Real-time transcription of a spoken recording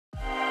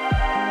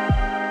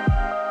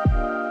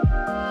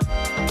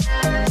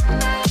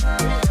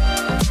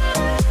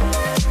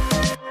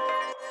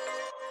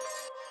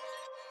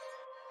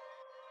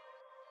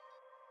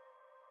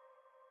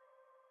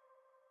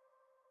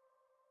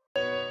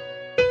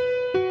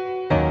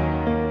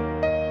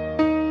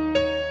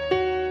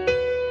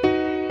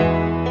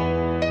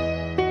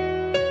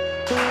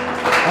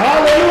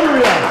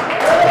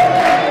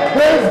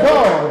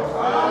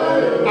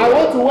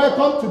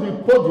welcome to the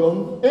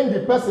podium in the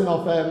person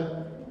of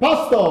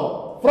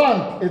Pastor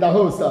Frank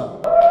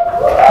Idahosa.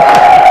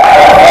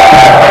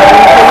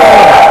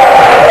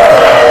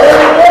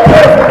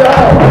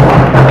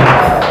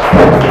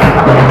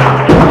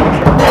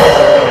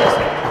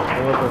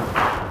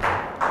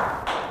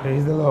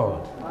 Praise the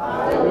Lord.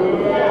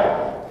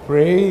 Hallelujah.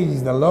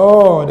 Praise the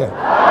Lord.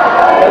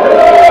 Hallelujah.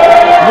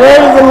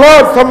 Praise the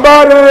Lord,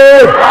 somebody.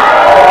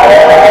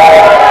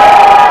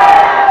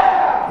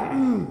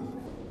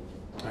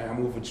 I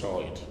am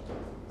overjoyed.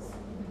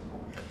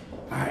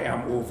 I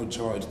am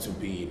overjoyed to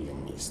be in your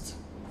midst.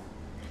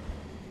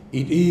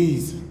 It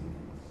is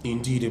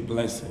indeed a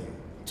blessing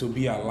to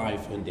be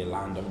alive in the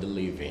land of the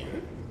living.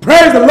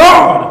 Praise the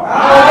Lord.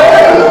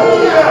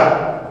 Hallelujah.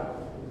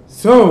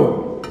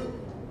 So,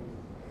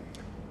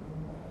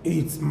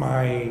 it's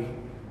my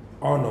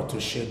honor to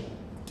share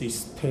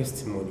this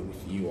testimony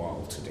with you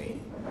all today,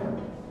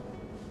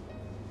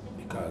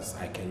 because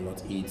I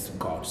cannot eat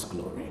God's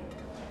glory.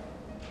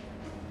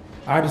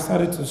 I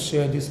decided to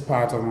share this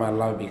part of my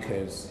life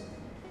because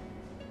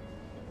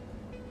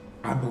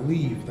I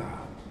believe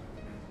that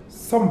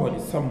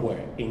somebody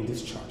somewhere in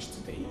this church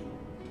today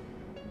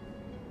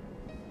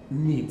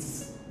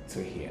needs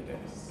to hear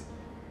this.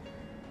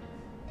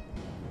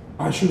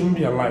 I shouldn't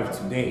be alive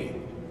today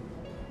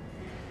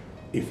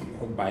if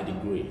not by the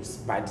grace,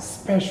 by the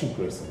special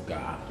grace of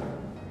God.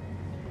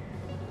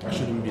 I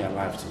shouldn't be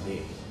alive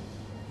today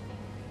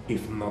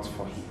if not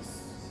for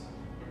His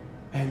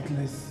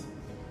endless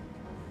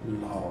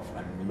love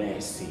and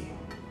mercy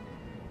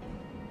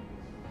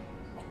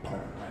upon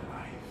my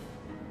life.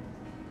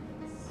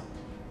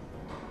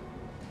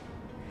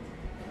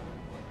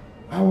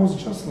 I was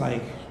just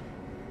like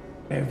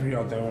every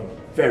other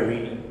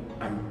very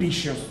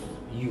ambitious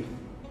youth,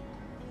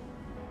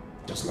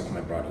 just like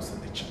my brothers in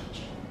the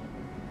church.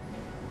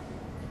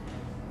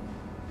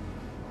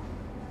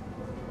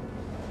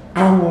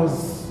 I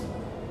was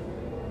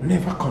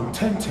never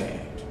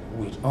contented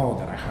with all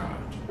that I had.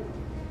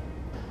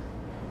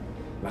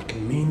 Like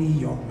many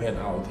young men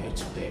out there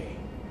today,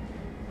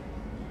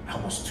 I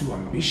was too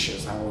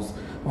ambitious. I was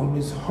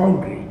always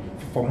hungry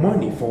for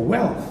money, for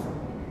wealth.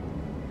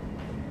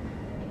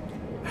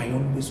 I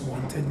always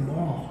wanted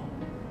more.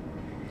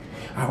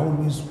 I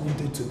always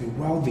wanted to be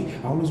wealthy.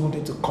 I always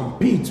wanted to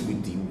compete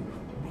with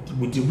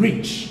the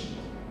rich.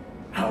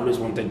 I always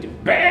wanted the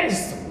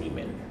best of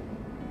women.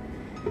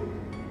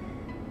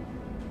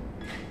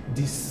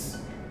 This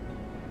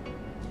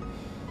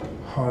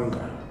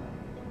hunger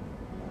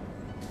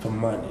for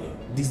money,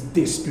 this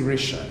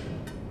desperation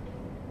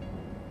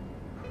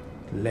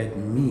led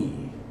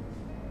me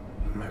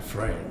and my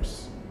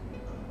friends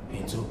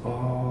into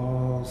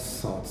all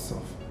sorts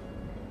of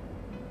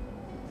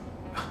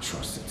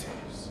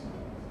atrocities.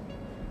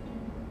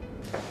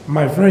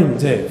 My friend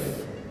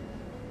Dave,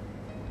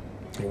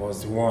 he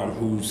was the one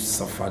who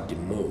suffered the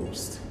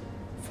most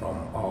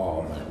from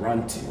all my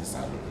rantings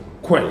and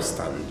quest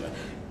and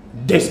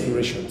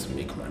desperation to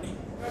make money.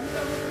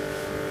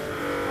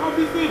 How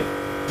busy?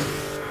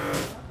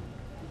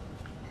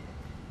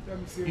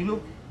 You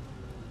know,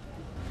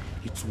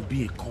 it will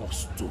be a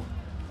cost to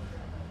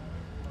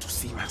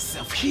see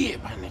myself here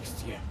by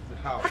next year.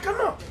 How? I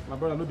cannot. My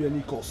brother, no be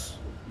any course.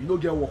 You don't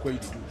get work where you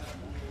do.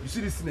 You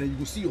see this thing, you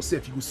go see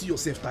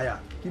yourself tired.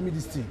 Give me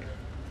this thing.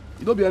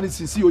 You don't be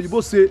anything. See, you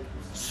both say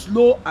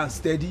slow and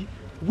steady,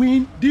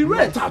 win the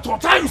race. Not at all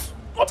times.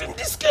 Not in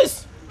this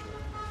case.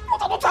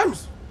 Not at all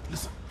times.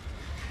 Listen,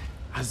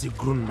 as a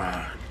grown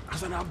man,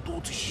 as an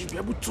adult, you should be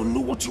able to know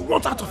what you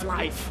want out of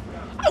life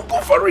and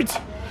go for it.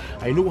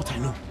 I know what I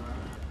know.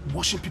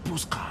 Washing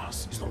people's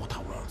cars is not what I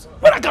want.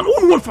 But I can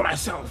own one for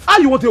myself. How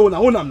you want to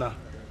own them now?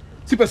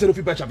 See person if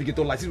you buy traffic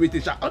on license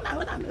wait sha.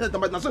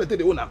 Na so they take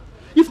the owner.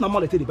 If na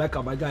man they take the bike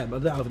car by guy,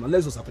 but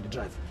let's just have to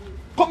drive.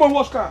 Come on,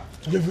 wash car.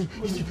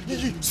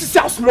 See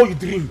how small you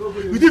dream.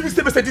 You didn't even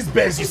say Mercedes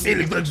Benz, you say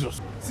Lexus.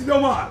 See no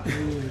man.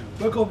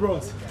 Welcome,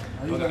 bros.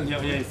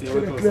 Yes,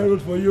 Clear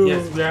road for you.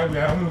 Yes, we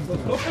are almost done.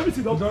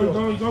 Everything don't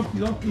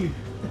click.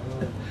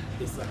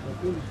 Yes, sir.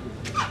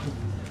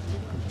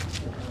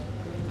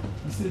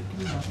 You say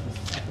clean house.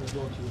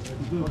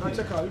 Okay,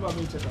 check out. You are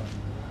going to check out.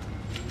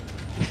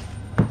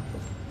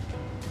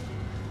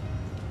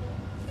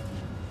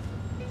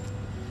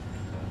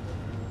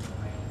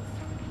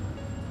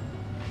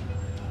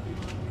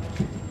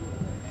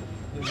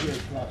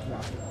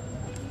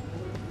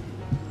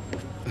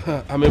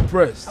 I'm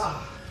impressed.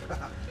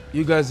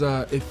 You guys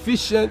are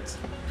efficient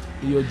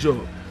in your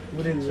job.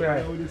 We didn't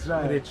try. That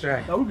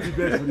would be the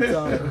best for the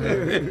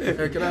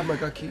town. Can I have my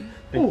car key?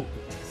 Oh,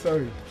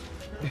 sorry.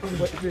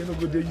 But if you're not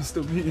good, they used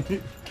to me.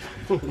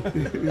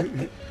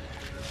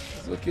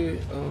 It's okay.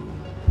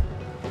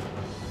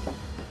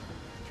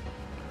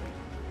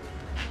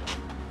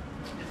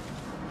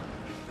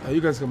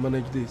 You guys can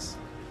manage this.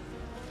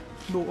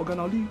 No,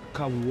 Oganali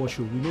car will wash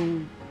you. You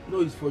know,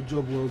 no, it's for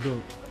job well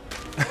done.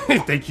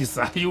 Thank you,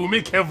 sir. You will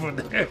make heaven.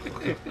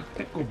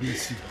 God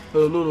bless you.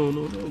 No,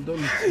 don't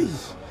you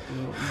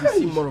will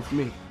see more of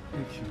me.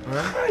 Thank you.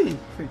 Alright?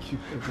 Thank you.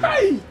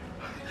 Hi.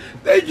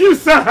 Thank you,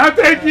 sir.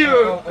 Thank you.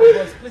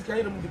 Boss, please can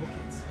you remove the bucket?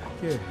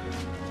 Okay.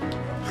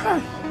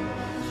 Hi.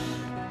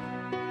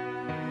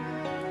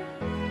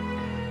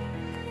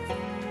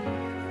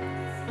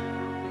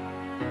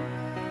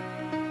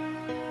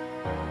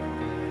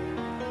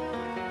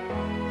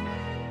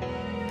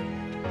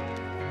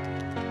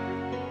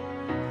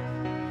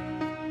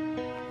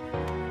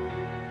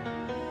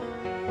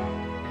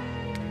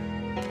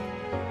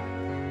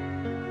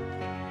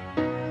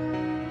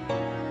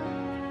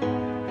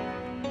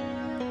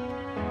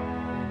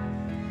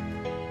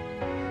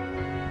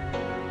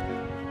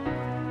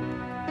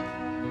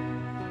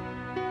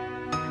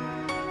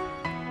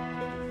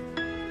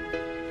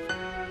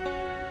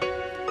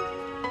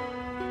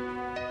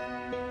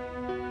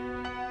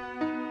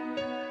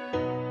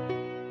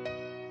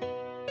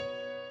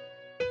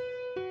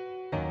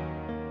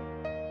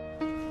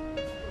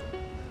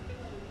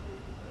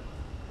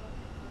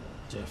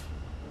 Jeff.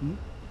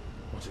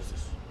 What is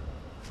this?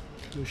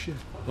 Your share.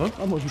 Huh?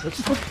 How much you got?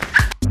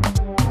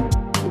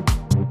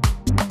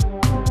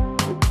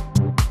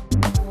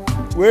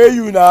 Where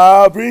you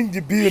now? Bring the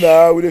bill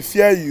now. We dey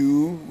fear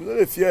you. We don't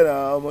dey fear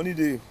now. Money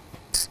dey.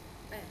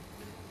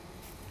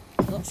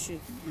 Not sure.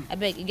 I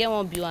beg you get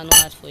one bill and no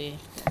add for you.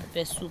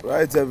 Best soup.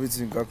 Write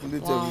everything.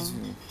 Calculate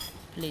everything.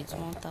 Plate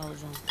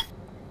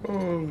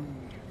 1,000.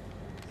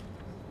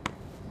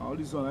 All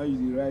this one, how you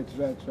dey write.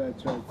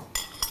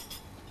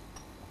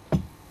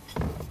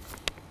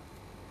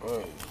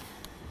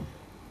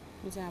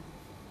 What's happening?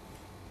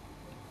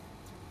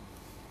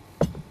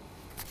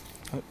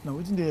 Now,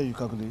 wetin dey here you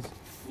calculate?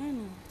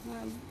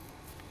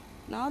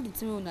 Now all the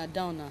thing when are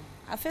down now.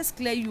 I first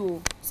clear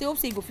you. Say hope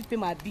say you go fit pay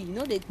my bill. You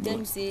know they tell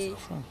me say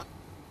Frank.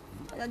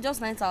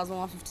 just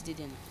 9,150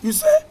 then. You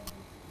say?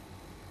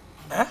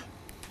 Eh?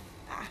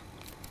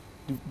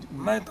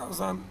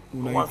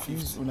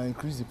 9,150. When I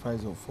increase the price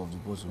of the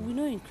bottle. We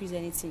no increase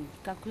anything.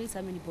 Calculate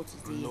how many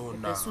bottles they No,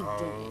 the soup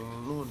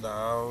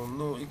done.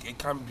 no, it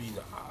can't be.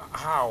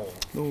 How?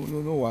 No,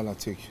 wahala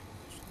take.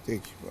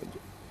 Wait,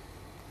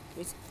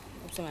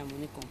 hope say my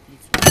money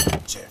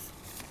complete. Jeff.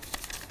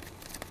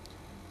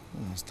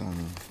 I understand.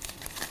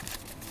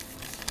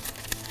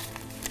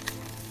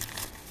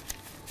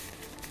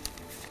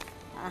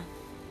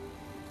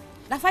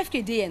 That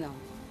 5K day now.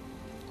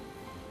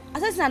 I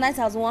said it's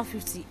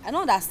 9,150. I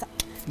know that's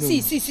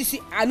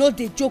see. I know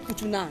they joke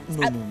with you now.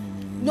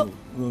 No.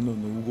 We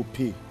go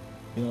pay.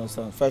 You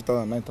understand?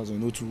 5,000, 9,000. You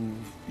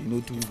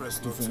know too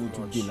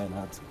different deal like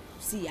that.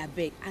 See, I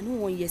beg. I know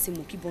 1 year say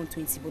mo keep on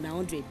 20, but now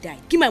 100 die.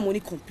 Give my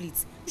money complete.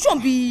 You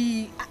shouldn't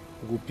be.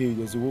 We go pay.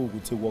 There's a way we go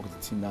take work the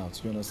thing out.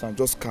 You understand?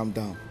 Just calm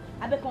down.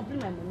 I beg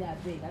complete my money. I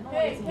beg. I know.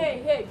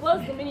 Hey!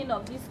 What's the meaning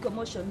of this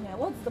commotion here?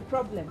 What's the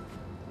problem?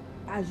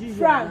 As usual.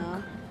 Frank,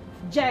 Nah.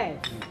 Jeff,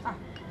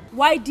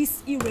 why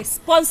this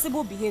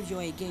irresponsible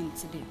behavior again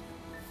today?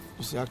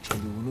 You see,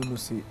 actually, we don't know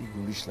say it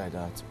will reach like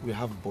that. We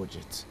have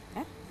budget.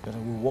 Then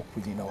we work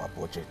within our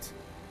budget.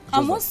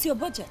 And what's your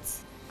budget?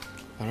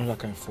 Another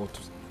kind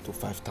 4,000 to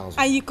 5,000.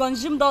 And you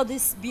consumed all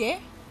this beer?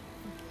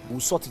 We'll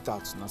sort it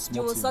out. Now,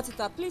 You will sort it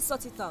out. Please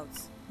sort it out.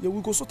 Yeah,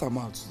 we'll go sort them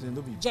out. Then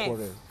don't be Jeff.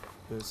 quarrel.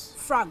 Yes.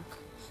 Frank,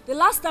 the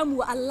last time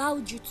we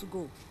allowed you to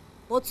go.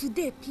 But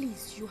today,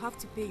 please, you have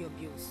to pay your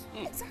bills.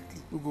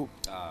 Exactly. We'll go.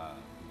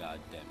 God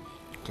damn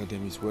it. God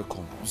damn it,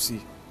 welcome. You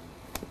see,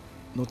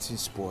 nothing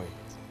spoil.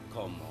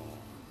 Come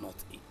on, not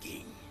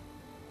again.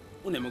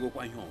 We never go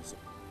quite home, so.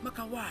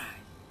 Maka, why?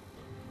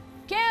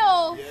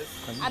 Keo!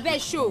 I beg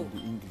show. The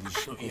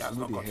English. He has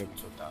not got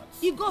into that.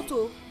 You go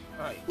to.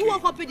 Who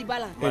won't copy the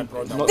balance? My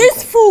brother.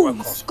 These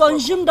fools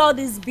consumed all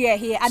this beer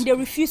here and they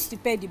refused to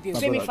pay the bill.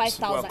 Pay me brother,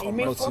 5,000. You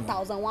make nothing.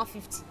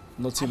 4,150.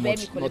 Nothing I beg much.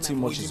 me call Nothing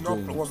my much is It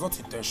going was on. not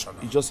intentional.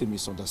 It's just a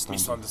misunderstanding.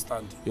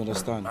 Misunderstanding. You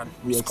understand? And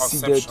We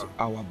exceeded misconception.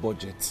 our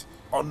budget.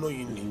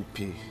 Unknowingly. We'll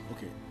pay.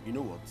 Okay, you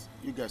know what?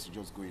 You guys should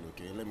just go in,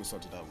 okay? Let me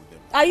sort it out with them.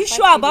 Are you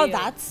sure about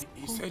that?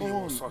 He said Come he will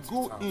on, sort it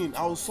go out. in.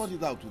 I'll sort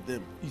it out with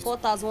them.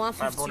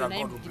 4,150. My brother,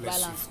 Now God will the bless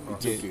you. balance. for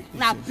us. Okay.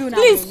 Now, bill now.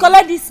 Please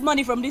collect this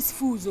money from these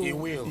fools. He Oh.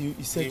 will.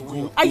 He said He go.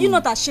 will. Are you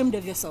not ashamed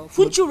of yourself?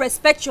 Wouldn't you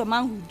respect your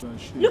manhood?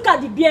 Look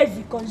at the beers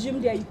you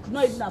consumed there. You could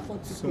not even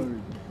afford to pay.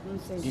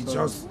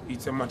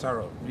 It's a matter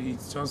of,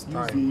 it's just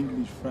time.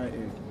 English fried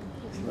egg.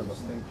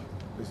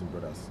 Listen,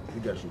 brothers,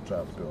 you guys should try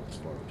and pay up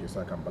tomorrow, okay?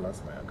 So I can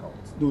balance my account.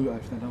 No,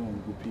 after that one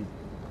we go pay.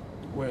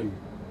 When?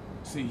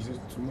 See, is it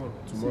tomorrow?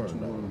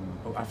 Tomorrow.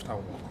 Oh, after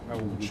work. I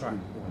will try.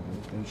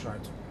 We'll try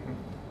to.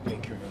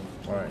 Thank you very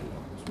much. All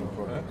right. No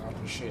problem. I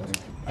appreciate it.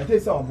 I tell you,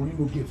 say our money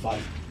no get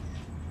value.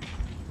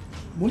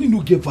 Money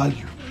no get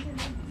value.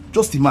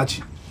 Just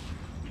imagine.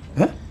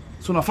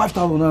 So now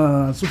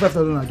 5,000, so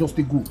 5,000 I just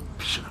take go.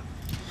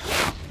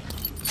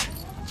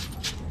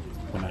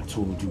 When I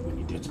told you we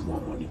needed more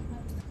money,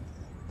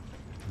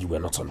 you were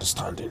not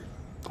understanding.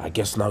 I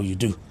guess now you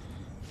do.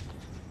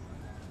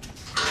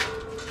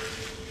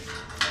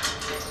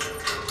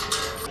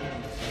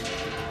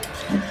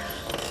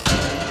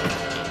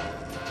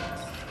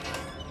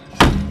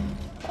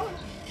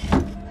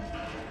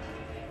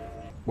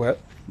 Well,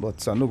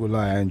 but I no go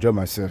lie, I enjoy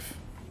myself.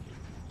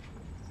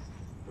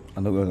 I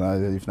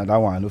know if not that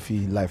one, I no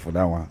feel life for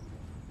that one.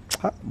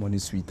 Ha, money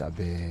sweet, I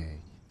beg.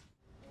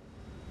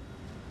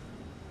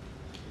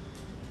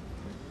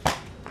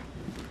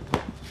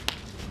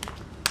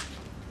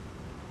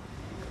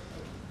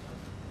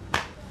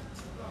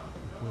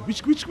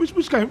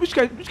 Which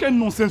kind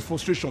nonsense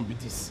frustration be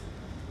this?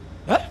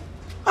 Eh?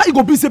 How you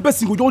go be say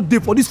person go just dey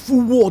for this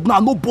full world now?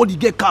 Nobody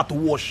get car to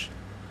wash.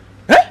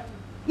 Eh?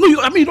 No, you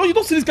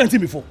don't see this kind of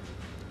thing before.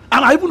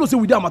 And I even know say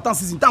with the Harmattan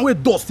season, time where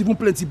dust even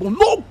plenty, but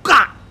no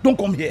car don't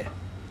come here.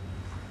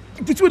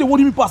 If it's where they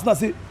worry me pass now,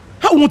 say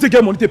how we want to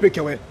get money to pay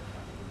care?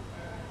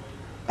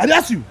 I dey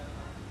ask you.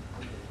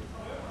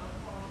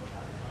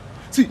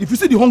 See, if you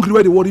see the hungry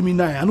where they worry me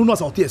now, I don't know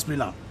how to explain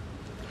now.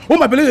 Oh,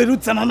 my belly, they do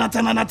tanana.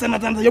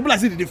 You be like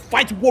say they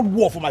fight world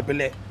war for my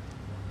belly.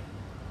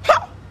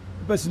 Ha!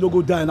 The person no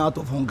go dying out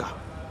of hunger.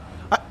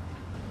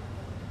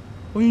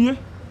 Onye?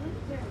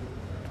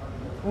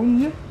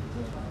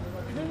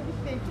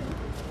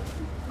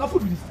 Now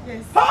food with this?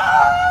 Yes.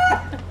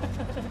 Ah!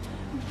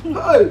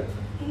 Hey!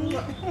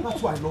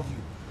 That's why I love you.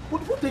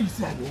 What day you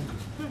say I'm hungry?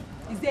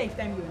 Is there a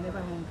time you're never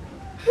hungry?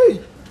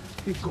 Hey!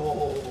 Hey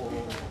God!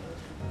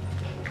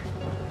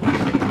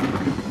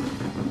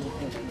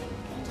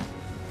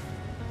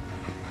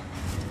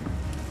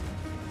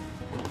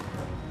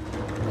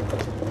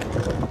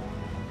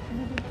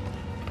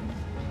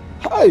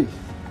 Hey!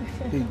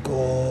 Hey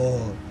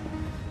God!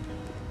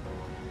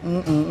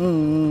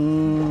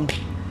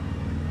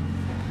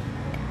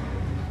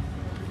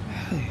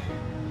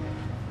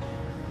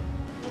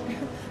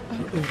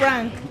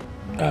 Frank.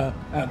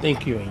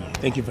 Thank you.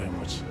 Thank you very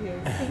much.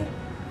 Yes.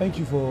 Thank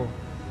you for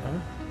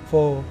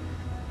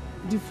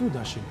The food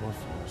that she brought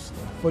for us.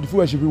 the food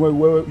where she bring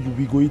where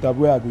you go eat and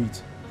where I go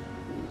eat.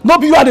 Not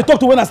be you had to talk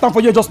to when I stand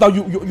for you just now.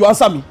 You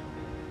answer me.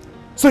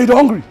 So you don't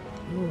hungry?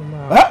 No,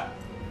 ma. Huh?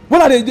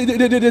 When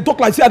they talk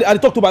like say I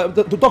talk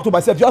to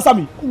myself, you answer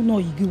me. Oh no,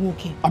 you go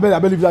okay. I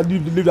bet leave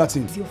that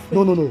thing.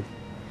 No.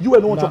 You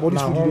ain't no want your body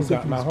food. You say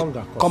please.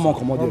 Hunger. Come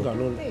on there.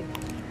 Hey.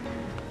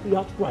 You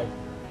have to cry.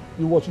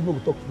 You watch. You know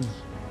talk please.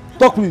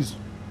 Talk please.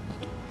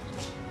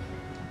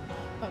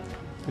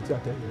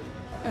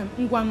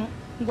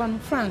 Ngwanu,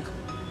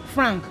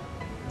 Frank,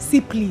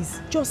 say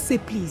please. Just say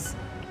please.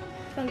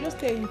 Frank, just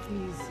tell him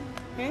please.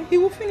 Eh? He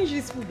will finish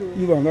his food though.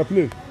 You gonna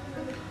play?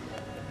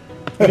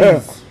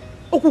 Please.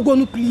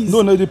 Okugonu, please.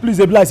 No, the please.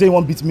 They be like say you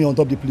want beat me on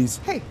top the please.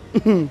 Hey.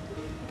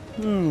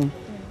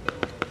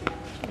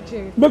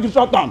 Jerry. Make it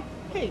shut down.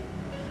 Hey.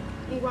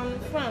 Ngwanu,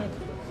 Frank.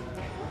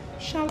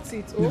 Shout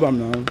it. Leave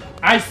him now.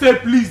 I say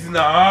please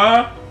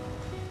now.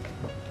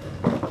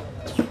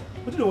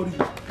 What do you want to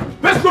do?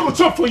 Best go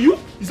chop for you.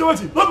 You say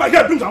what? Not my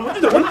guy brings am. What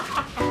do you want?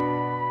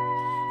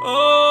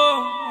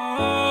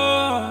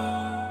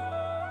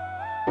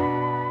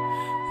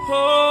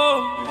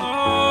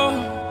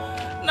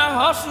 Now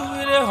hustle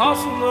with it,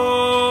 hustle.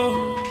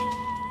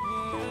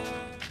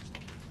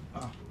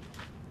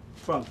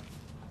 Frank,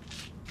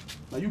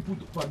 now you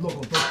put padlock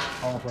on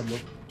top our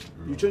padlock.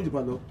 You change the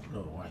padlock? No,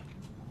 why?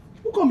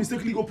 Who can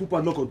mistakenly go put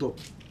padlock on top?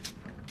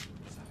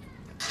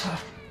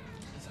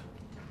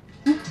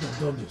 Who could have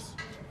done this?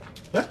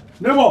 Eh?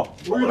 Never!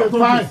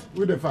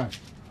 We the fine.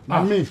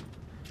 Now me.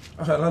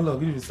 Okay, landlord,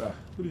 give me sir.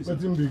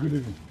 Let him be good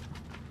evening.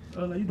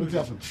 You What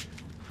happened?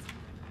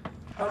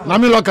 Now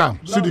me lock am.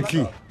 See the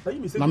key.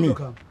 Now me.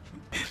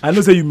 I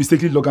know say you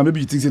mistakenly lock am.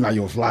 Maybe you think say na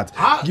your flat.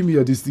 Give me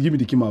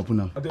the key, my open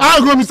now. I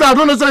go, mister. I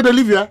don't know say they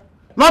live here.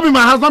 Not be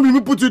my house. Not be me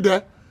put you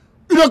there.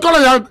 You don't call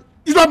it.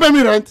 You don't pay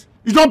me rent.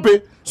 You don't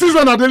pay. Since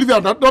when I dey live here,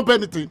 I don't pay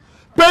anything.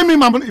 Pay me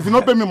my money. If you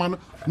don't pay me money,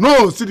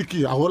 no. See the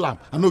key. I hold am.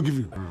 I no give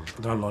you.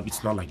 Landlord,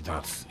 it's not like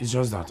that. It's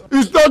just that.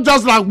 It's not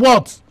just like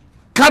what?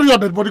 Carry your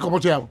dead body come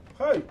out here.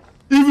 Hey.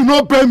 If you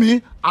don't pay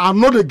me, I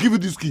know they give you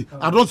this key.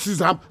 I don't seize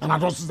them and I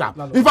don't seize them.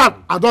 In fact,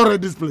 I don't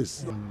rent this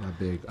place. I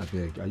beg.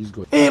 I just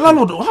go. Hey,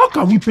 landlord, how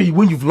can we pay you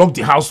when you've locked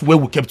the house where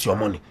we kept your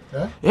money?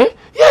 Eh? Eh?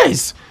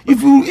 Yes.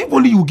 If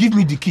only you give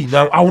me the key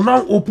now, I will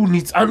now open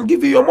it and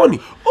give you your money.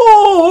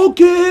 Oh,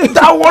 okay.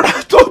 That one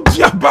I told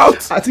you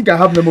about. I think I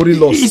have memory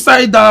loss.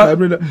 Inside that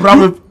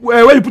brown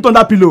where you put on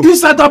that pillow?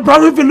 Inside that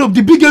brown envelope,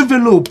 the big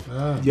envelope.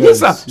 Yes,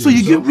 sir. Yes, So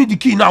you give me the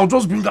key now, I'll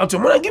just bring out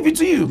your money and give it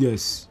to you.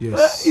 Yes.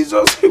 It's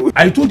just.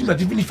 I told him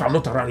that even if I'm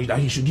not around, that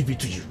he should give it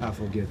to you. I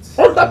forget.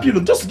 On that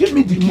pillow, just give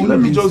me the key. Let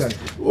me inside. just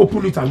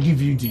open it and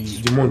give you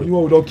the money.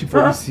 You don't keep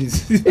for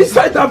this.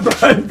 Inside that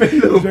brown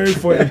envelope. Very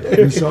funny.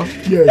 You sure?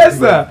 Yes,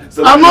 sir.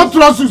 So I don't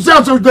trust you. See,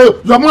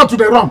 your mouth to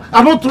the wrong.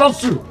 I don't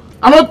trust you.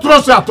 I don't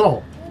trust you at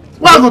all.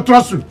 Why I go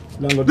trust you?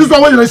 This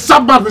one when you're a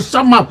sharp man,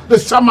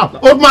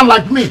 old man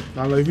like me.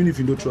 Now, even if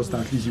you don't trust,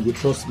 at least you go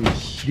trust me.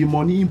 The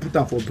money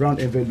input for brown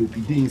envelope,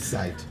 it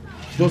inside.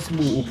 Just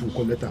move open,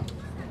 collect them.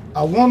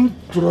 I won't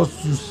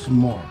trust you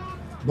small,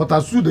 but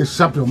as you they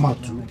sharp your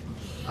mouth too,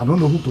 I don't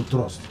know who to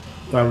trust.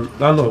 No,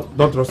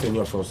 don't trust any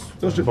of us.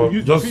 Just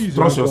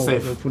trust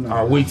yourself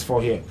and wait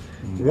for here.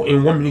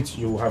 In 1 minute,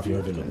 you have your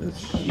envelope.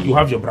 You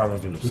have your brown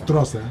envelope. You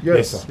trust, eh?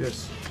 Yes, sir.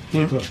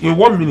 In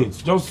 1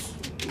 minute, just.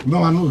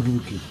 No, I know give you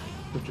key.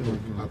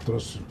 I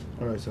trust you.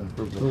 Alright, sir.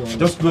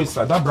 Just go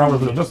inside. That brown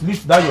envelope. Just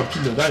lift that your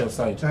pillow, that your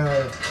side.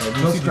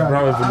 You see the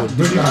brown envelope.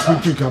 Bring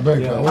it quick, I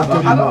beg. I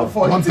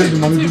want to take the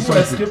money to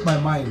escape my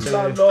mind.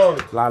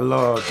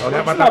 Landlord.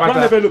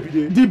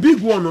 The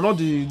big one, not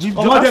the.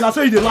 Then I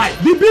say you the lie.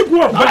 The big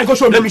one. But I go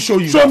show you. Let me show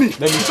you. Show me.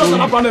 Let me show you.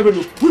 Brown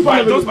envelope. Which brown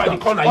envelope? Just by the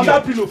corner on here.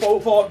 that pillow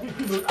for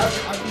pillow.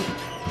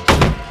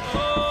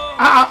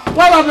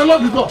 Why not they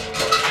lock the door?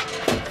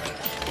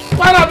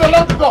 Why not they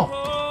lock the door?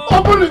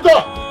 Open the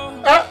door.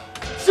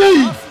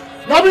 See,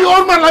 now be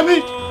old man like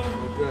me.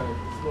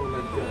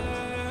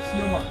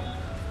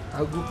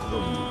 I'll go call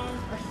you.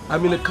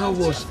 I'm in a car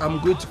wash. I'm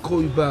going to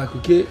call you back,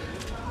 okay?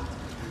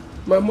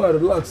 My man,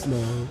 relax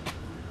now.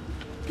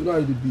 You know how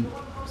it be.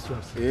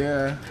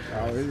 Yeah.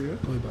 How are you?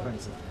 Call you back.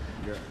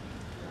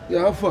 Yeah,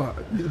 how far?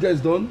 You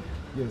guys done?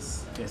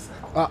 Yes. Yes,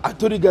 sir. I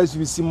told you guys you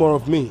will see more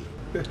of me.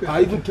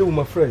 I even came with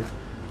my friend.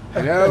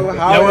 Hello,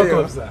 how are you?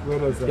 Welcome, sir.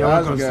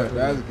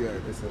 That's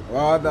good. That's good.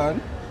 Well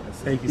done.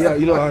 Thank you, Yeah, sir.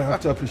 you know, I have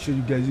to appreciate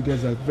you guys. You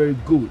guys are very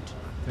good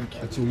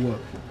at your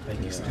work.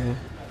 Thank you, sir.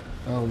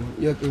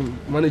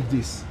 Manage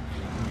this.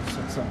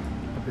 Sir,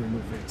 I beg no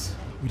vex.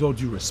 With all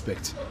due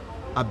respect,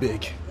 I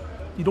beg.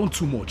 You don't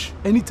too much.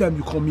 Anytime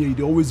you come here,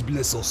 they always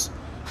bless us.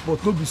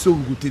 But not be so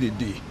we go take the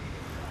day.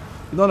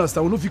 You don't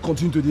understand? We don't fit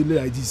continue to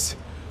delay like this.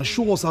 And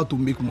show us how to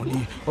make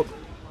money.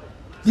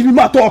 Give me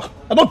my talk.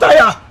 I don't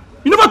tire.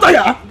 You never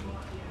tire.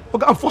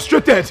 Okay, I'm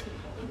frustrated.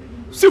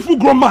 See full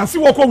grown man. See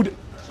what with it.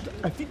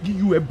 I think give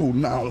you a bow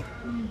now.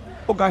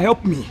 Okay,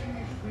 help me.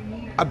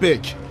 I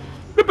beg.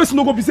 The person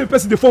no go be same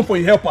person the phone for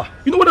your helper.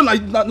 You know what?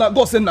 Na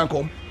God send and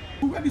come.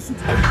 Where this suit?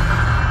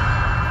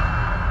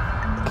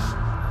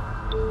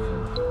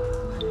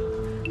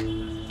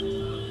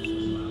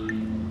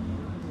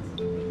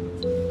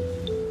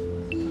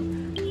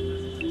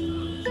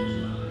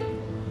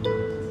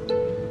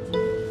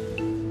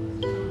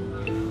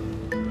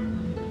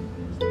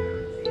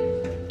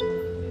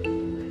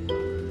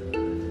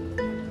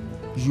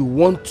 You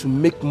want to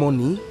make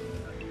money?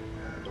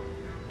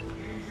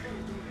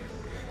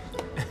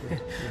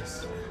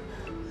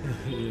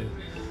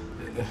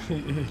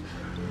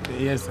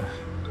 Yes, sir.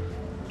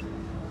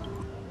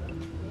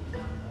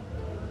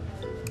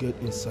 Get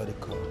inside the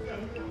car.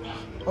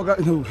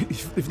 Okay, no,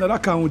 if not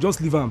that car, we'll just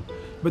leave him.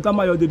 Better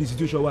my the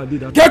situation where I did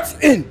that.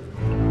 Get in!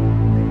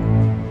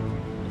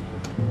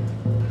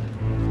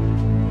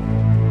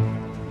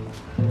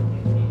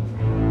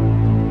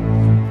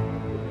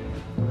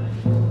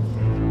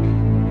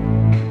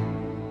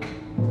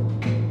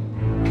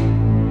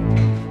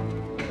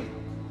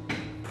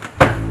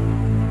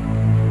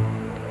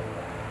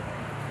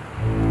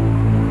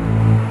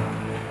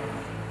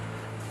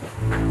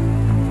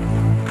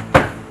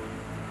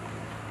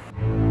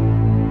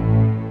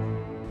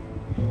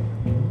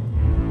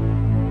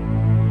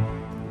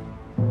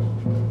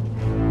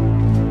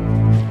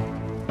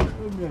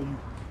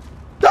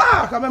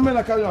 Can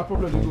I carry my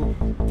problem to go?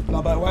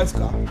 Now by wife's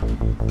car.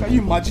 Can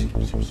you imagine?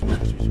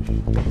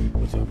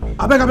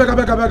 I beg.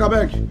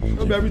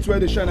 Don't be everywhere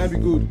they shine, I be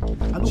good.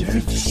 I don't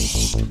fit.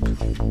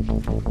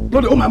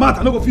 No, they own my mouth,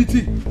 I don't go fit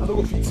it. I don't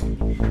go fit.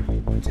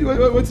 See,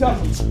 what's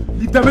happening?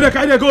 Leave them, they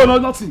carry their go, no,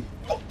 nothing.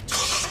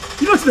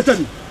 You know what they tell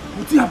me?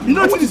 You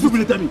know what these people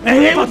they tell me?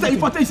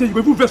 If I tell you, say you go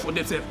even vex for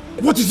themselves.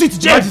 What is it,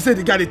 Jay? You say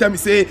the guy they tell me,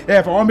 say, hey,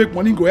 if I want to make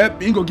money, he go help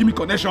me, he go give me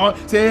connection,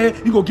 say,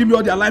 he go give me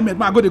all the alignment,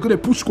 man, I go to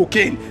push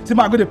cocaine, say,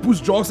 man, I go to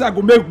push drugs, say, I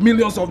go make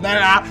millions of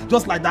naira,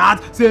 just like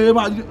that, say,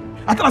 man,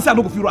 I cannot say I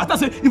no go feel run. I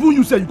say, even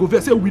you say you go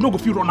there, say, we no go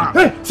feel run now.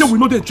 Hey, say, we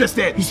no dey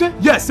interested. You say?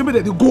 Yes, say, me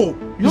they go.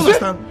 You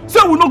understand? Say,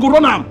 we no go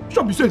run now.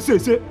 Shop, you say.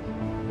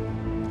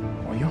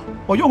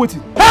 Oyo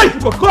waiting. Hey!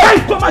 Go, hey!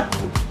 Come on!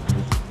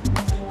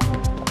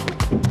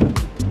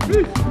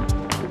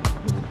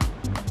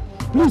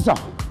 Please, sir.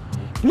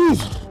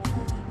 Please.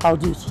 I'll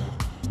do it.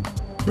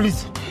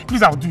 Please,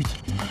 I'll do it.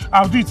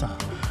 I'll do it, sir.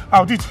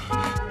 I'll do it.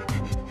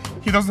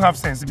 He doesn't have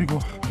sense,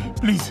 Bigo.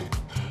 Please.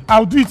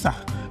 I'll do it, sir.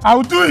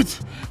 I'll do it.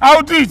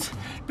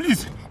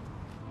 Please.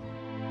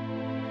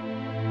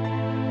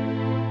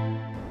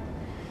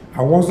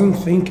 I wasn't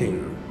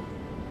thinking.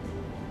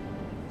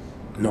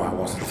 No, I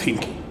wasn't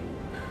thinking.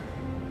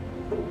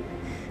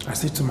 I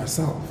said to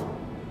myself,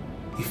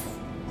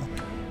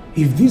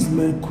 if these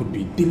men could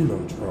be dealing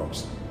on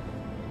drugs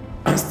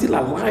and still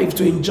alive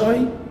to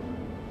enjoy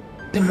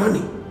the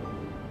money,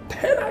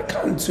 then I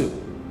can too.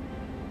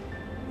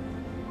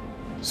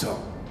 So,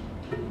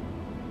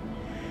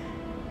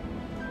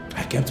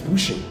 I kept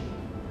pushing.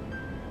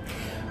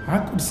 I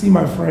could see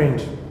my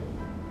friend,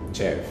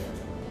 Jeff,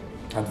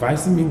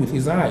 advising me with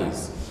his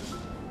eyes.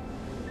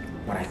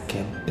 But I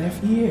kept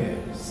deaf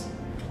ears,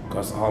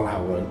 because all I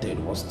wanted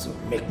was to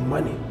make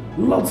money,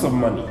 lots of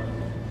money.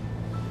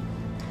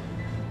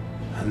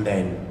 And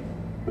then,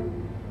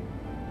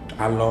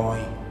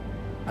 Aloy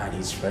and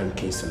his friend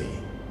Casely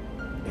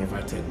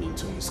invited me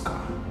into his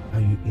car. Are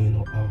you in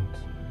or out?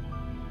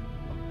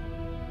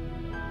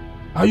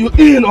 Are you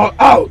in or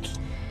out?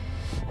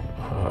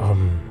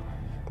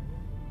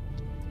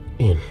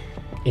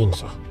 In,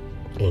 sir.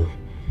 In.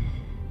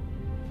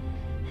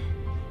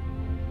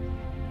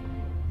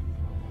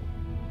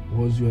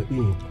 Once you are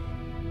in,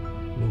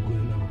 no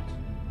going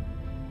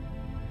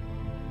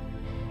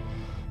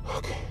out.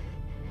 Okay.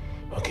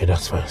 Okay,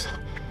 that's fine, sir.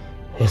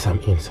 Yes, I'm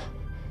in, sir.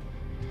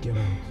 Get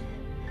out.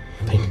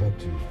 Thank you. Back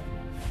to you.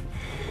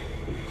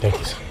 Thank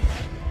you, sir.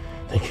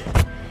 Thank you.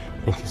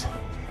 Thank you, sir.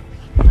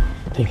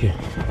 Thank you.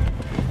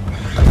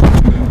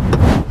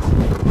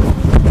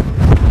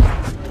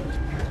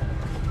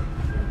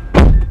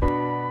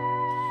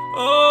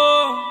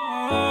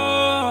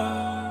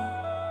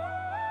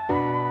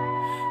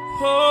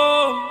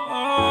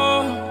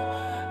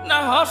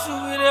 Now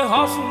hustle with it,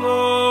 hustle.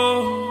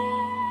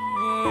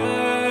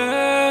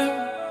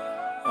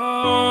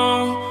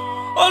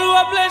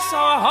 Always bless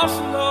our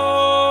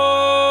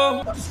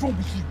hustle. What is wrong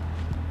with you?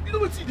 You know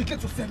what you get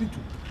yourself into?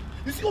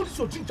 You see all this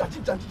your ginger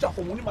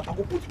for money matter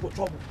go put you for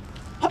trouble.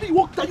 How do you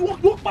walk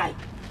by?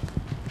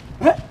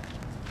 Eh?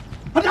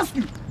 I ask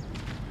you.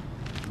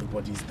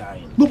 Nobody's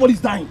dying. Nobody's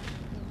dying.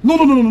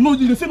 No.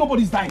 You say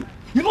nobody's dying.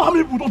 You know how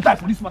many people don't die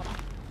for this matter?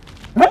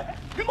 Eh?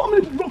 You know how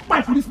many people don't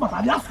die for this matter?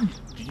 I ask you.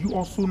 Do you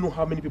also know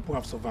how many people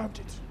have survived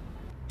it?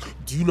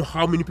 Do you know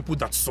how many people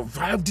that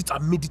survived it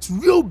and made it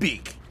real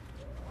big?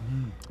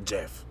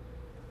 Jeff,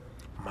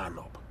 man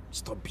up.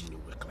 Stop being a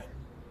weakling.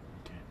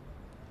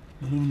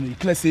 No.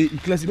 Eclair say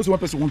those one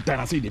person won't die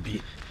and say they be.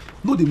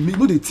 No,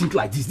 they think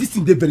like this. This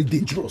thing they're very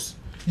dangerous.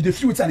 You dey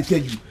feel what I tell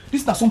you.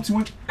 This is not something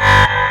when.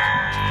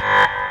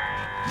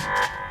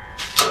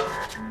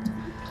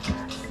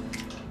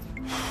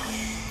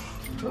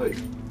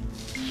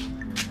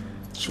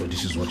 So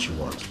this is what you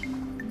want.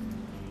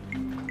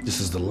 This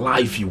is the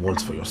life you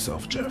want for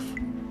yourself, Jeff.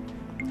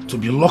 To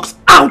be locked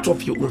out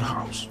of your own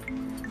house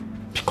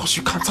because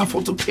you can't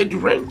afford to pay the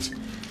rent.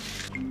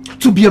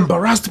 To be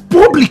embarrassed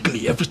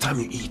publicly every time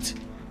you eat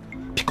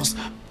because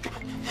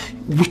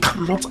we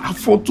cannot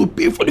afford to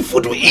pay for the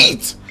food we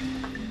eat.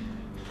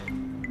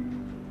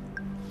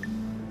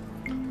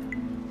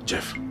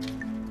 Jeff,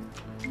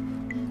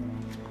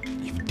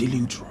 if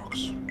dealing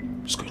drugs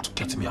is going to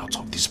get me out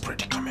of this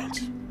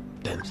predicament,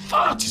 then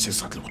that is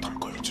exactly what I'm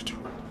going to do.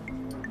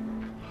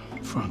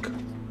 Frank,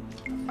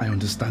 I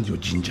understand your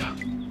ginger.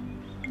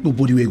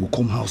 Nobody will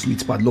come house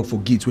meet padlock for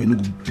gate where no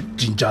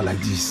ginger like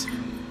this.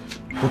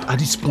 But at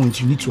this point,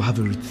 you need to have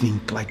a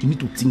rethink. Like, you need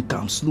to think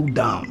calm, slow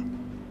down.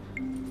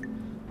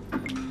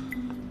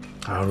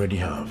 I already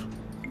have.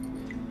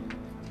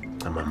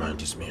 And my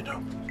mind is made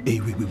up.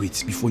 Hey,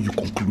 wait. Before you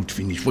conclude,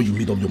 finish. Before you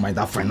made up your mind,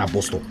 that final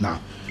bus stop now.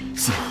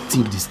 See,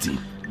 think this thing.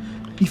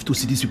 If to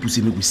see these people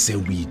say, make we sell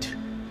weed.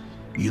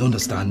 You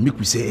understand? Make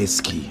we say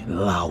SK,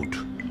 loud.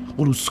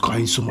 All those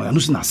crying somewhere. I know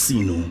it's not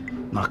sin, no.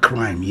 Not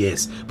crime,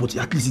 yes. But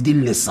at least they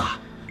lesser.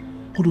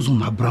 All those on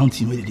my brown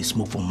thing where they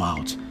smoke from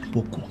mouth.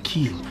 But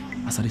cocaine.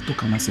 As I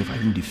talk on myself, I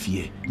know the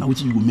fear. Now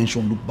what you will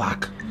mention, look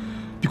back.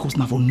 Because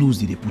now for nose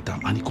they put them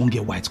and it can't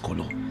get white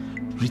color.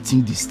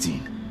 Rethink this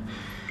thing.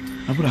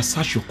 I would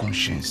search your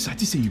conscience. I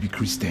just say you be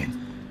Christian.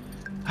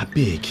 I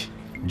beg.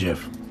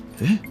 Jeff.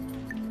 Eh?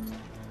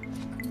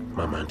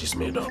 My mind is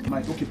made up.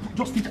 Okay,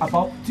 just think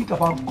about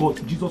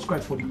God, Jesus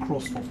Christ for the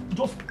cross.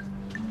 Just.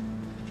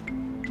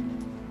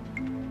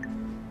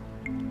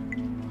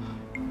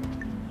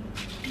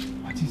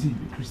 I just say you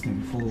be Christian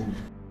before.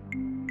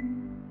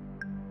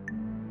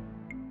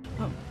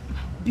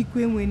 Big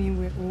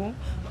anyway. Oh,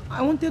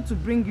 I wanted to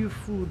bring you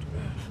food,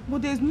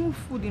 but there's no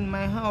food in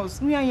my house.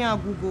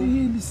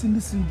 Hey,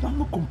 listen. I'm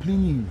not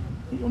complaining.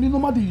 Only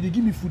normally they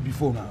give me food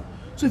before now.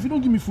 So if you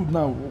don't give me food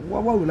now, why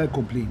will I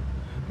complain?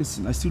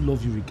 Listen, I still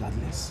love you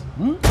regardless.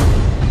 I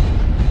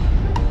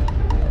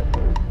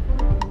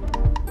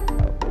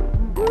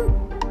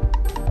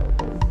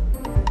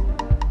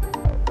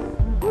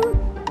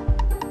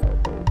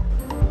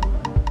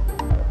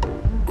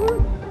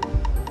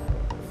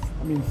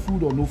mean,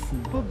 food or no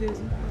food? Hope there's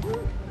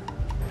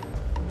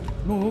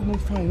No,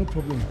 fine, no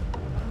problem.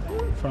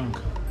 Frank.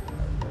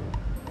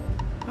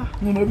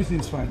 No,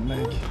 everything's fine.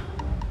 Like.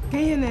 Can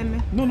you hear me?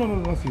 No,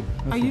 nothing.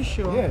 Are you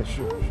sure? Yeah,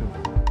 sure.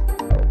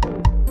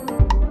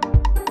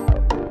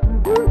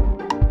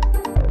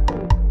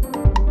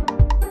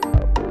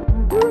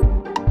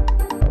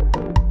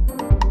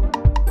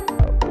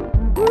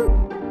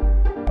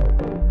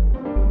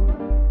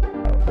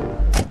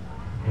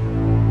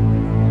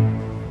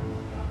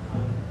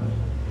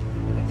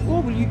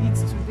 What will you eat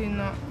today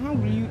now? How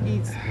will you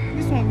eat?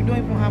 This one we don't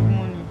even have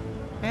money.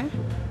 Eh?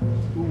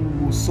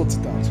 We'll sort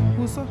it out.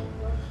 We'll sort.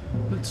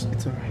 It's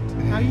alright.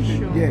 Are you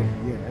sure? Yeah,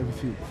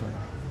 everything will be fine.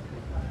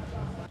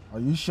 Are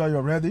you sure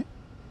you're ready?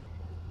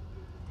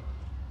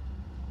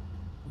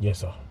 Yes,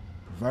 sir.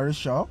 Very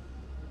sure?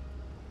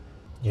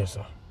 Yes,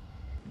 sir.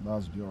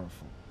 That's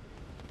beautiful.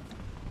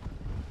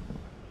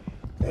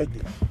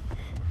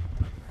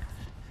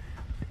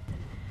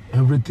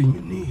 Everything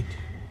you need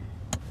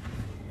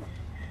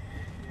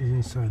is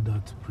inside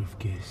that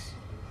briefcase.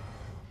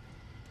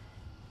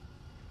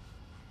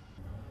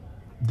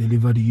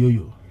 Deliver the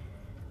yo-yo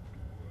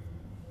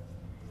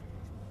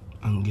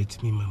and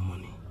get me my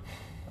money.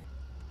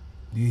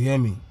 Do you hear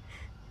me?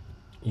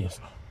 Yes,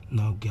 sir.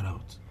 Now get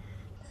out.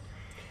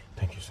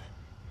 Thank you, sir.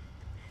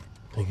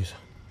 Thank you, sir.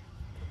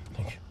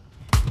 Thank you.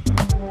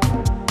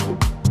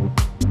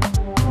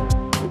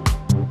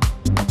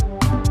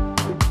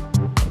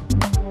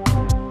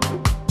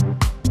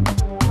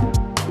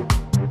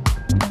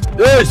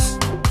 Yes!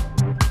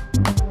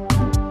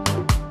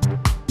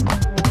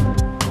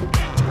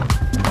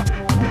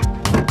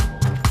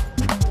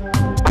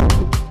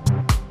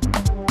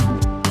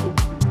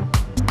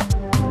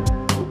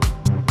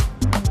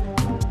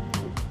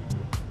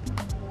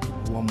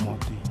 One more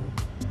thing.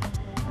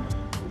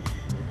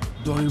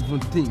 Don't even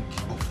think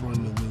of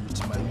running away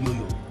with my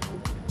yo-yo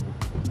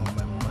or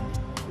my money.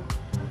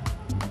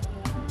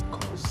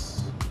 Cause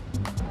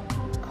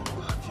I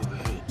will have your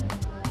head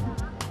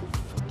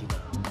for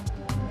dinner.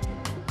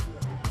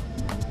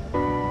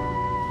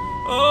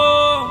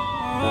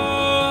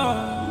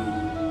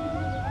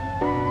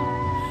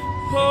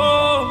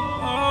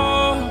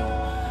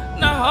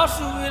 Now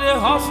hustle with it,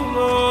 hustle.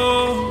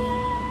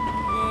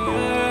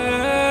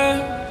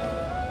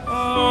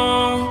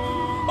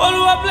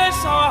 Oluwa bless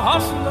our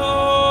hustle.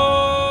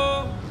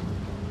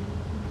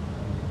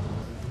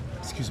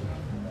 Excuse me.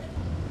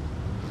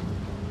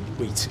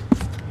 Wait.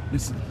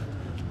 Listen.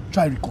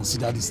 Try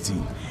reconsider this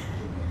thing.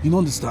 You don't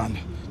understand?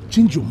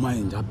 Change your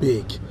mind, I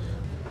beg.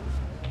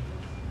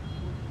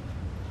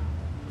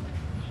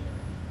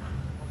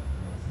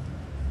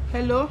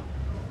 Hello?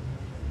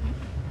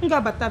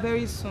 Ngabata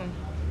very soon.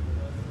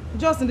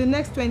 Just in the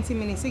next 20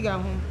 minutes, he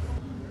got home.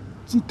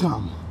 Think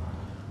calm.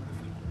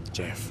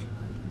 Jeff,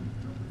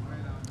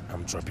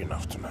 I'm dropping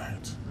off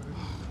tonight.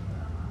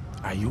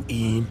 Are you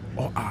in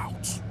or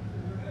out?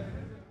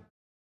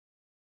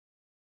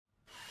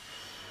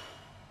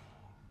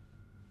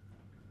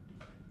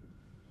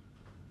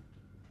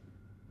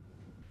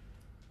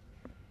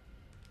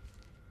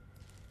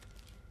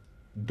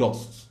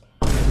 Dust.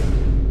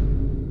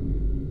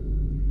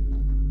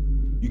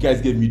 You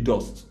guys gave me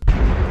dust.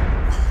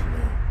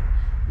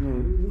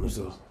 No,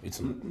 sir.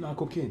 It's not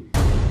cocaine.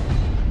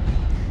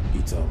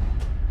 It's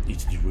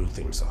the real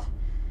thing, sir.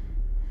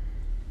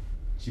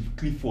 Chief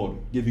Clifford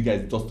gave you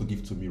guys dust to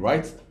give to me,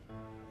 right?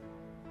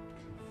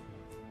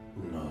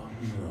 No,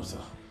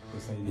 sir.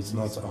 It's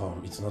not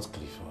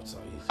Clifford, sir.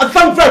 I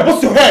can't drive.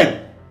 What's your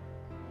head?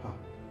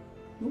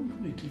 No,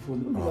 Clifford.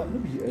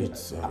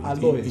 It's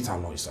Alloy. It's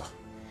alloy, sir.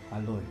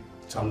 Alloy.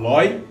 It's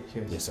alloy?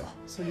 Yes, sir.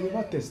 So you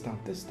ever test them?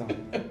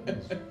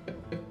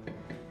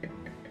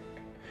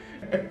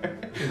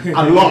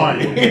 Alloy.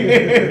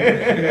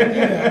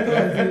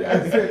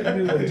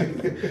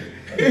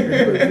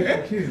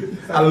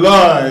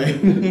 Alloy.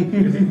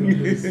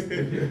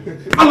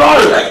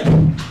 Alloy.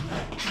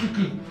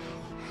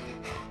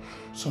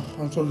 So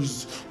I'm sorry,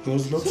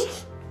 yours not.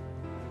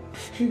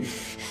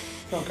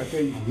 Frank, I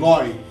tell you.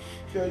 Alloy.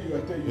 I tell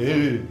you.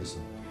 Hey,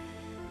 listen.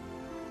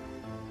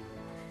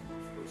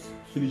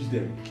 Finish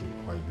them. Okay,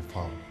 quiet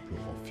before I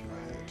blow off your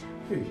head.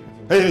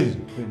 Hey.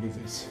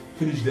 This.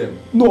 Finish them.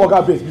 No, Oga,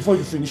 best before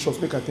you finish us,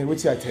 make I tell you. Wait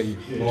till I tell you.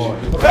 Boy.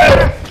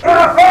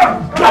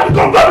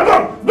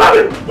 Grab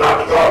it,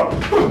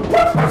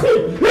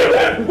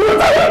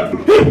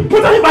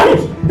 put that in my head.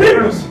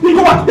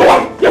 Go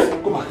back. Yes,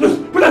 go back. Yes,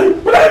 put that in.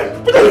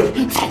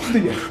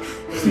 Stay there.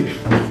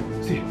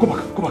 See, go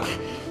back.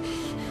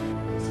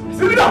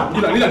 Kneel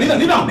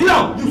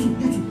down. You two.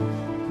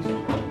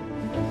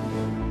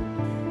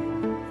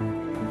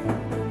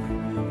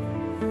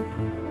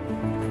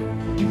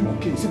 Give him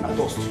okay, see my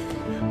dust.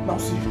 Now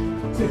see.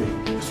 Stay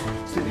there.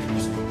 Stay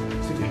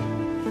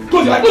there.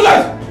 Close your eyes.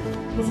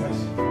 Close your eyes.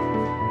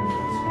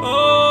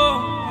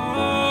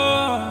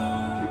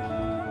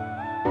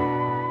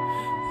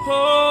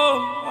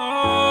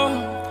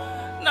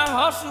 Now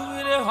hustle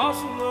with it,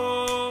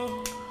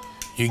 hustle.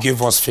 You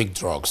gave us fake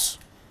drugs.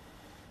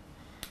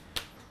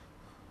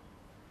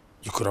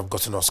 You could have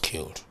gotten us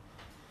killed.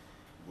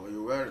 But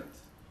you weren't.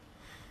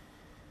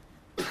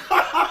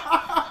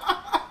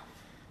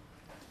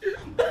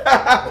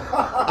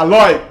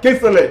 Alloy,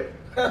 Kisele.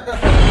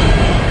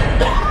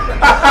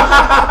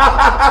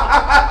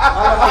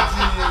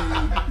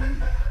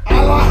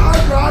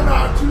 Alahagana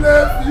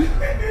Tulefi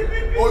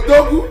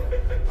Odogu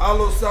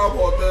Alosabo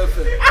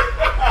Otefe.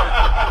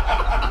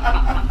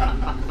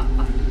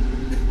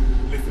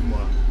 Listen,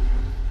 man.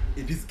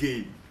 In this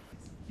game,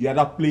 you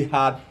either play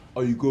hard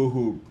or you go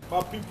home.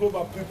 My people.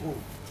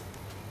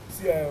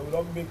 See, we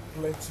don't make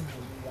plenty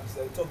money. As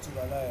I talk to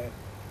Nana,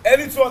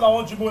 anything I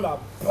want you more than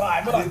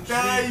buy. I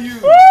tell you.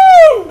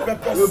 Woo! The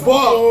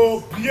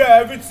boss.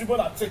 Yeah, everything, more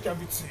than take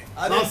everything.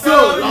 That's so.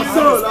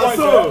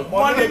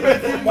 Money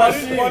don't be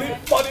problem.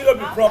 Money don't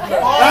be problem.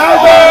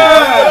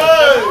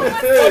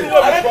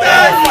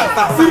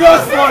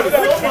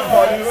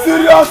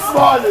 Serious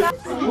money.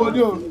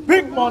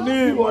 Big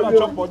money.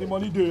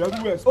 Money day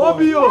everywhere.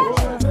 OBO.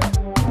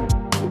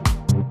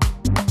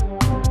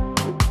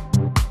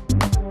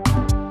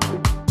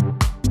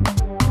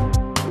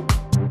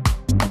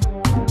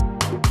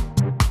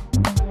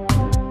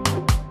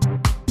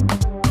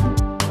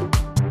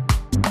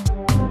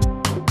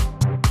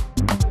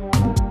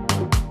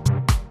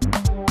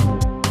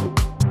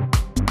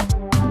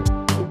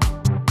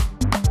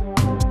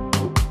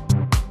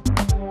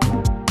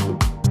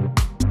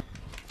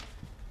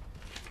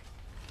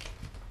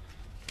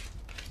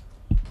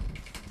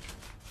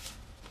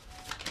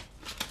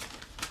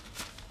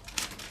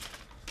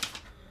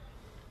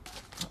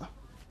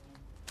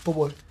 Oh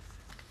boy.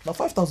 Now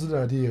 5,000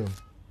 naira dey here.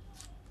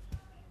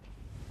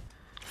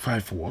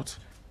 5 what?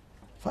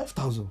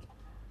 5,000.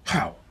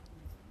 How?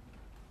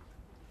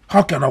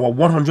 How can our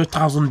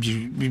 100,000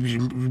 be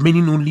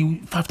remaining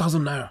only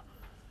 5,000 naira?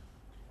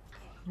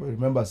 Well,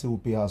 remember, I say we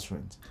pay house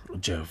rent.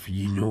 Jeff,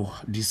 you know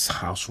this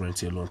house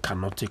rent alone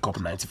cannot take up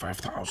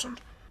 95,000.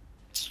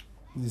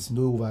 There's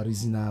no over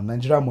reason now.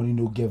 Nigerian money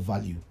no get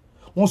value.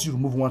 Once you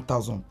remove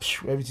 1,000,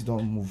 everything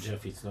don't move.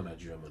 Jeff, it's not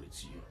Nigerian money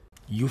to you.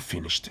 You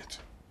finished it.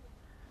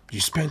 You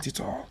spent it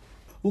all.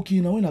 Okay,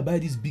 now when I buy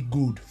this big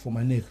gold for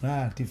my neck,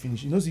 now I take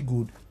finish. You know, see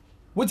gold.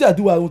 What do I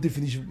do? I want to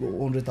finish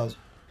 100,000.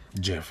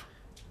 Jeff,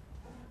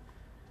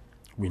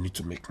 we need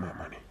to make more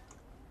money.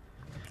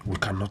 We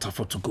cannot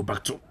afford to go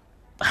back to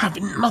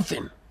having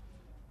nothing.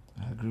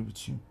 I agree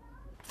with you.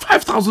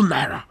 5,000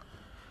 naira.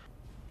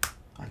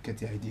 I get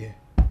the idea.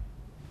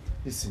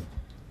 Listen,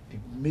 the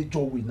major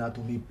way now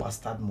to make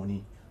bastard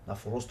money now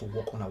for us to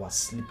work on our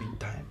sleeping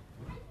time.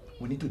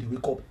 We need to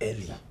wake up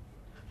early,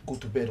 go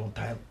to bed on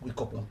time, wake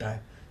up on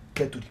time,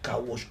 get to the car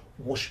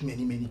wash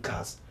many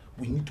cars.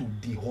 We need to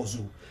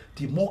hustle.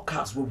 The more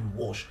cars we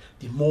wash,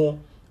 the more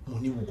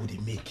money we go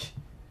to make.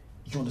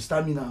 You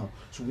understand me now?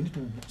 So we need to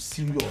be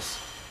serious.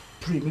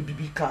 Pray maybe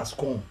big cars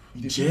come.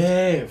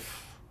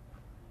 Jeff,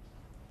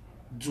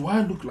 do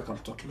I look like I'm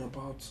talking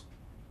about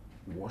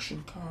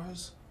washing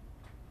cars?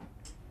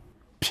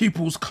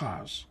 People's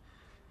cars.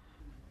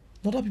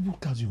 Not that people's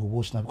cars you go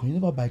wash now because you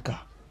never buy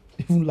car.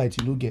 Even light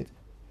you no get.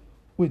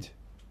 Wait,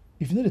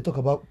 if you know they talk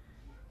about...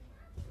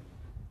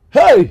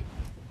 Hey!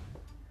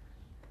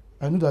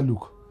 I know that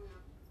look.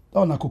 That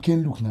one a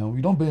cocaine look now.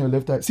 You don't bend your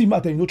left eye. See,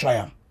 matter, you no try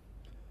am.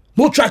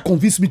 No try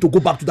convince me to go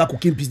back to that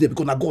cocaine business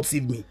because now God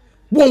saved me.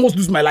 Who almost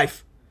lose my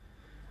life?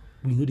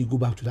 We know they go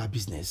back to that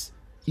business.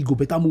 It go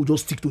better more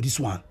just stick to this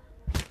one.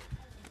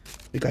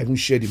 Make I even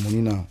share the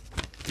money now.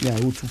 Yeah, I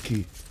owe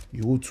 2K.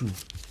 You owe 2.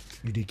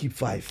 You they keep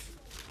 5.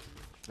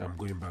 I'm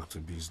going back to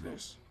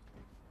business.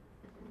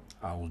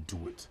 I will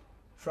do it.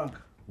 Frank.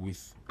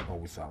 With or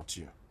without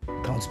you.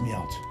 Count me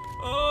out.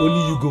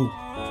 Only you go.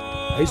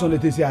 I just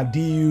want to say I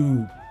dare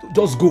you.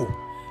 Just go.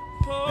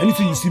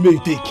 Anything you see me, you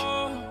take.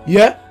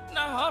 Yeah?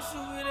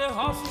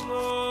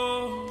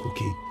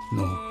 Okay,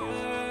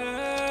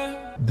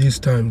 no. This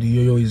time the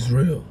yo-yo is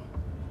real.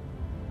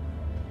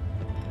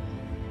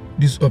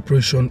 This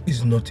operation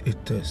is not a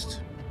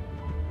test.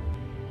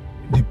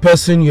 The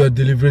person you are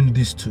delivering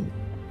this to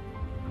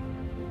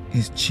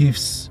is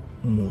Chief's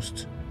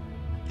most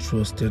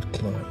trusted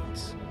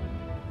client.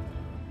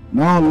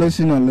 Now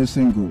listen and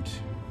listen good.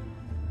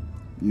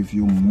 If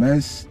you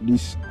mess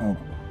this up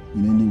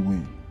in any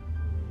way,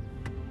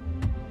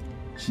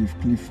 Chief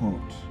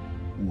Clifford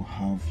will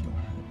have your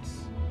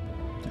heads.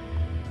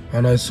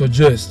 And I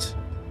suggest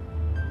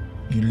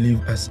you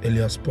leave as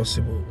early as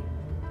possible.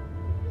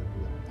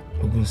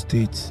 Ogun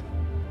State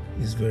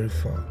is very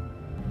far.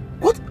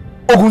 What?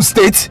 Ogun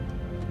State?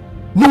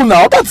 No,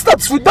 now that's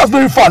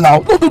very far now.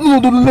 No,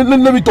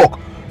 let me talk.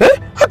 Eh?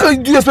 How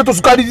can you expect us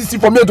to carry this thing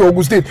from here to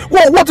Ogun State?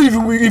 What if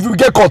we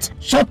get caught?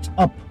 Shut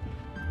up!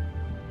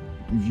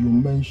 If you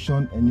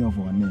mention any of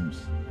our names,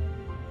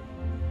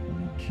 we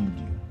will kill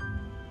you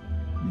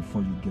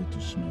before you get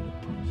to smell the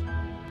prison.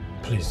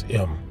 Please,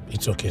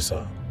 it's okay,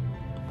 sir.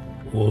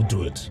 We'll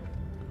do it.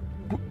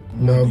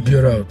 Now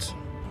get out.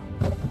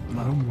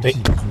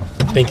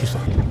 Thank you, sir.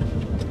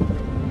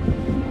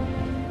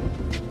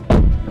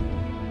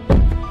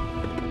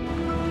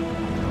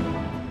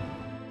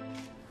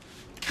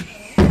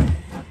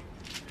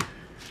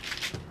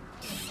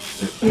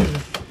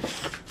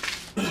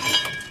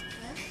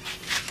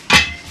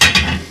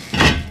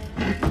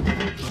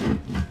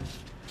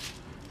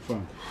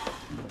 Frank,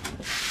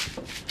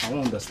 I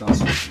won't understand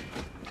something.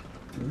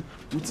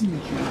 What do you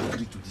make you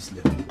agree to this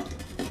level?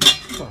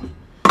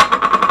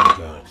 Oh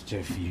God,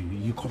 Jeff,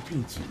 you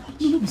complain too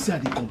much. No, be say I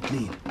dey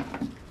complain.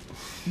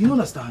 You don't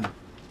understand?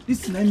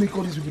 This thing I make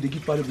all these people they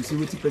give party to say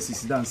wetin person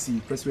sit down see,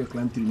 person wey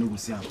climb tree no go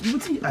see am.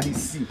 Wetin I dey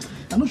see,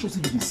 I no sure say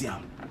you dey see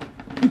am.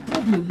 The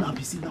problem now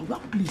be say now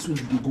that place where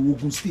you dey go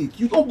Ogun State,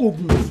 you don't go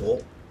Ogun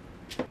before.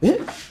 Eh?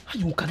 How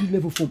you carry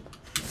level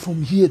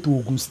from here to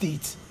Ogun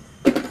State?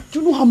 Do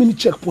you know how many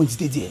checkpoints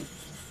dey there?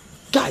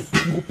 Guy,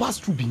 you go pass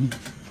through Benin,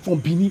 from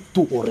Benin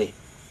to Ore.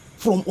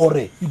 From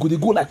Ore, you go dey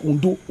go like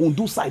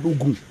Ondo side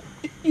Ogun.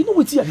 You know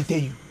wetin I dey tell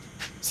you?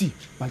 See,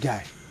 my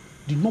guy,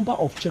 the number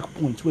of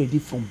checkpoints where they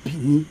from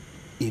Benin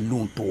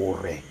alone to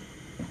Ore,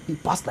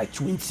 it pass like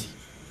 20.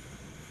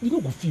 You no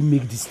go fit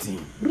make this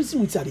thing. Reason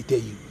wetin I dey tell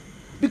you.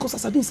 Because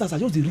as I dey inside, I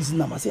just dey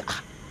reason am. I say,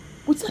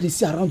 wetin I dey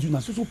see around you now?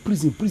 So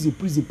prison.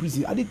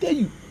 I dey tell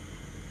you.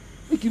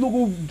 Make you no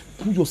go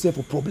put yourself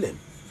for problem.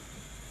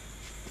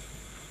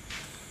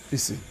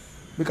 Listen,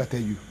 make I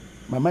tell you.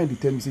 My mind dey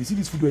tell me, say, you see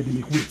this food where they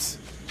make weight.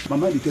 My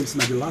mind dey tell me, say,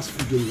 na the last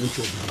food where you want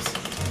chop be this.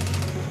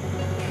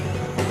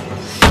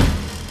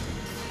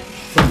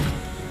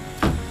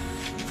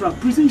 Frank,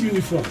 prison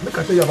uniform. Make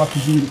I tell you about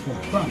prison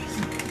uniform. Frank,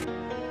 see.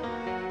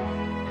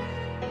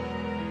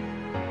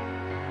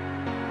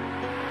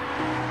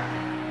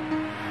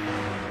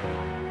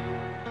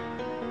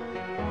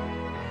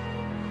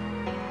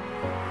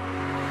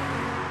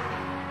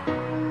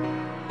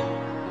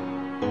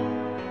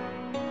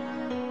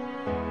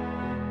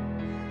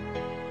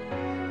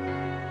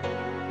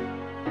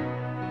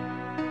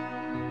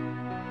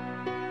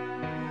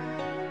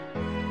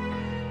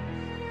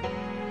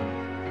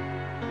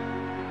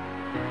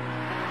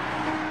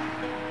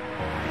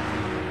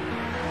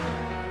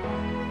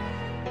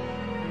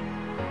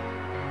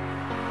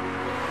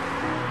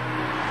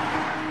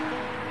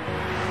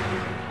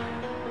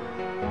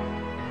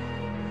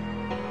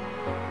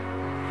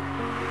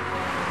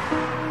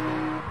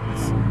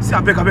 I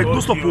beg,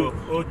 don't stop,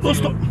 don't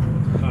stop.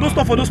 Don't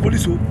stop for those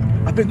police, oh.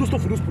 I beg, don't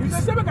stop for those police. They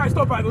say make I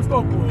stop, I don't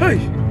stop. Hey!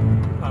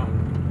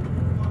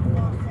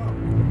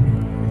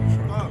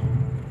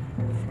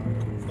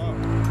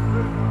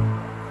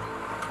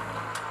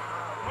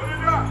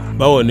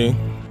 Bawoni.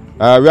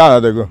 Where are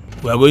they go?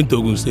 We are going to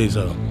Ogun State,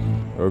 sir.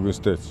 Ogun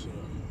State.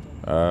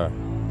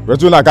 Where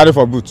do you carry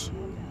for boot?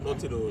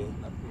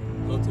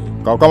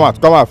 Nothing.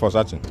 Come out for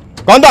searching.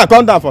 Come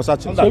down for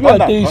searching. So we are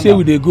telling you,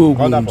 we they go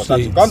Ogun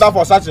State. State. Come down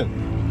for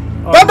searching.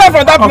 Come down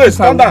from that place.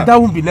 Come down. That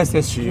won't be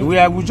necessary.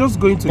 We're just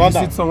going to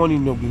visit someone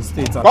in Ogun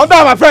State. Come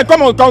down, my friend.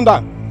 Come on, come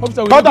down.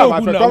 Officer, come down,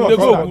 my friend. Come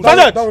on.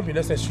 That won't be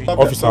necessary.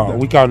 Officer,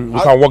 we can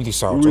work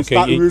this out.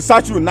 Okay. We will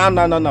search you. No.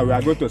 We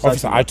are going to search.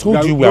 Officer, I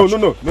told you we are.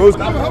 No. Hey,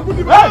 come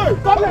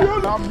here.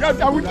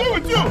 I will deal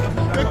with you.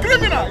 The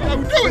criminal. I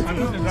will deal with you.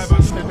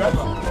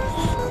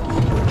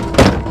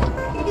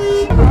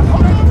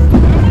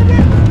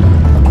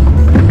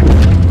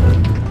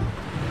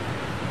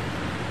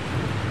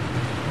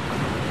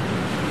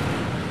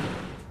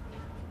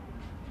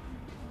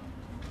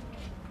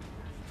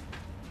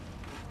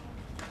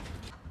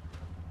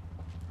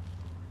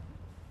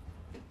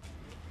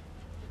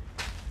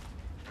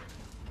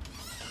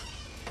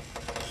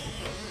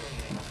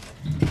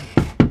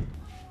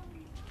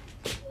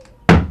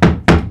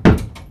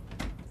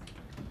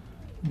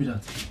 Who be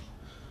that?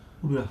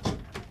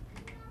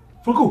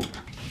 Franco!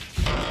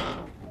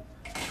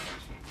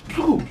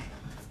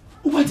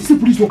 Why did the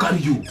police won't carry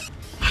you?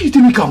 How you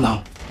tell me come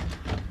now?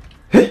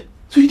 Eh?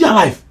 So you dey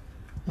alive?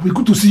 We're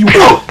good to see you.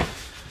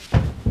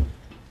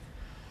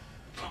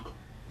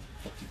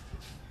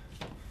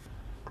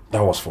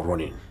 That was for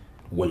running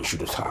when you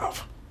shouldn't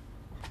have.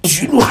 Do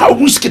you know how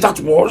risky that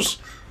was?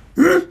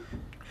 I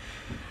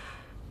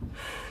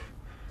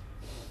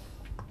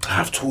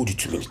have told you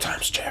too many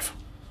times, Jeff.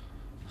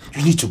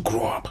 You need to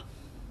grow up.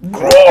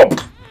 Grow up!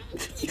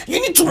 You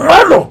need to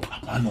man up!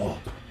 Man up.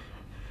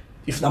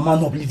 If the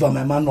man up, leave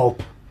my man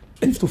up.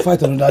 I need to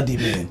fight another day,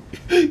 man.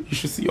 You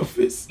should see your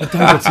face. I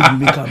thank God you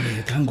make a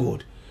man. Thank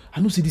God. I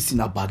don't see this in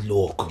a bad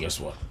luck. Guess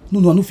what? No,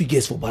 I don't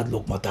guess for bad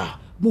luck matter.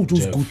 No,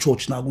 just go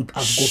church now. Go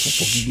ask God for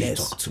forgiveness.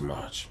 You talk too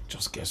much.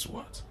 Just guess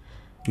what?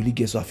 You only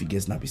guess what if you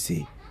guess now be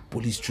say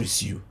police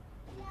trace you.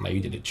 Now you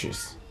did the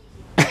trace.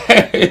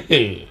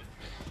 Hey.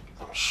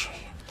 I'm sure.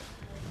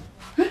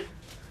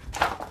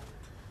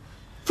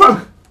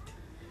 Frank!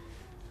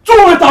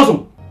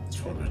 200,000!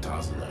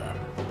 200,000 naira.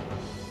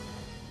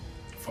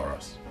 For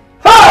us.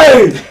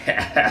 Hey!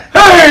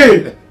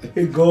 Hey!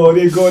 Hey God.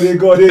 I don't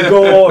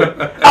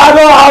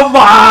have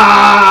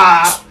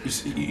a...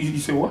 You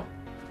say what?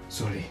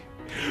 Sorry.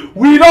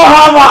 We don't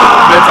have a...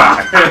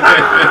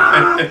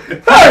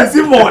 Hey,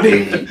 see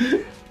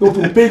money. No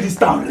to pay this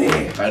town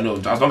rent. I know,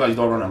 as long as you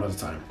don't run another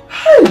time.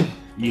 Hey!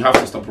 You have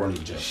to stop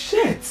running, Jeff.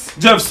 Shit.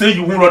 Jeff say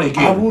you won't run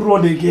again. I won't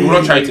run again. You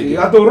won't try it again.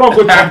 I don't run,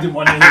 go take the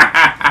money.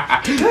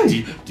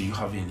 Do you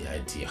have any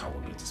idea how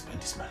we're going to spend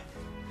this money?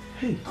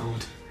 Hey,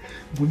 God.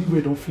 Money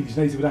we don't finish.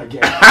 Now is what I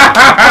get.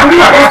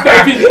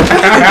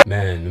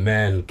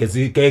 Man.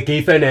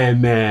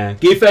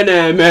 Keep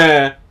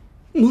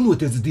no,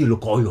 it is the deal.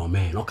 Call your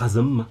man.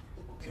 Okazama.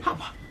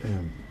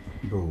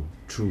 Bro,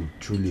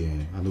 truly,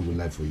 I know we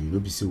lie for you. Don't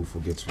be say we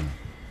forget you.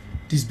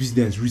 This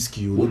business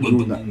risky.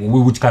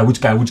 Which kind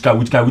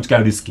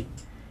risky?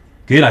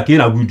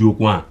 Kena we do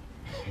one.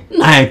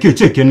 Nah,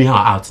 check anyhow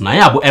out. Nah,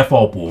 ya bo F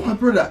up. My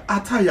brother,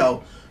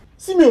 Ataya.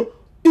 Simeo,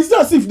 it's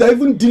as if they're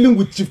even dealing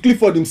with Chief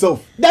Clifford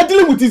himself. They're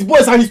dealing with his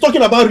boys and he's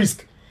talking about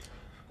risk.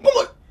 Come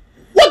on,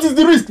 what is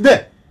the risk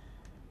there?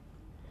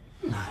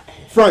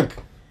 Frank,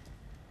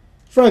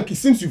 it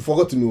seems you've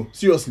forgotten. No,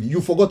 seriously,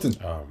 you've forgotten.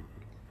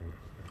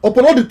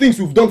 Upon all the things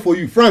we've done for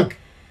you, Frank.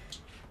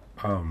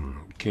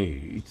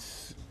 Okay,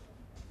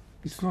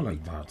 it's not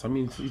like that. I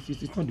mean,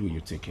 it's not the way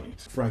you're taking it.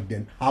 Frank,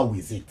 then how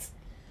is it?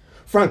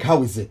 Frank,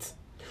 how is it?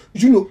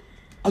 You know,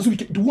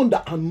 the one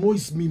that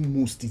annoys me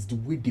most is the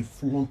way they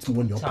flaunt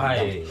money up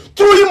and down.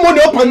 Throwing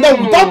money up and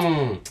down without...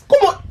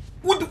 Come on,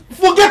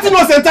 forgetting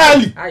us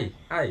entirely.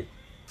 Aye.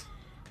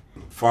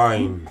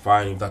 Fine,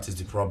 if that is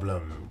the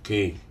problem.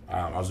 Okay,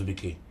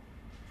 Azubike.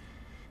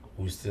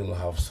 We still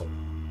have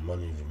some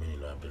money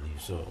remaining, I believe.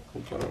 So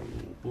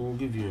we'll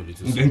give you a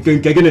little.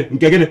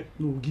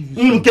 We'll give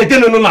you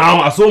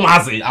some.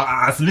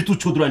 As little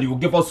children, you will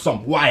give us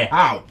some. Why?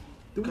 How?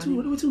 What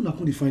will not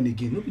find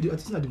again? Nobody, I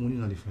think not the money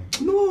not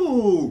find.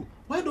 No,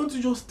 why don't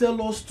you just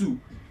tell us to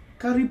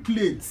carry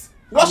plates,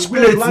 wash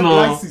plates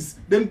now,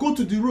 then go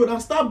to the road and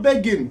start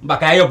begging? But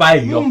can you buy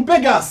your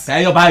beggars?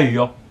 Can you buy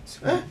your?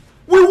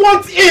 We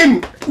want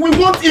in! We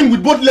want in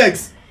with both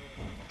legs.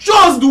 Show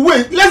us the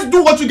way. Let's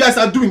do what you guys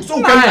are doing so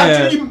we can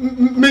actually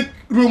make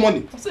real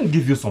money. I'm saying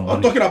give you some money.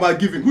 I'm talking about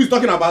giving. Who is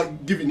talking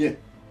about giving here?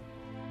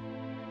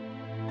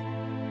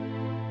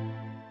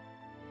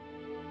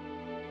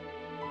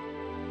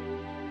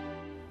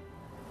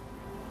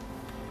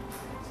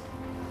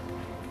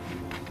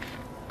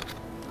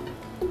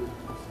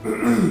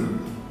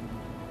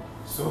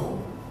 So,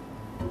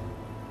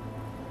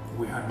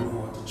 we had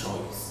no other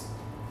choice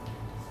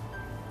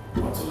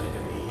but to let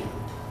them in.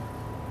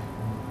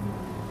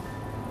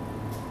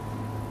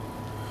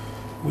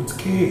 With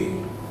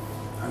Kay,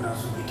 and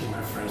as we became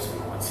my friends on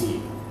our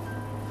team,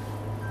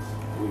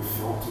 we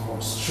felt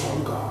much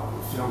stronger,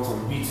 we felt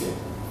unbeaten,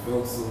 we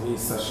felt so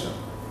insatiable.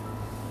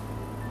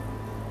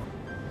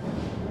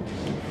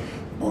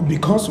 But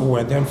because we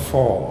were then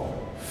four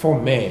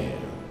men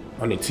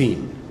on a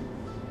team,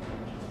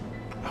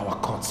 our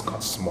cuts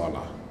got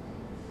smaller.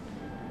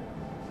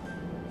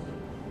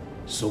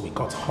 So we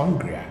got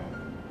hungrier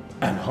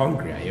and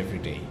hungrier every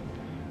day.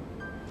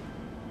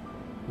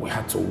 We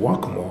had to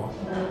work more,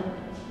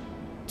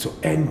 to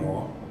earn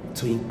more,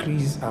 to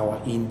increase our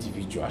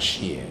individual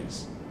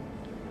shares.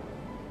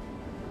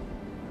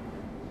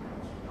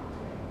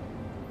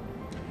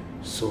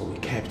 So we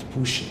kept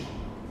pushing.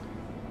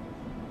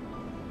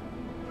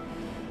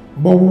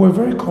 But we were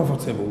very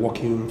comfortable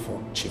working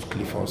for Chief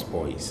Clifford's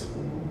boys.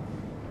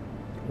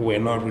 We were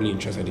not really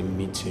interested in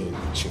meeting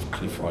Chief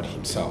Clifford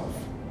himself.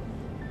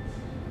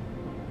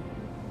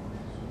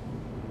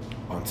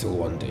 Until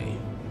one day.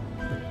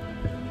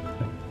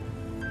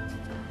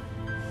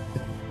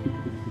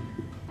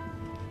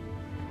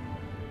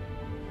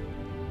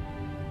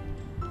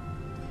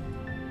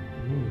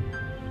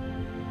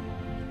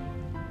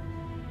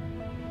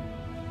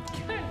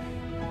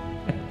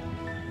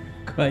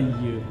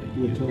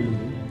 You told me.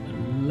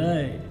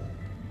 Lie.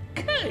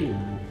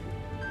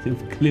 Chief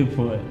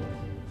Clifford.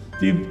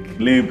 Chief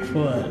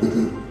Clifford.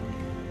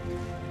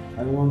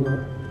 I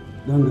wonder.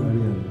 Don't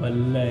worry.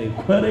 Wallahi,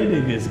 kwarai da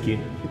gaske.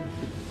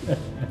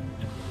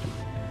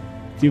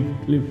 Chief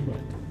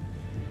Clifford.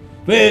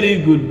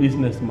 Very good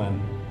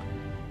businessman.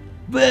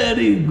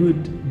 Very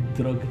good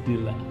drug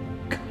dealer.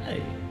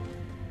 Kai.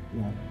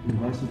 Yeah,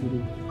 ba su kudi.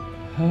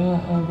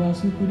 Ba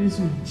su kudi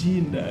su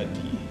ji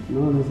daɗi.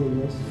 No, no,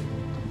 no, yes.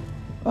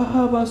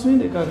 Ba su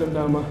ne kakan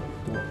dama.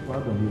 Ba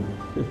da mu.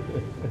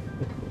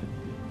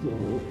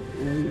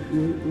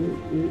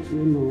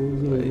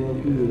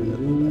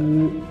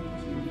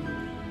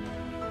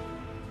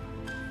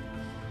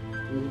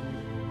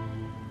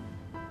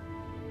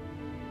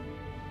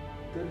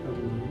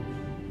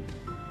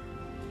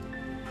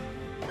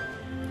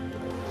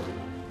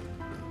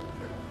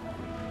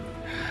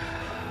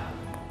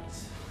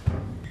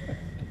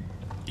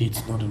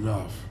 It's not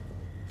enough.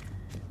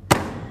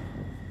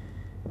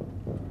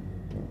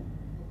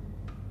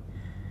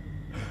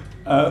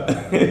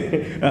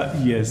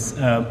 Yes,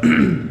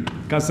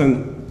 Cousin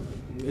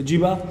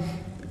Jiba,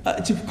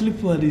 Chief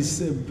Clifford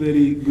is a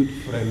very good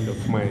friend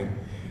of mine.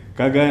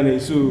 Kagane,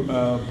 so,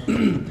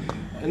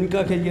 and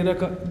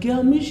Kakayeraka,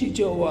 Giamishi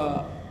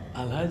Jowa,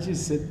 Alhaji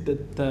said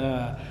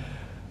that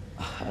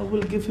I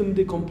will give him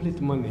the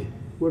complete money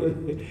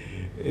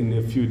in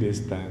a few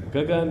days' time.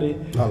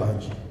 Kagane.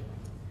 Alhaji,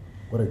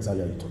 what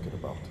exactly are you talking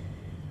about?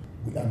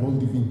 We are not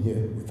living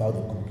here without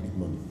the complete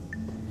money.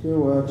 Yeah,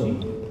 what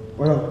happened?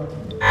 Well,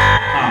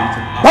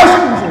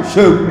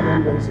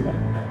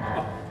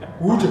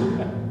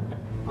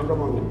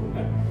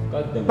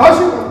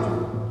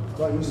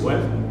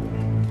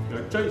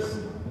 your choice.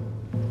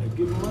 I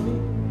give money,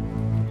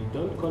 you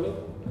don't collect,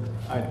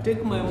 I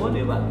take my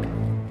money back.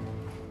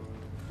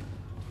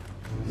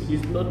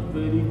 It's not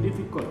very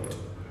difficult.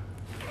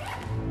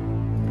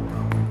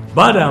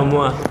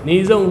 Badamwa,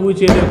 ni zan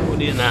wuce da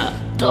kudi na.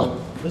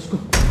 Let's go.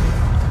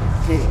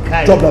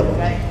 Drop that.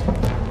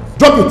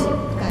 Drop it.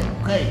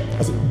 I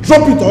said,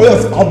 drop it or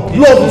else I'll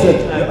blow up his head.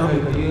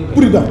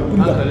 Put it down. Put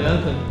it down.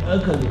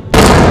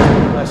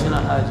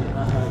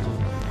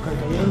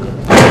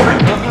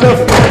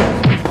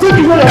 Take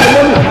it away.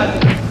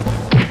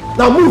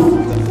 Now move.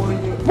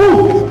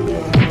 Move.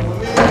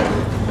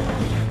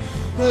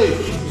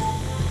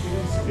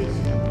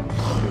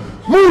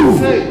 Move.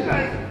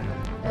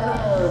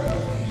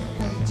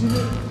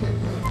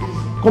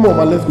 Come on,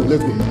 man. Let's go.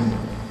 Let's go.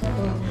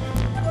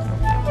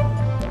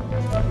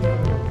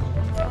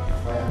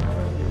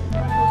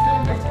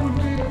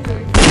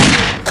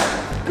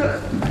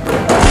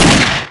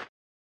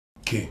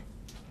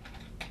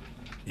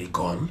 A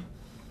gun?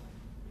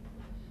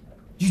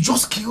 You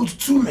just killed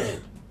 2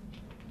 men.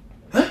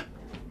 Huh?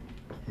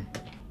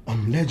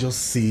 Let's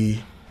just say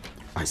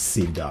I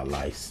saved our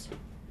lives.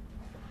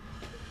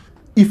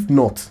 If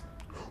not,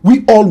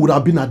 we all would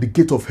have been at the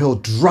gate of hell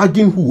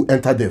dragging who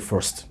entered there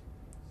first.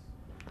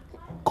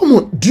 Come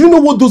on, do you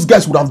know what those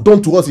guys would have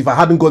done to us if I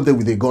hadn't gone there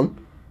with a gun?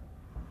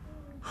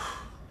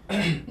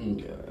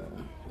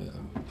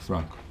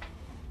 Frank,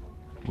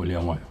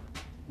 William,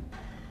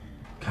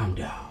 calm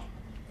down.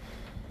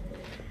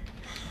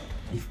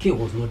 If Kay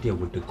was not there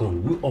with the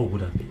gun, we all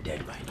would have been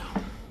dead by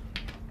now.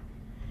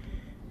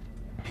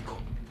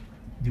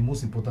 the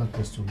most important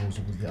question we're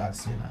supposed to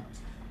ask here now,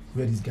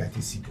 where this guy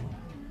is going?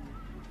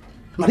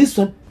 Now this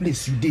one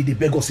place you did, they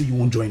beg us say you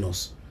won't join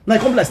us. Now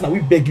come like now we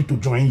beg you to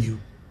join you.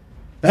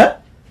 Eh?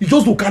 You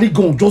just don't carry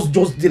gun, just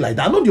dey like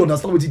that. I know you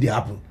understand what did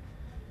happen.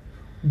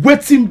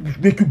 Waiting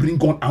make you bring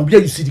gun and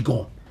where you see the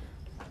gun.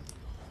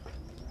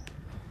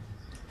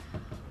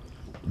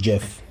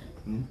 Jeff,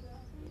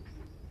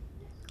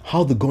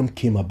 how the gun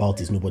came about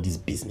is nobody's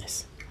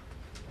business.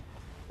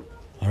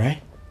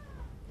 Alright?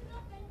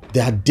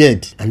 They are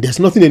dead and there's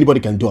nothing anybody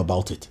can do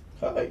about it.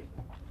 Hi.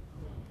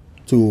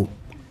 So,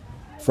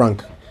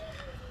 Frank,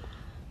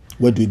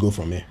 where do we go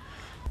from here?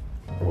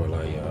 Well,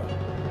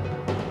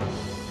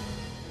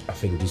 I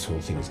think this whole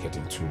thing is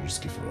getting too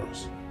risky for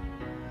us.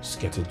 It's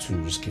getting too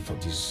risky for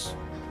this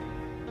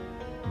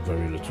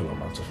very little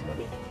amount of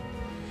money.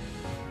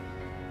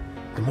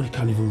 The money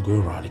can't even go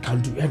around. It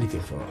can't do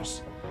anything for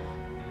us.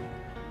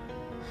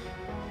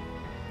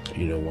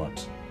 You know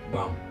what?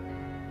 Bam.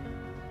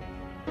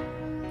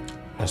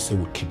 I say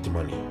we keep the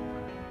money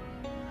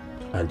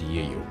and the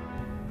yayo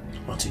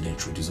until they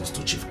introduce us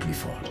to Chief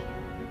Clifford.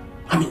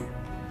 I mean,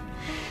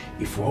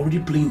 if we're already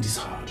playing this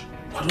hard,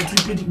 why don't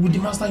we play with the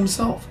master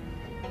himself?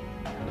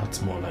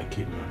 That's more like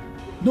it, man.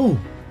 No,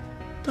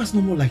 that's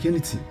no more like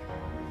anything.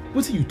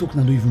 What you talk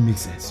now don't even make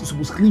sense. You're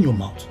supposed to clean your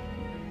mouth.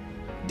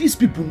 These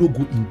people no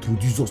go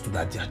introduce us to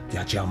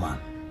their chairman.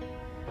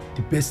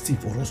 The best thing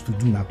for us to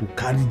do now to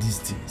carry these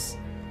things,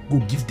 go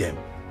give them.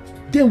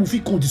 Then we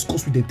can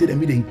discuss with them, tell them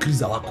they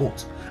increase our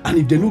court. And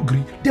if they no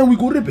agree, then we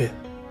go rebel.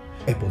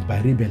 But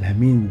by rebel, I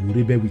mean we go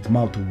rebel with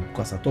mouth.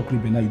 Because I talk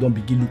rebel now, you don't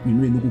begin look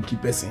me, no go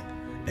keep person.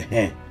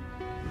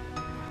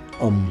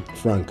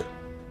 Frank,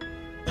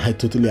 I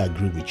totally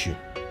agree with you.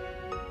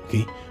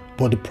 Okay?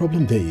 But the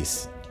problem there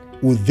is,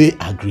 will they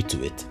agree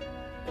to it?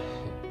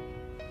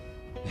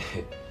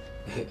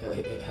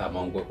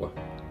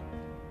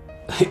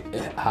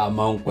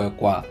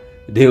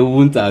 They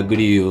won't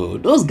agree.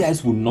 Those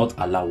guys will not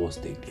allow us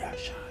to take their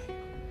shine.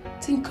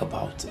 Think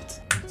about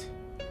it.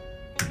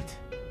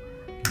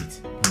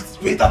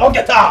 Wait, I don't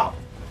get out!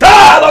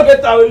 I don't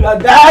get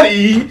out,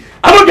 daddy!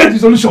 I don't get the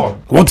solution!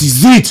 What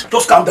is it?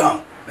 Just calm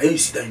down. Now you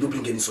see that you don't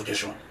bring any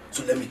suggestion.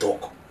 So let me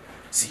talk.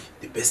 See,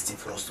 the best thing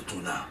for us to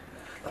do now,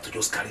 is to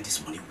just carry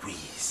this money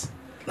ways.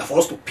 Now for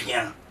us to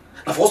pian.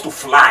 Now for us to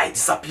fly,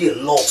 disappear,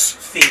 lost,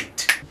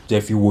 fade.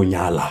 Jeffy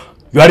Wonyala,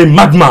 you are a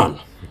madman.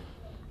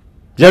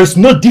 There is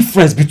no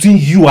difference between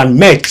you and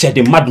Meche,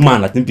 the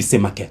madman at NPC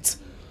Market.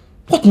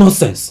 What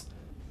nonsense!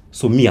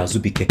 So me,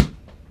 Azubike,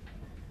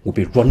 will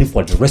be running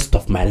for the rest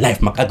of my life,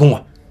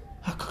 Makadonwa.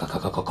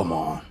 Come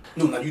on.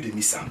 No, now you the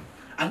miss Sam.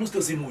 I know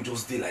still say we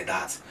just stay like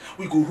that.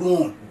 We go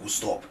run, we go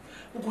stop.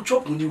 We go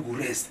chop money, we go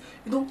rest.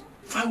 You know,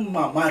 find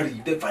woman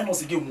marry, then find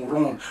us again, we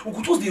run. We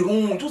go just dey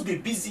run, just dey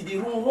busy, dey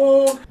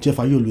run. Jeff,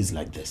 are you always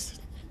like this?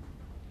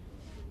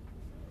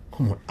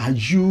 Come on, are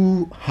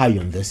you high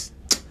on this?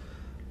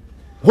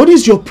 What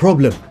is your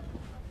problem?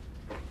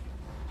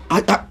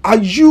 Are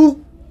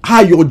you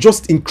high or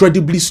just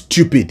incredibly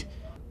stupid?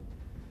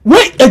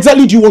 Where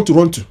exactly do you want to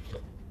run to?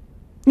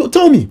 No,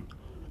 tell me.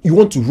 You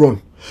want to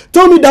run.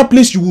 Tell me that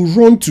place you will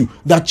run to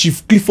that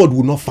Chief Clifford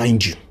will not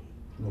find you.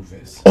 No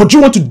verse. Or do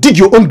you want to dig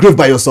your own grave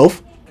by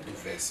yourself? No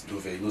verse.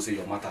 You know say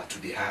your matter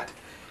today hard.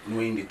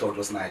 Knowing the talk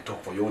just now I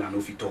talk for you and I know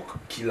if you talk.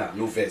 Killer,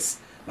 no verse.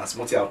 Now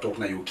smart I'll talk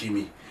now you kill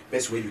me.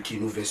 Best way you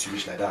kill, no verse you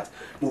reach like that.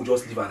 No,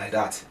 just leave her like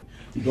that.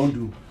 You don't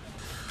do.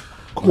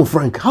 Come on,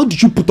 Frank. How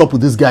did you put up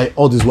with this guy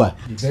all this while?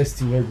 The best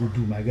thing we go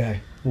do, my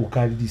guy, we'll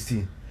carry this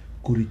thing,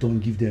 go return,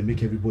 give them,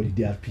 make everybody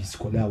there at peace,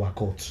 collect our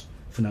court.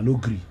 If I no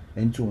agree,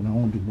 anything on I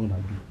want to do, more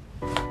I do.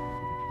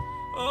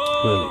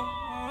 Really?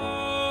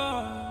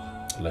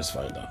 Let's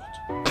find out.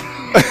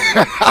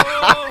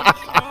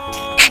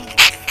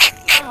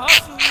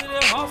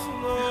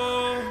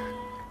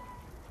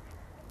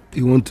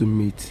 You want to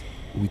meet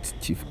with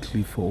Chief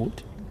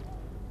Clifford?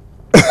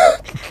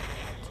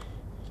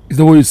 Is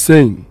that what you're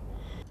saying?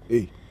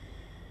 Hey,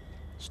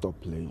 stop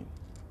playing.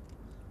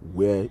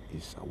 Where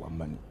is our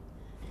money?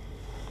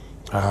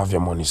 I have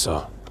your money,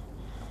 sir.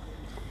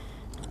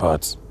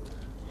 But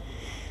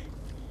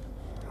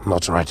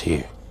not right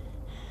here.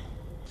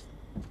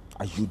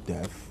 Are you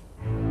deaf?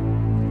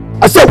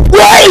 I said,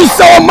 where is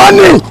our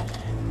money?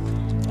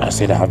 I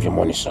said I have your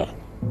money, sir.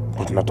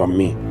 But not on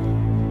me.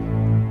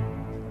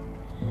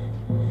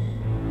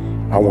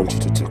 I want you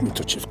to take me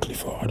to Chief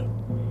Clifford.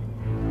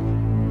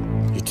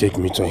 You take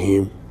me to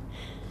him.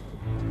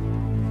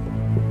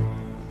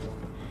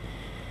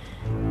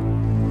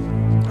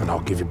 And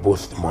I'll give you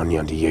both the money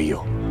and the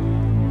yayo.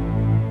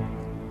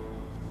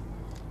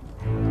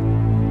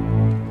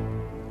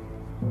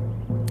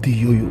 The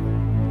yo-yo.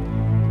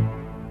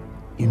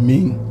 You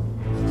mean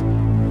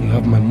you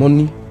have my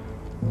money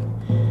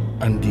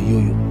and the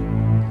yo-yo?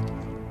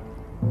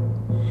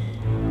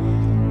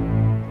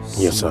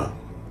 Yes, sir.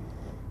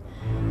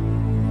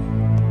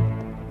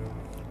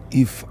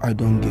 If I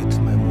don't get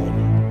my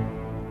money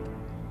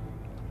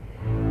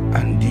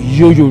and the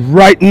yo-yo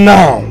right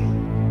now,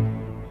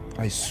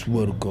 I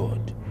swear to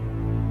God,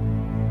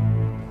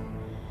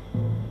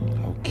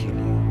 I'll kill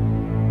you.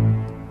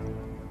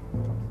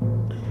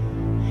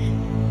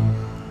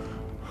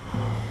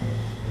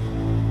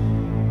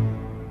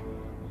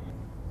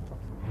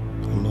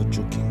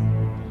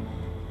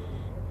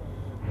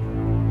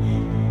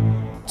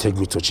 take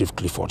me to Chief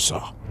Clifford,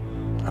 sir.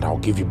 And I'll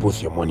give you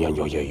both your money and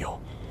your yo-yo.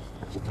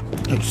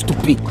 You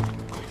stupid.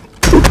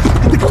 You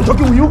think I'm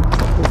joking with you?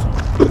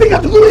 You think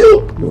I'm joking with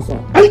you? No, sir.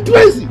 Are you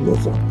crazy? No,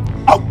 sir.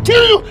 I'll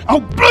kill you. I'll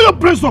blow your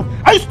brains off.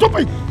 Are you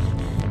stupid?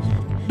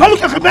 Don't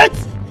look like a bet.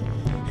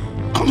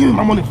 Come give me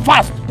my money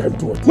fast. Then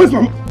do it. Where's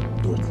my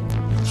money? Do it.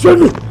 Show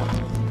me.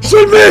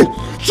 Show me.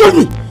 Show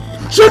me.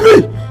 Show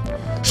me.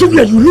 Show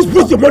me and you lose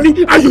both your money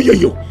and your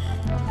yo-yo.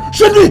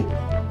 Show me.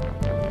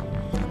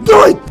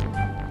 Do it.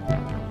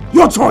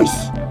 Your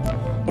choice.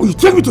 Or you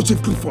take me to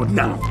Chief Clifford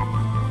now.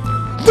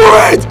 Do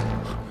it.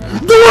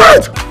 Do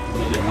it.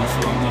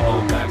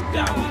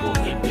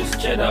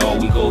 Cheddar or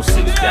we go 6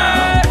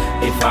 down.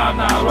 If I'm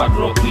not right,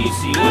 rock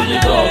easy.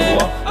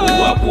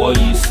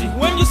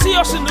 When you see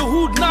us in the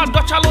hood now,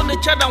 Dutch alone the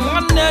cheddar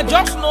one day,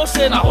 just no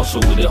say na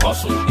hustle with the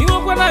hustle. You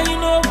know when you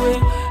know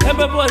way,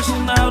 every boy say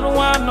na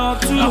one or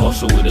two. Na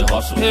hustle with the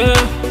hustle.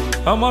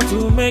 Yeah, I want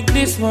to make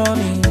this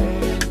money.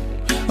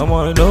 I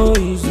want to know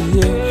easy.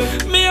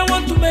 Yeah. Me, I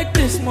want to make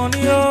this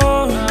money.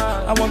 Oh,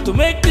 I want to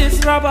make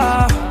this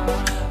rubber.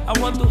 I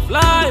want to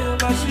fly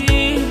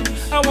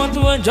overseas. I want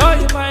to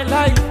enjoy my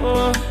life.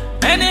 Oh.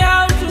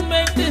 Anyhow to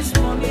make this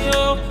money,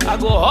 oh, I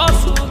go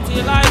hustle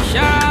till I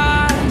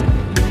shine,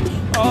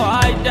 or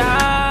I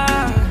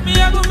die. Me,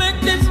 I go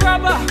make this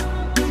rubber.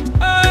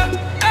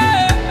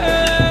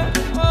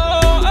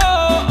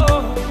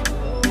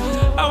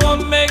 I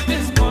want to make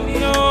this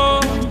money, oh.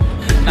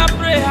 Now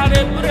pray how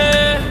they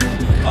pray.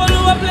 Oh,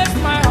 Lord bless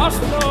my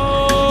hustle.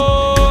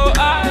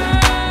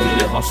 We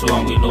the hustle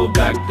and we no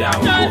back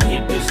down. We go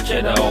hit this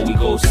cheddar or we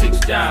go 6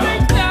 down.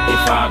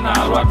 If I'm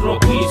not right,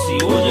 rock easy.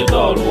 Oh, you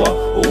don't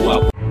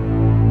walk.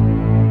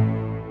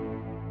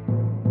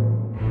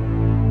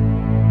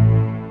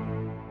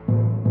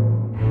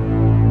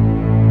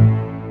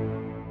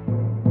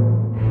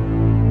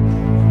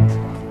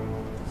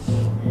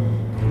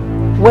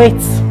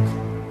 Wait.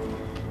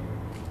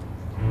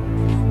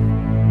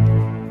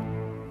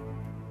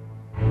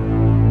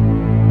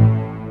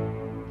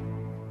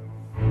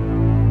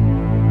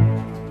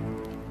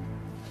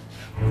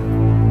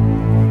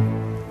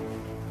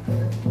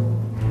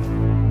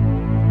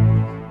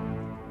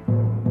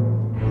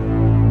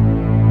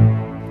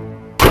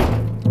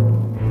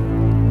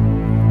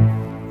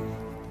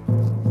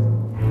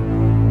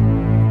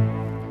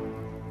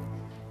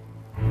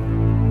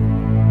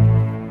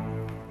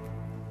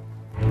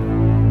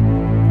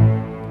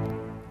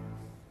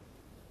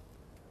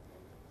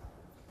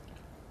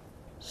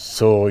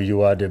 So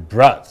you are the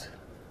brat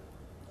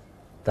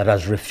that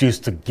has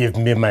refused to give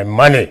me my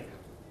money.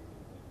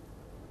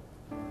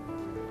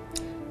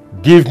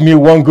 Give me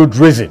one good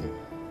reason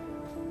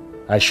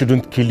I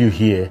shouldn't kill you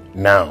here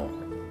now.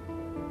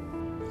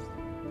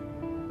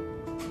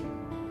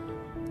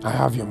 I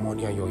have your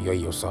money and your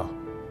yo-yo, sir.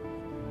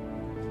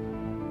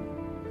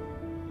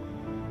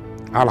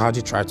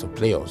 Al-Haji tried to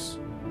play us,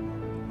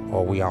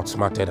 or we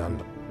outsmarted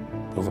and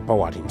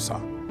overpowered him, sir.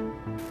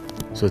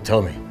 So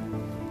tell me,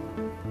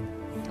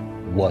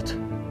 what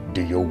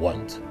do you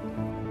want?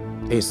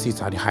 A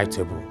seat at the high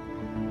table,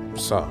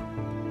 sir.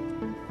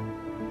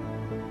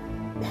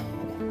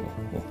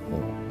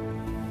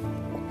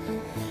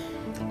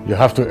 You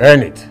have to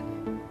earn it.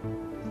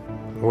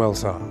 Well,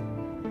 sir,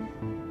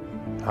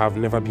 I've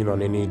never been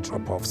on any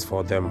drop-offs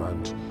for them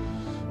and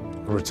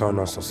return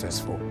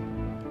unsuccessful,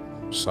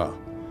 sir.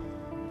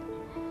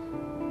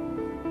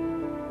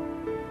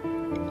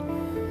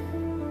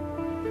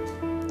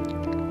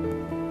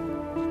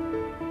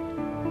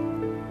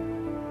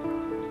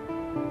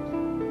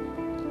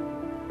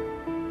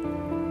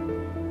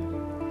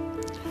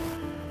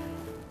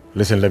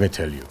 Listen, let me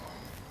tell you.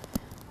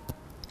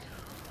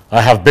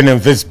 I have been in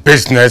this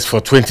business for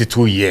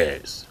 22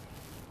 years.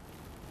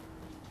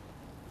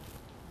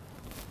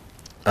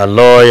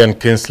 Aloy and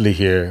Kinsley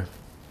here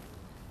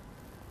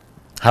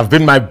have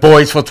been my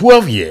boys for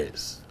 12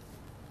 years.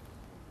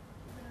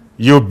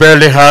 You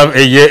barely have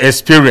a year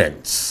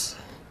experience.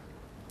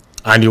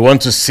 And you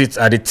want to sit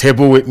at the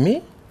table with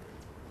me?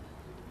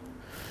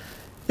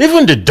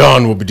 Even the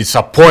Don will be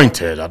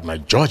disappointed at my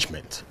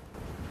judgment.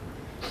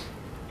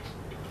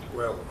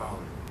 Well,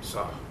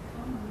 sir,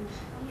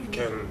 you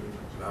can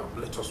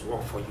let us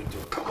work for you to...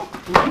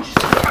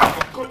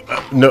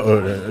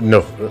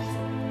 No.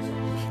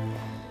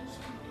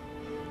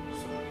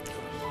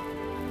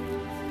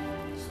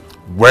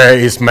 Where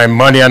is my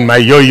money and my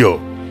yo-yo?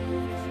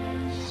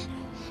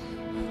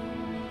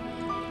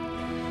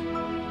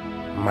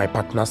 My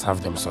partners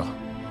have them, sir.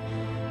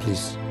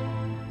 Please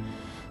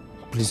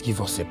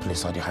give us a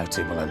place at the high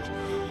table and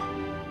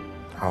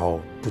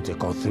I'll put a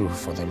call through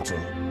for them to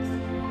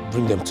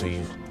bring them to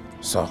you,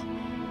 sir.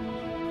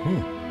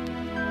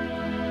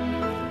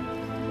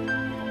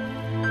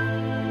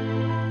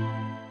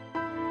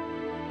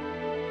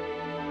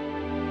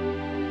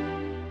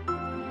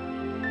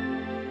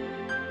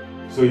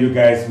 So you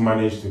guys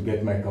managed to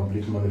get my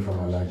complete money from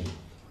Alaji?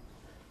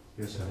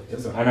 Yes, sir.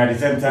 Yes, sir. And at the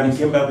same time,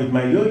 came back with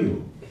my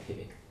yo-yo?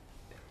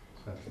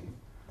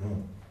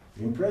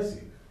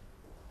 Impressive.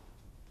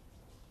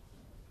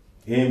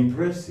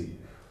 Impressive.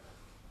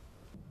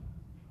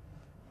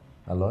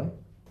 Aloy?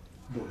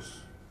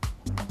 Boss.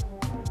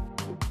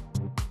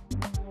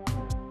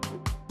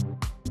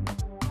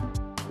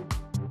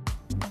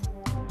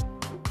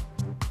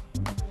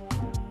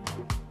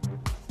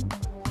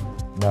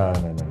 No.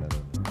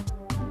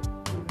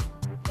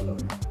 Aloy.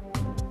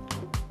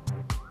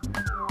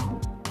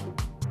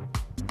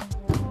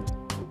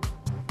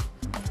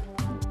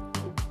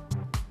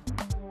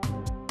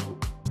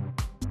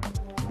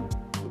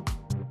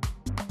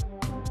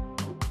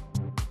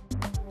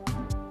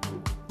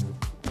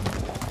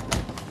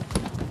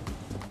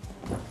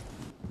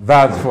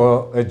 That's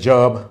for a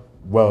job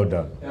well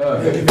done.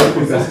 Thank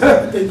you,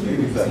 sir. Thank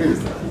you,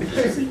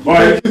 sir.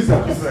 Boy,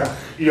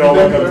 you're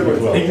welcome to the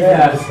club.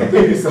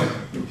 Thank you, sir.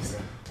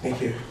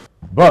 Thank you.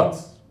 But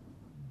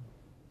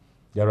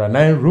there are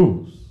 9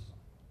 rules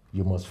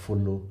you must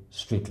follow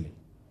strictly.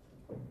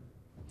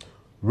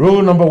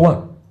 Rule number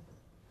 1.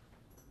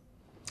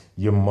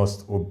 You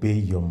must obey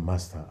your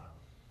master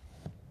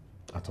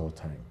at all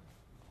times,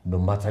 no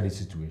matter the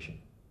situation.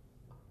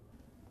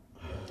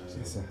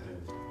 Yes, sir.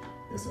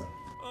 Yes, sir.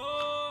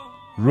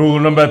 Rule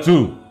number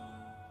 2.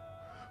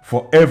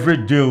 For every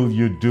deal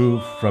you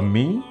do from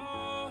me,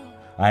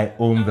 I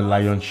own the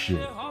lion's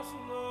share.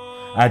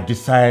 I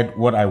decide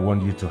what I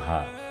want you to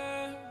have.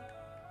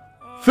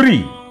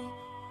 3.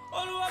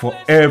 For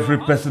every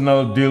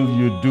personal deal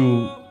you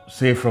do,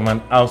 say from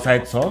an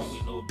outside source,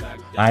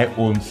 I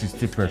own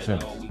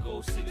 60%.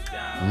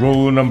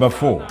 Rule number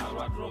 4.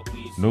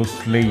 No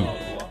slaying,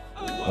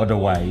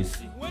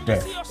 otherwise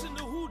death.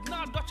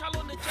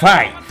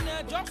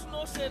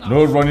 5.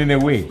 No running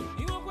away.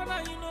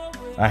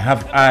 I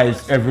have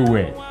eyes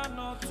everywhere.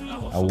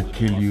 I will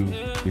kill you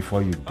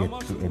before you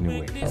get to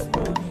anywhere.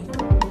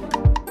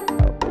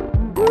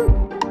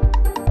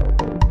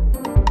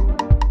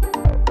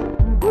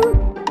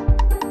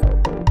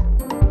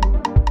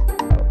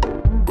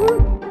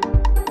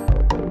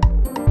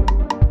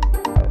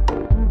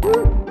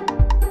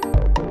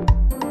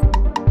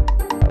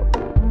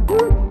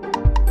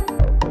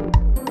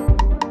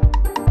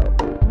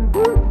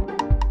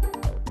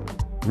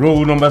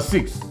 Rule number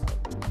 6.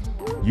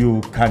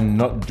 You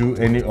cannot do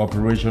any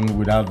operation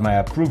without my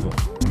approval.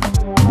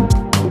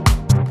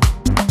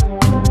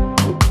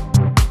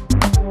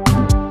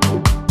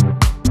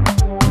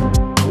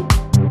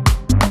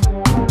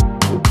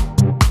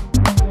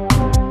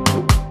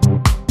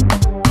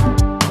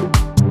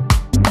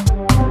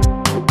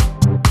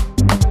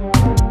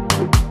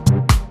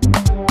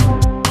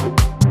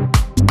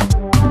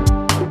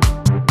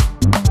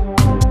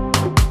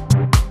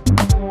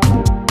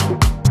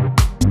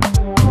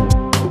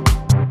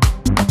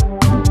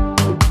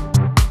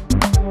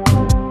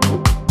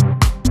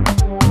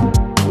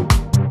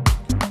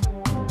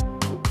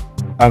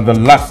 And the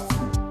last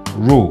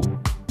rule,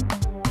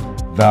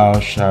 thou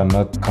shalt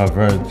not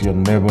covet your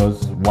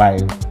neighbor's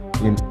wife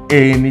in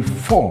any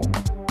form.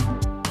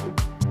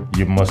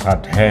 You must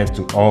adhere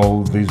to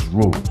all these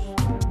rules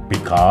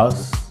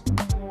because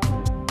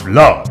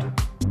blood,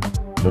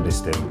 not the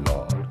same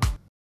blood.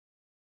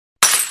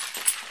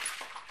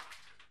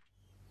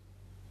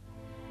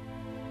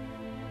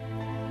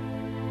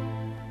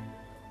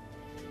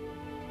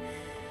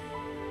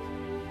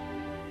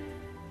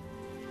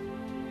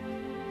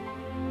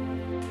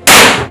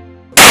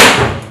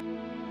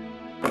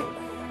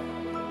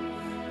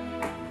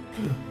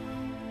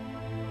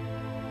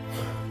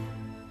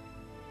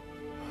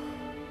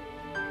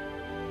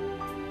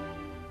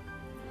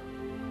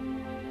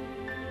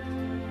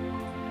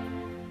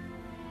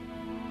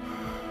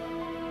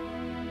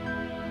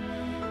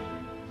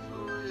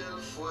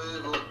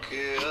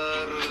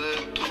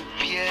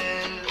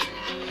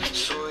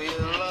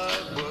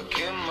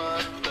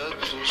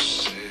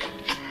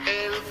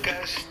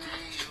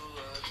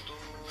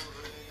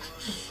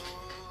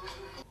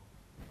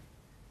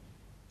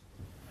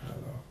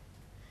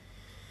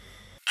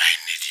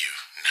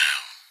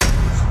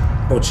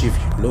 But Chief,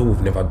 you know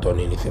we've never done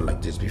anything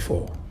like this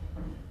before.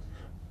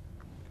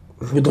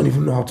 We don't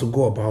even know how to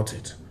go about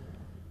it.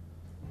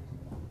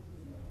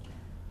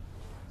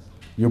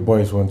 You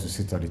boys want to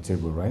sit at the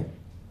table, right?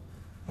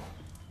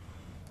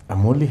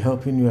 I'm only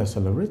helping you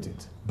accelerate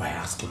it. By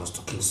asking us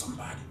to kill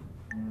somebody.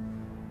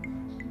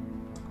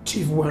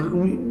 Chief, we are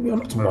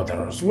not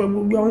murderers. We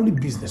are only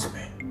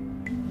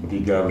businessmen.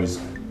 Bigger risk,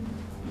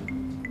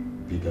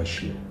 bigger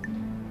share.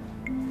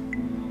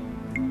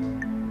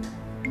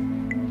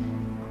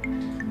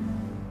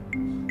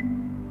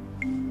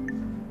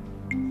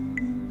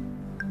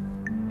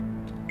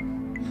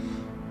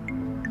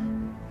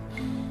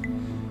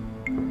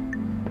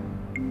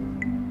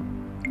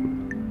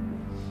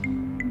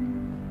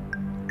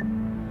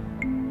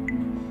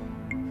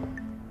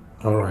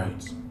 All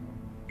right.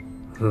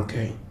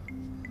 Okay.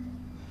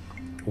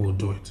 We'll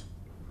do it.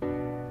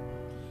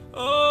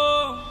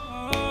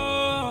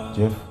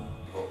 Jeff?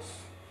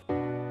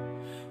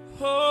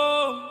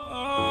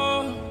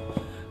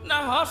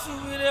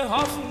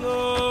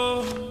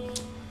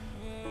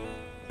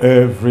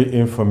 Every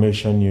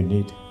information you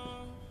need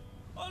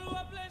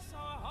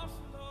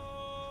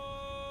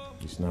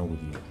is now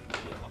with you.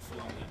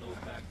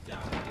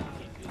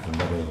 And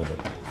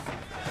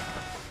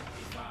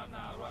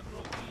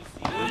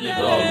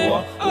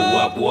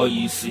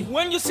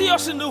When you see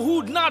us in the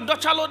hood now,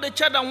 Dutchalo the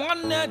cheddar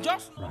one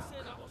just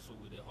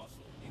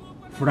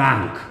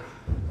Frank,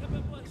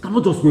 you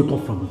cannot just wake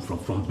up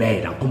from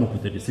bed and come up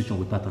with a decision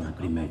without an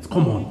agreement.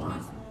 Come on,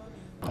 man.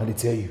 I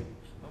tell you.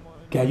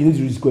 Okay, you need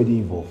to risk getting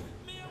involved.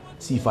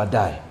 See, if I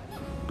die,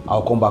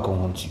 I'll come back and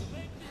haunt you.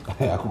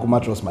 I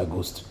could trust my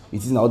ghost. It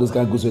isn't all those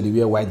kind of ghosts where they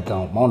wear white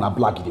gown. My own are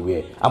black they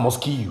wear. I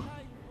must kill you.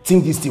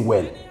 Think this thing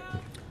well.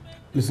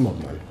 Listen up,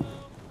 man.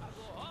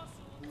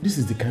 This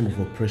is the kind of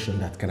oppression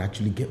that can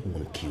actually get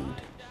one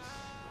killed.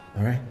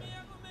 Alright?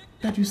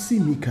 That you see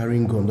me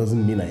carrying gun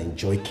doesn't mean I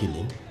enjoy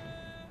killing.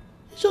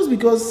 It's just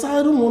because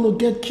I don't want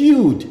to get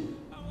killed.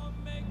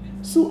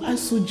 So I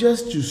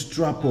suggest you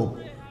strap up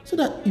so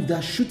that if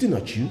they're shooting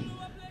at you,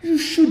 you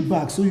shoot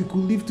back so you could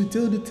live to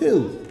tell the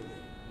tale.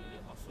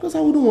 Because I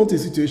wouldn't want a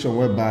situation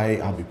whereby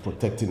I'll be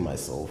protecting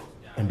myself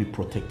and be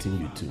protecting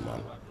you too,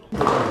 man.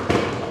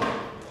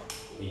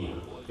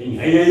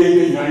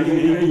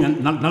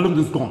 Now look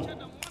this gun.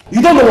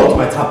 You don't know what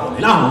might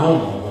happen.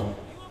 Now,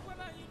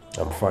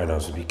 I'm fine,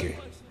 Azubike.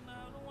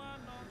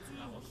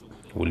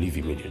 We'll leave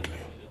immediately.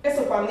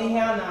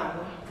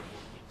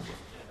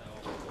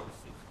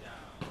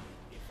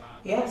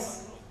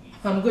 Yes,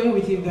 I'm going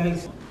with you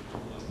guys.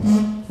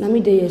 Let me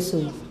do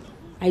so.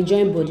 I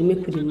join body,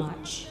 make with the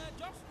match.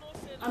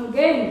 I'm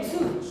going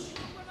too.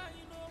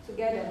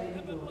 Together,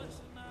 baby girl.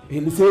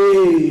 Hey,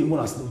 say you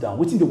wanna slow down.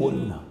 Waiting the worry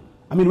now.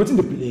 I mean, waiting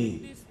the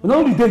play. We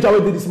don't need danger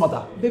with this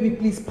matter. Baby,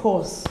 please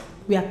pause.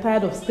 We are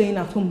tired of staying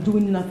at home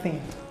doing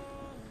nothing.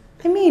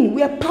 I mean,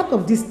 we are part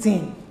of this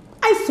thing.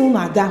 I saw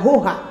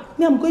Nagahoha.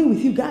 Me, I'm going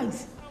with you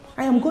guys.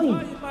 I am going.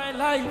 My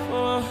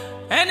life,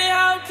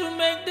 anyhow to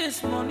make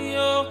this money,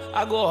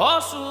 I go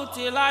hustle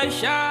till I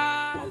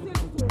shine.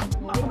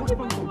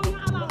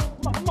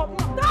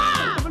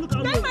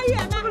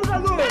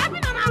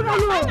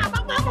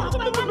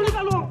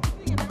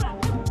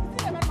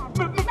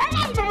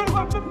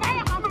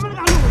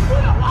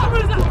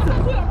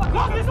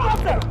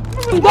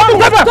 What's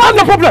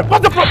the problem?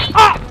 What's the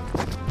problem?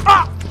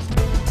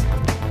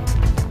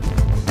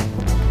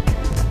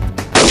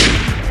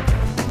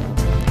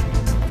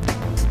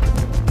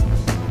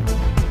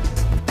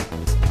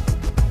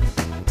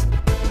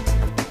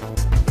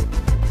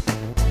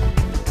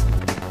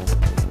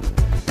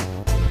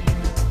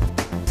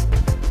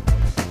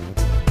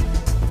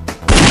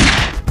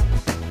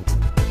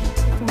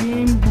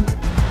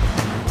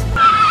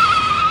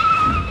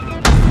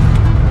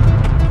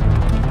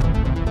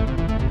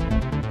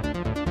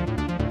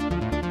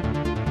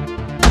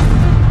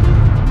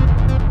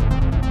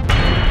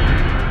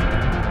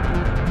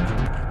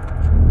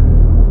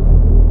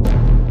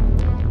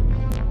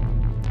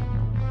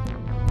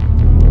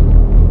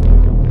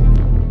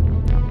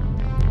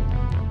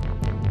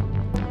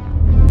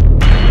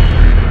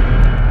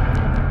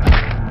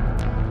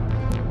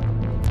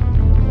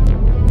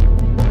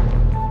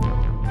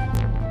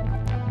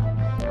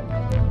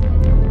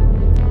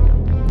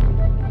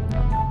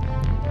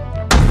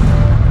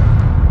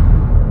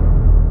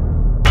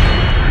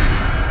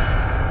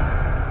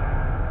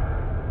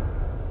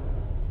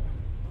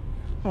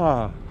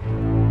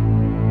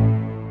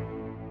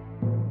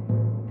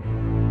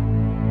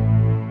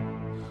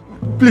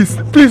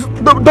 Please,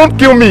 don't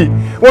kill me.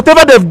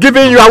 Whatever they've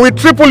given you, I will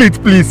triple it,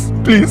 please.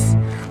 Please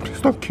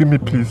don't kill me,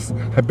 please.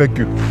 I beg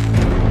you.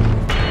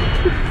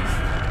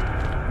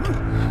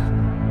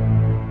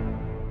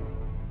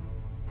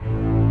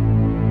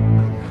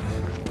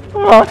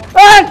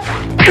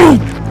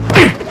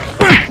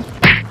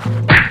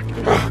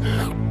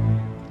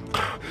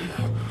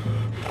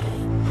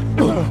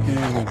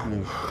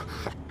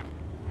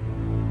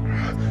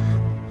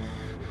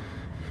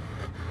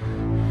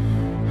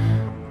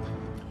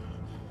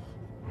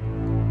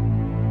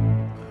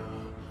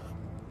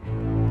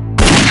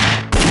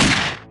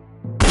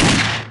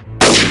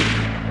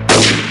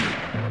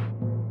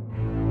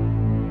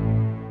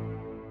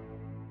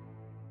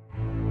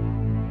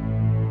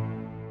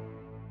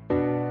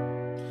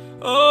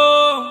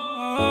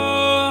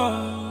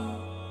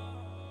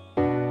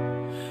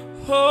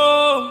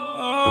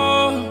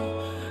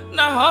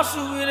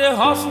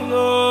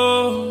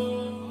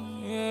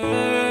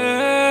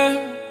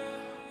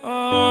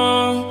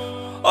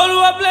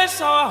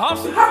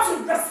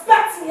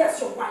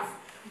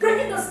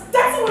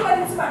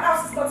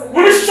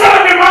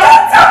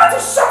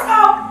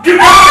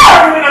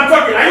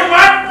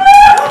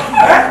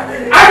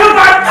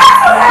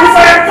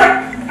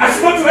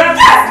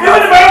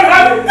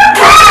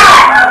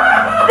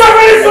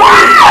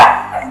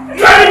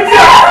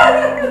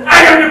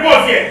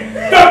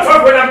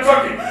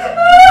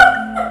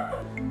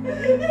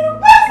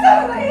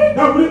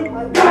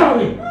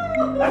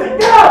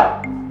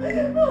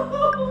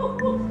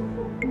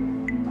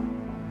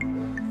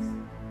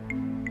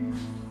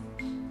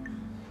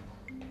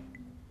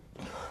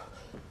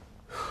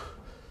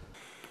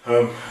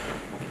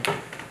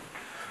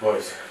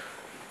 Boys,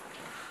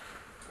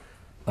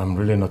 I'm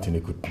really not in a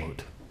good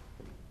mood.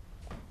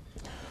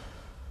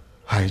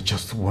 I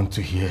just want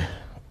to hear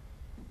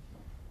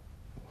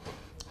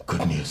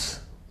good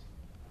news.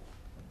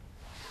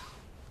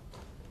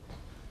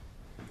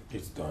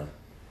 It's done.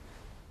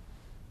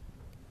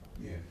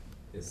 Yeah.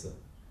 Yes, sir.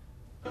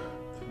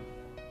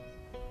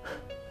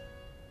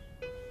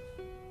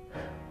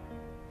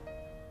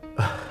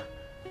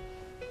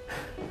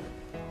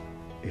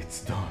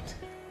 It's done.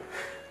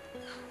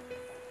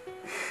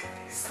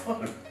 It's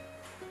done.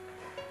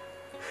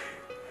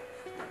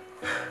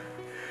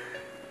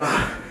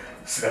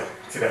 Sit down,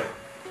 sit down.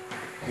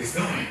 It's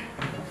done.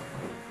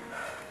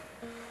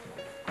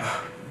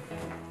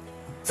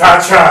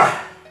 Tacha!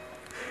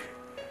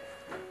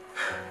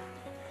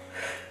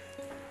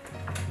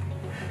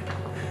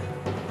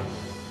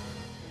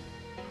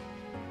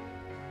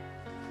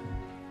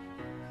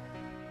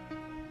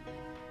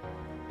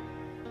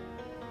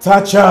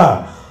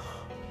 Tacha!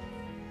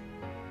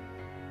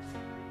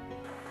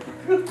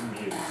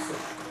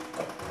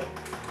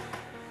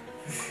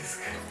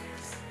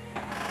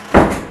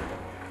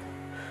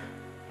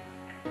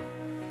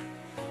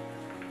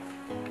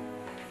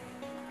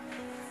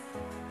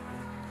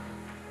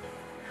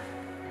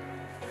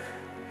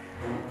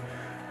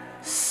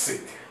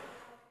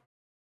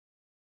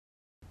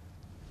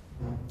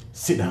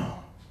 Sit down.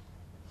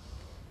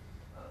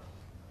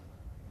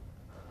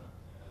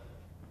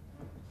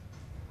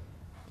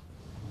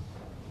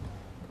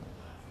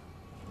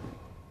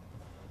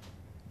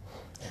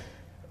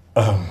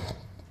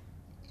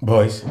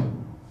 Boys.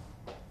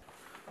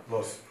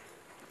 Boss.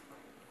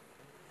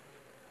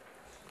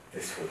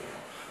 This for you.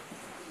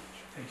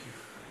 Thank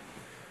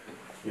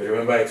you. You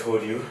remember I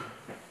told you?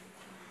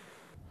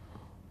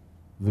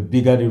 The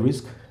bigger the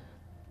risk,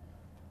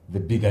 the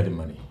bigger the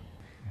money.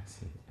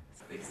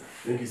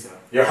 Thank you, sir.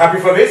 You're happy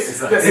for this? Yes,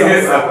 sir.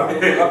 Yes, sir.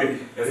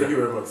 Thank you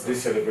very much, sir.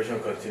 This celebration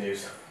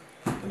continues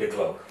in the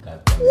club.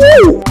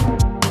 Woo!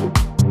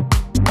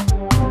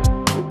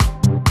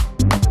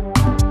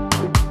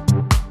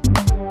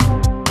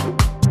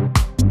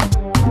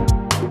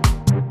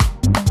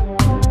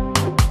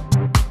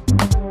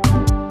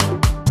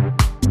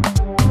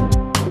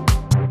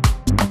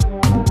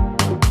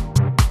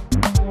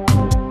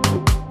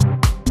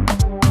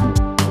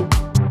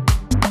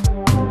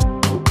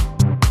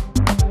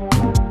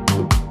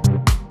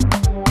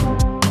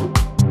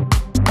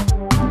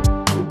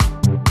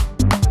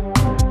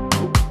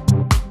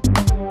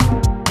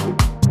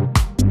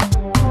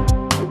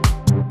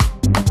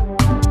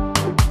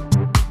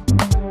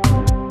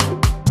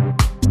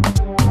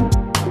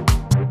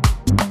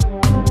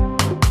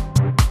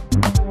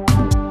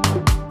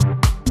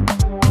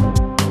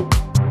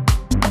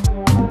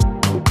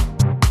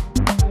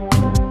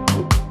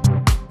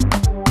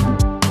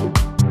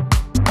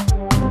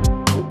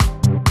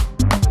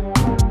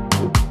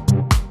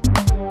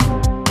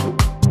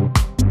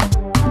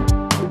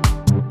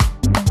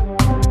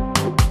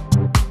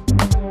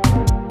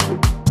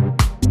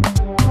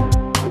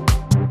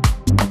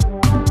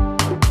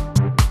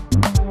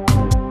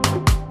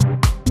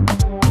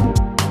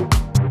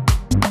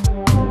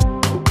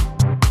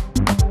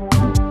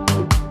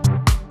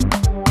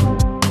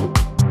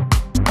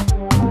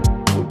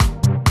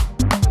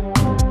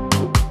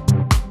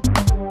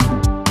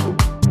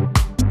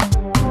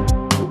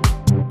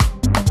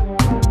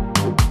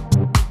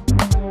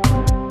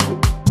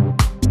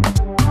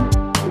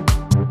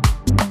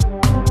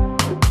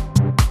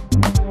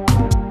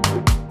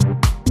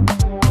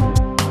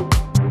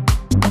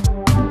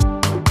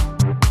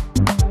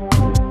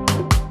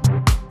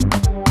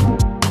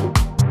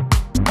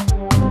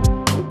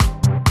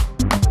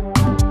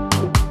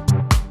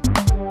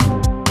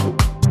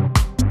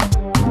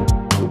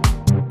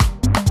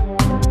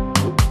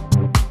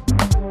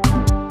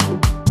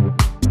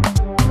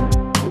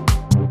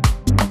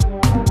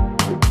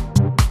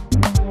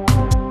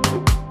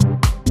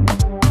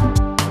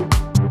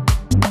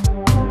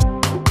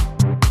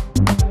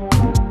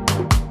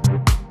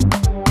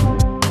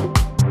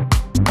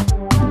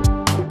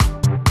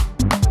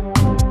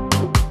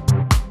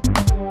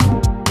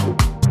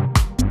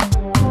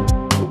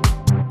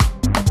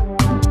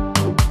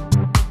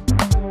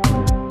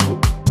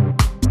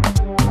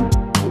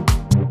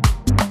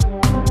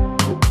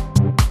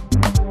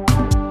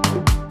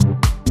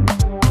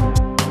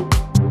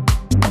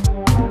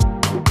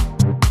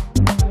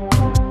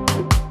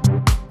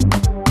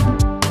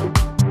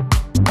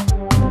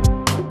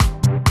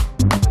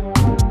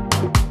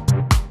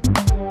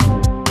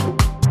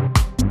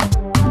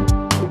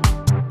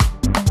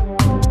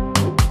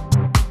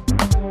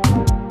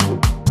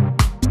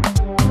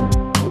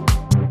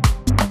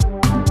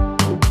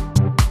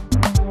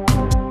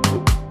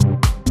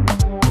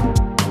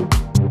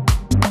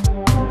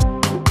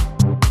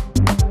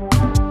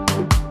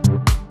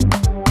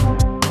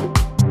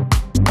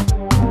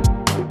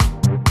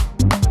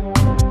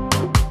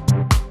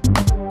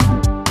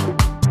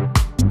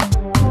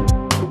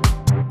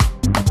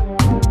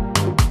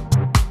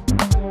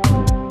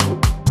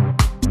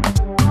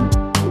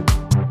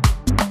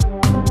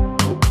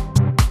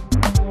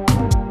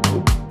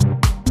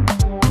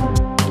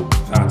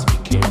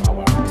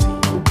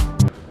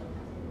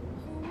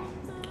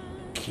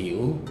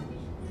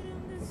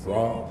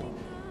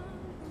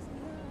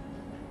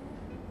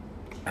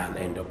 and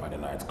end up at the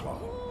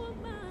nightclub.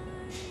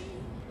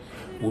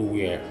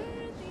 we were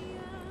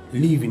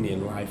living a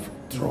life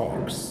of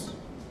drugs,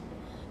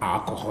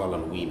 alcohol,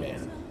 and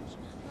women.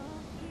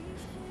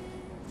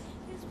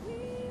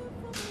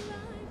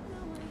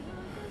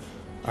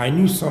 I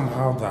knew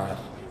somehow that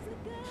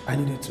I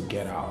needed to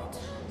get out.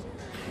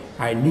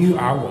 I knew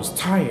I was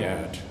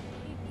tired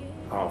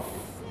of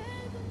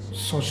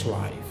such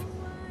life.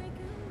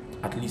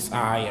 At least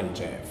I and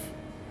Jeff.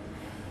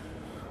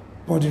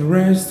 But the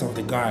rest of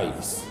the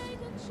guys,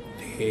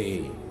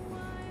 they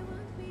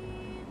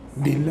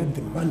let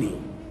the money,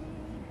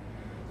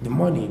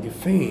 the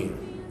fame,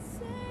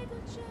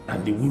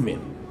 and the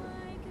women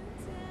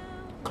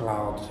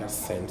cloud their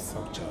sense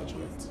of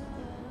judgment.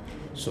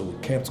 So we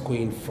kept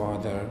going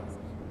further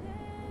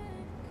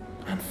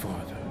and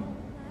further.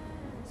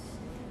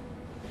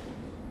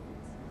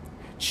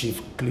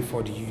 Chief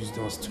Clifford used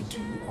us to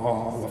do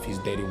all of his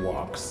dirty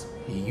works.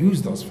 He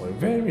used us for a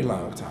very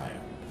long time.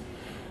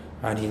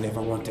 And he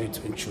never wanted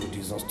to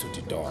introduce us to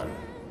the Don.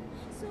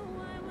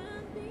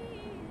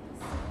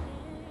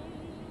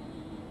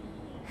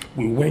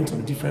 We went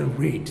on different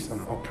raids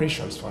and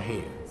operations for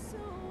him.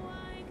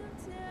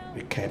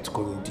 We kept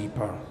going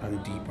deeper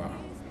and deeper.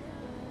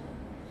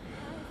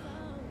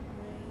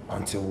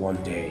 Until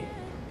one day,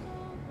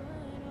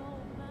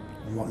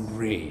 one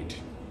raid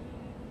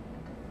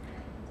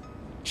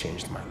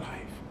changed my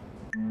life.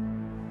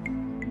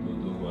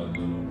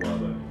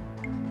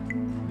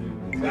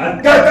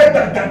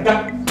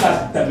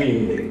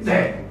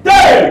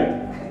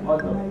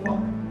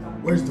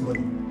 Where's the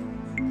money?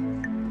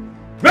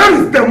 Where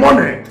is the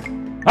money?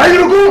 Are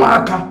you going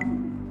Maka?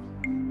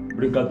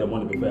 Bring out the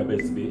money before I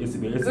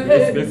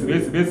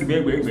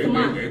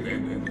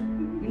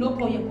You know,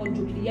 call your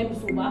conjugal,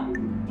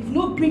 if you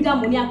don't bring that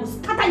money, I will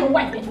scatter your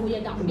wife and you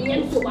down.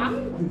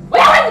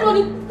 Where the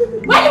money?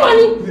 Where the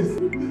money?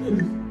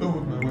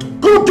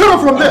 Go get her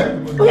from there!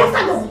 Oh, yes, I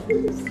know.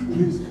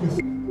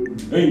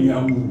 Hey,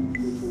 move!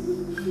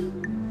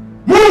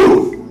 Move!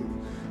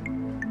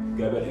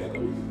 Get back here.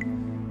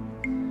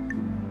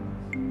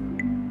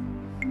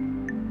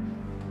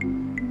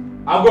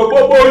 I go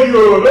bobo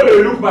you, let me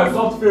look my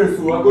soft face,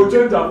 so I go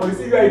change that for you.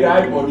 See where you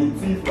hide money,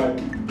 thief like.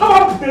 How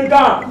about to take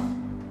that?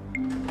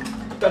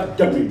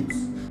 Damn it.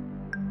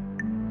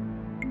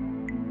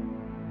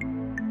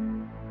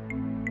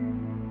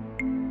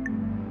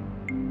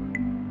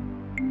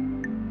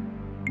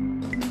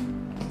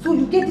 So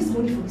you get this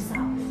money from this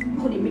house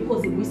because they make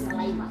us a waste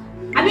saliva.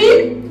 I mean,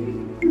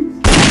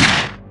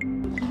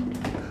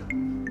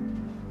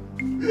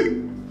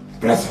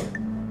 bless him.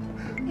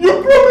 You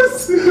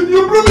promise!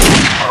 You promise!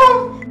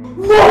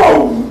 No!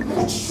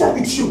 What's wrong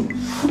with you?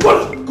 What?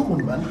 Come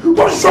on, man.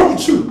 What's wrong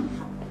with you?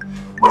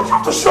 What do you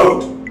have to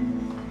shout?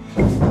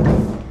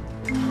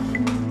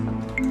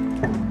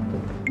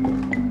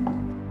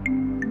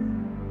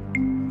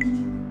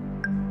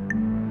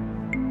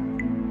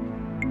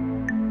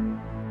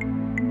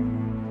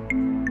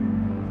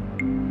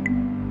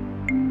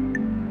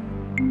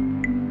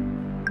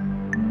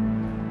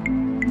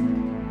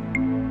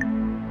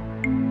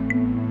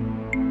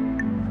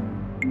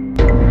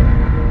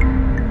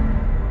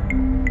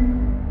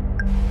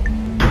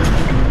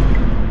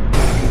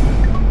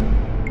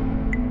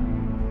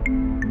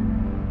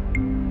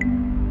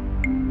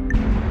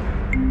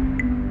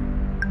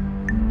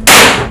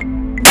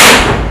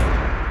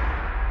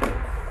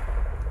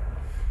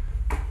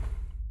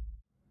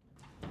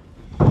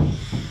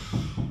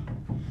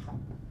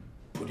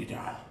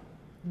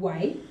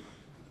 why?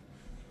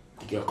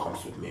 The girl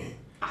comes with me.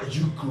 Are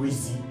you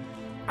crazy?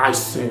 I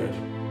said,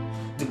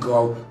 the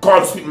girl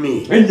comes with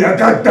me. And yeah,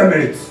 God damn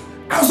it!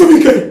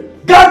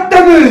 Azubike! God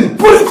damn it!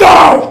 Put it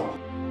down!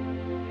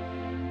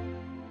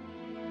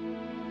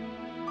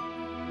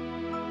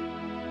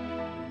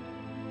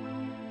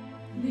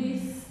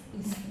 This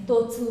is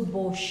total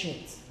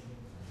bullshit.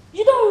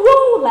 You don't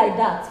roll like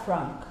that,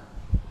 Frank.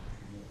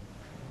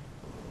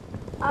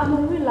 I'm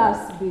a real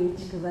ass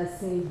bitch because I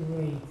saved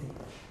Royalty.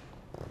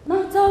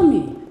 Now tell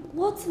me,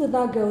 what will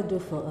that girl do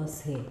for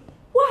us here?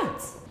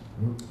 What?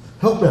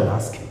 Help me and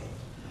ask him.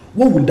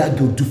 What will that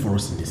girl do for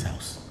us in this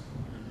house?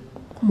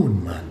 Come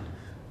on, man.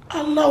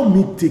 Allow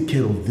me to take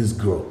care of this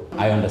girl.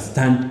 I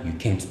understand you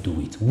can't do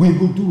it. We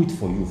will do it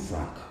for you,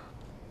 Frank.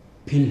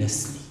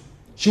 Painlessly.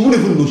 She won't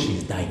even know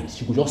she's dying.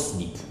 She could just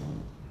sleep.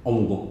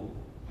 Omungo.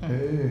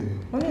 Hey.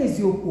 Where is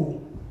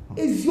Yoko?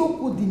 Is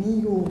Yoko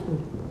Dini?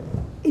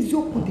 Is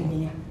Yoko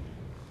Dini?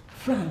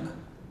 Frank,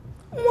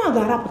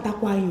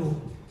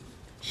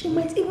 she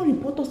might even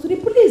report us to the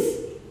police.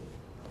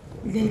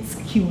 Let's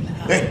kill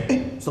her.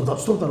 Hey, stop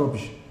that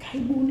rubbish.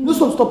 No,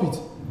 stop it.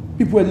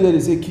 People are there, they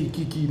say key,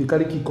 they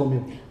carry key, come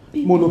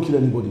here. Mo no kill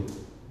anybody.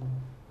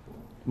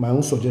 My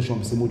own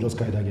suggestion is say mo just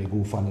carry that girl go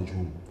orphanage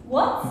home.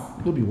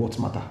 What? No be what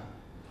matter.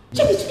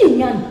 Chidi,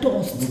 man,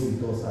 dust. No be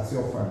dust. I see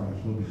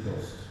orphanage, no be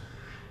dust.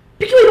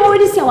 Pikin, we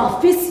already see our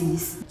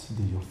faces.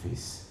 See your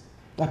face.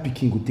 That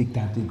pikin go take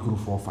time to grow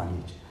for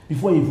orphanage.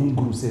 Before you even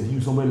grow, say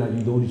you somewhere like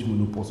you don't reach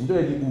menopause. You don't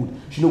really old.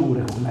 She no will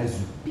recognize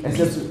you.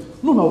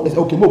 Except no,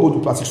 okay, more go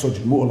do plastic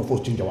surgery. More all of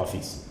us change our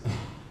face.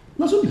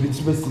 Now so the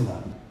principal thing.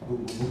 I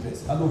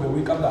know when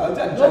we come down.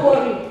 Don't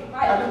worry.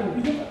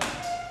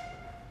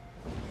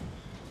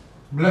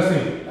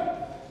 Blessing.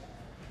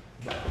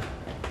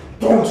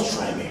 Don't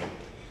try me.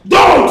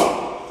 Don't!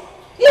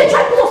 You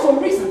try to put us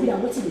on risk and we are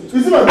waiting with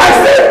you. I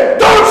said,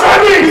 don't try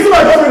me! Is it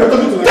my girlfriend you're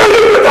talking to? Tell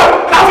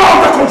her have her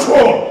under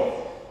control!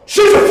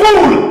 She's a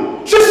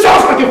fool! She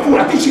sounds like a fool. I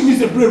think she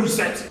needs a brain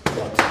reset.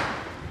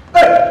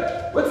 Hey!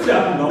 What's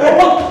that now? What?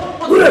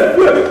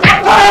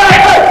 Hey!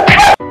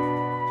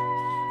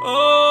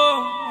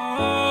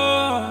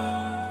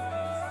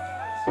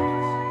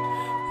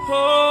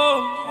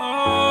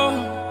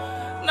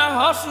 Now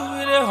hustle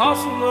with it,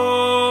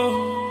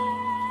 hustle.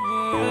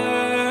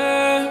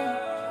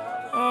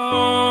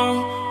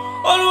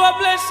 Always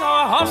bless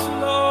our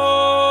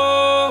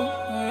hustle.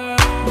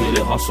 We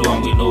the hustle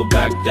and we no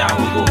back down.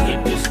 We go hit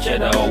this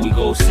cheddar or we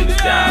go 6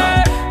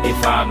 down.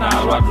 If I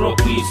now ride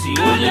rock easy,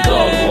 when you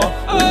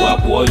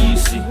dog war, you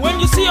see. When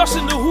you see us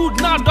in the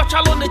hood now, Dutch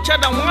alone the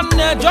cheddar one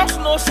day, just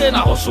no say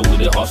now hustle with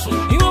the hustle.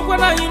 You know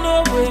when you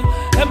know way,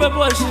 every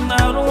boy should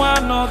now no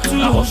one or two.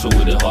 Now hustle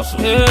with the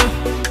hustle. Yeah,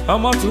 I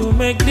want to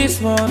make this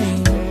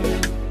money.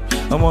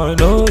 I want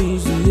to know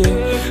easy,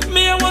 yeah.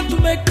 Me, I want to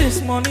make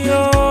this money,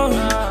 oh.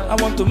 I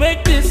want to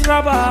make this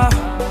rubber.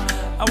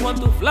 I want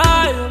to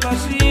fly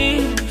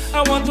overseas.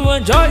 I want to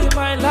enjoy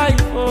my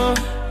life, oh.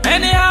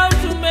 Anyhow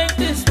to make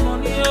this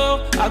money,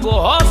 oh. I go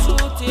hustle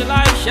till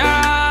I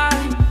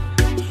shine,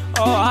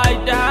 or I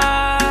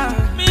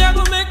die. Me, I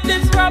go make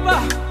this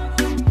rubber.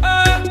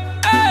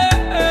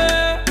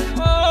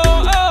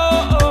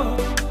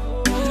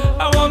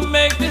 I want to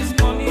make this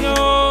money,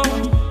 oh.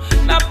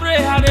 Now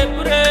pray how they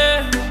pray.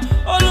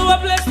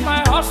 Bless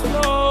my hustle.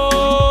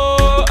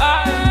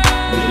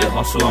 We the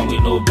hustle and we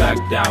no back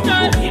down. We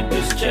go hit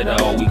this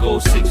cheddar or we go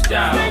 6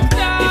 down.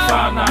 If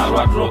I now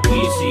ride rock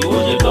easy,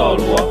 when you dog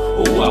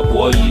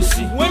war, you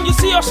see. When you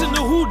see us in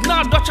the hood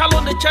now, Dutch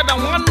alone the cheddar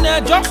one day,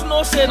 just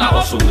no say now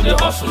hustle with the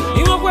hustle.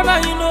 Even when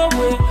you know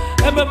way,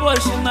 every boy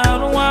should now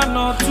no one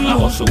or two. Now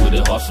hustle with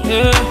the hustle.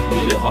 Yeah,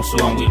 we the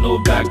hustle and we no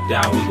back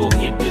down. We go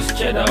hit this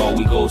cheddar or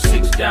we go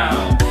 6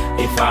 down.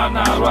 If I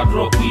now ride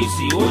rock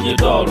easy, when you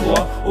dog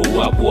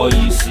war,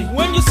 you see.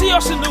 When you see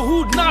us in the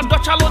hood now,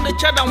 Dutch alone the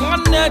cheddar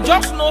one day,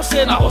 just no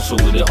say now hustle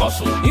with the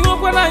hustle. Even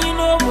when you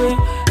know way,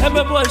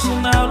 every boy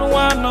should now no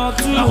one or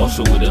two. Now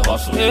hustle with the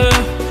hustle. Yeah,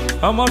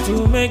 I want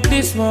to make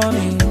this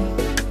money.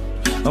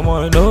 I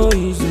want to know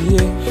easy,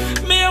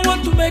 yeah. Me, I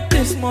want to make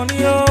this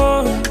money,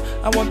 oh.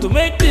 I want to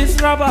make this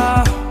rubber.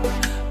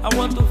 I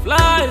want to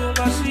fly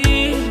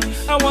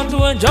overseas. I want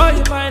to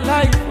enjoy my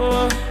life,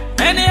 oh.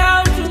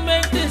 Anyhow to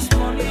make this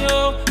money,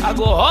 oh. I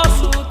go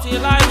hustle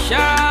till I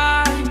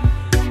shine,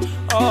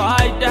 or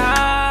I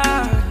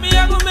die. Me,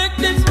 I go make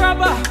this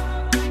rubber.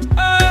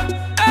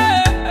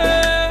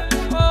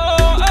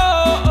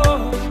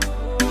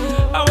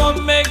 I want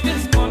to make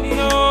this money,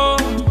 oh.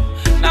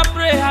 Now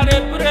pray how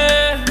they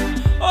pray.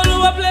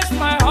 Always bless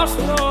my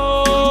hustle.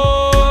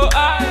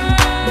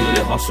 We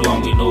the hustle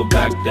and we no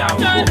back down.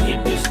 We go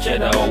hit this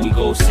cheddar or we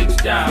go 6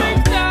 down.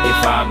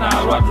 If I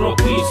now ride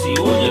rock easy,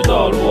 when you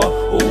dog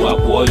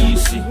war, you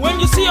see. When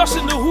you see us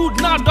in the hood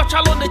now, Dutch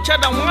alone the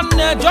cheddar one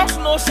day, just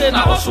no say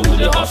now hustle with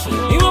the hustle.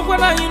 Even when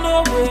you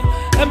know way,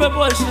 every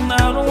boy should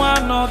now no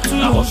one or two.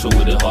 Now hustle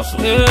with the hustle.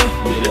 Yeah,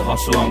 we the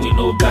hustle and we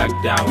no back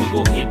down. We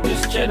go hit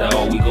this cheddar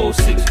or we go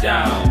 6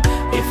 down.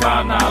 If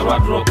I now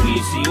ride rock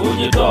easy, when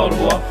you dog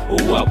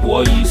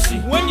war, you see.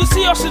 When you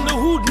see us in the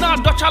hood now,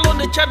 Dutch alone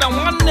the cheddar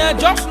one day,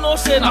 just no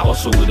say now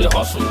hustle with the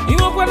hustle.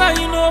 Even when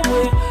you know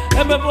way,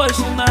 every boy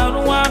should now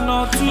no one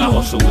or two. Now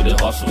hustle with the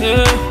hustle.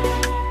 Yeah.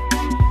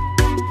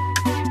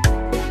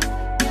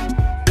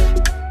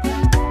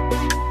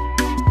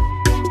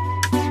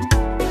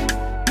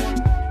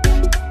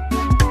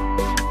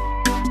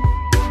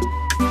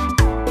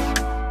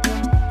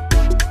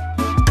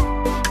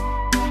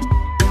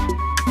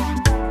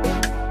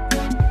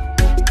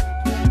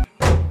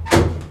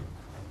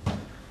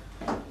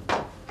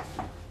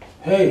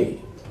 Hey,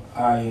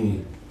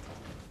 I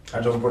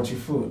just brought you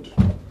food.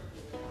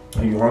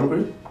 Are you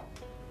hungry?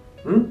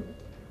 I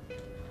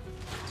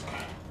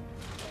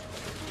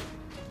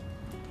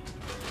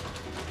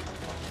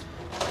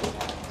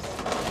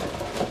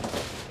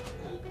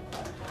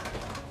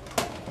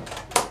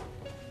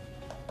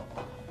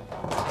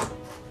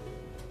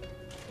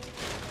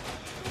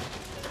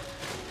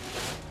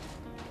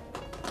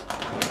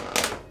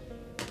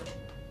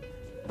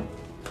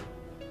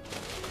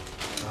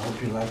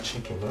hope you like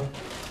chicken, huh?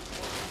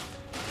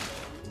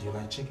 Do you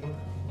like chicken?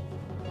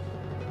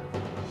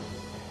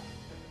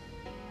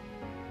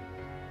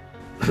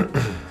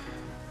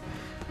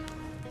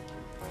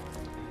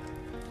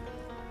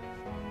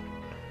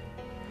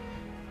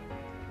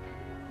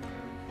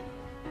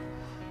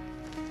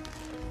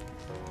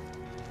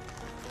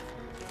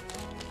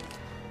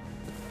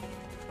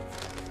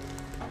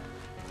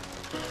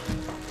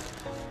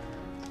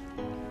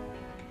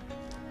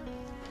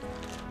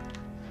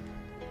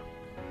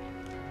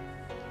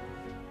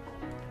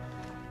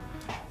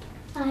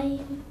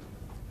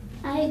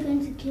 Are you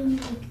going to kill me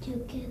like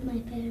you killed my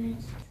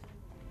parents?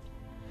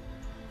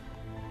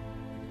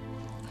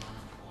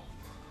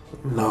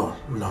 No.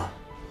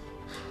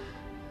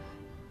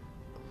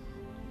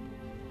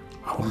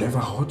 I will never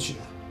hurt you.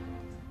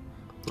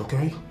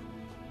 Okay?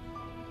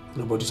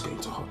 Nobody's going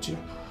to hurt you.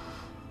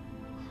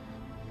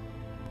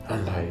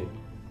 And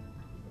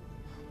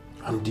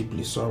I'm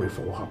deeply sorry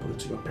for what happened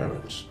to your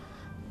parents.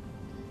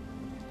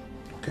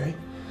 Okay?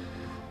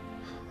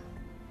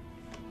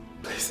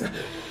 Please,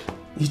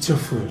 eat your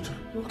food,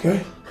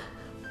 okay?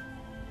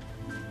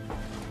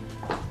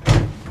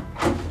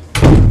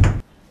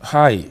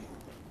 Hi,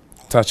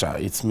 Tacha,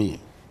 it's me,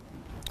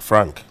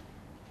 Frank.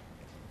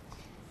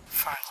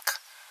 Frank,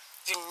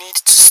 you need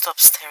to stop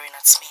staring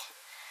at me.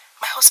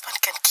 My husband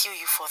can kill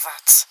you for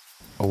that.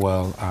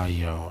 Well,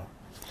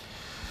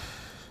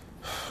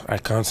 I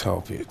can't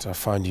help it. I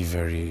find you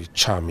very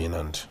charming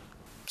and...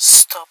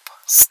 Stop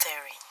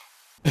staring.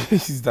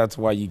 Is that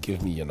why you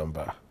gave me your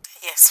number?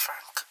 Yes,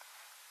 Frank.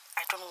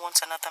 I don't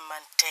want another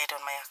man dead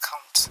on my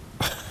account.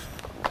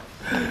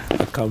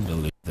 I can't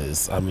believe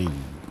this. I mean,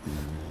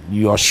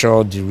 you are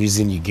sure the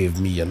reason you gave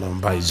me your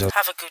number is just...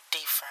 Have a good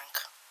day, Frank.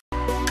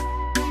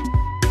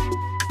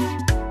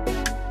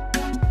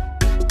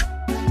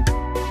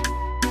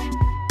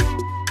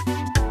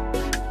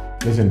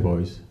 Listen,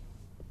 boys.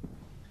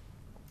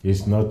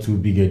 It's not too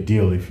big a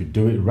deal if you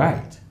do it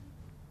right.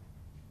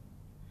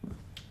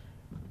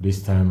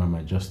 This time I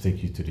might just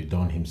take you to the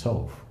Don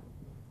himself.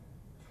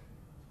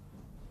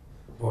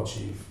 But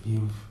Chief,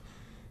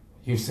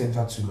 you've said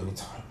that too many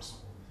times.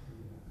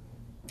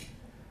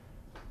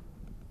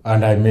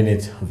 And I mean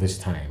it this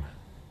time.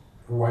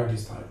 Why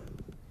this time?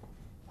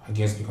 I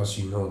guess because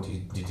you know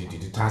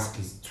the task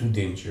is too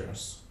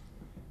dangerous.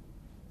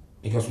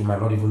 Because we might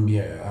not even be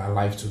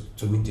alive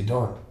to meet the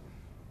Don.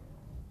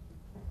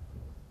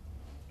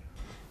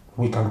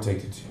 We can't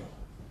take it here.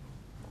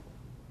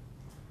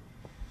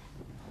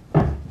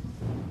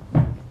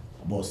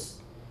 Boss,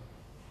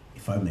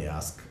 if I may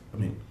ask,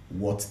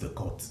 what's the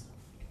cut?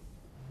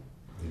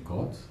 The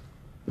cut?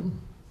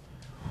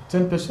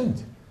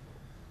 10%.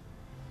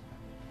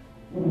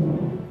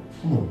 Come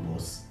on,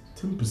 boss.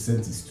 10%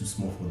 is too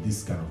small for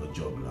this kind of a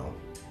job now.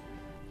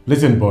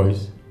 Listen,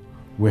 boys.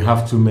 We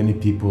have too many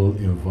people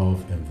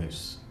involved in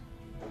this.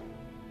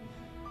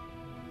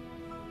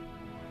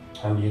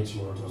 And yet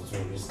you want us to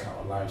risk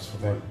our lives for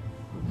them.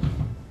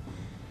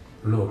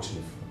 No,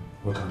 Chief.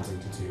 We can't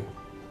take it here.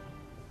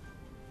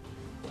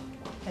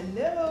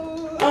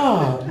 Hello.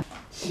 Ah,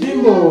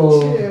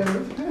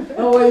 Chimo.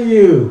 How are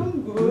you?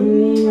 I'm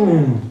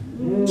good.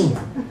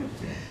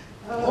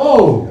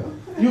 Oh,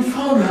 you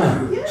found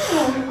her.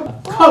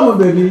 Yeah. Come on,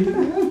 baby.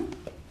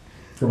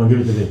 Come on,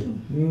 give it to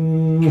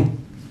me.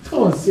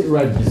 Come on, sit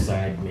right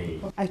beside me.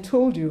 I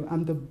told you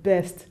I'm the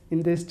best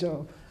in this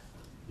job.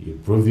 You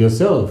prove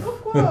yourself.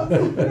 Of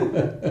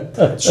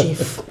course.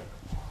 Chief,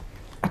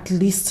 at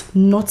least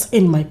not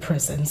in my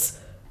presence.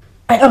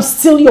 I am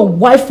still your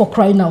wife, for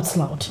crying out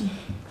loud.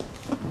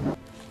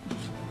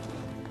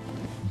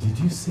 Did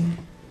you say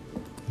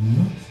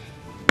not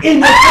in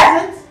my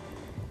presence?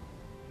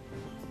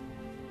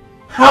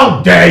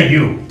 How dare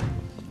you?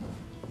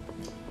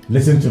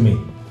 Listen to me.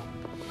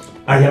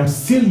 I am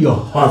still your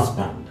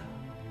husband,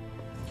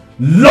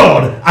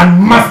 Lord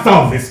and master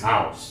of this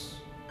house.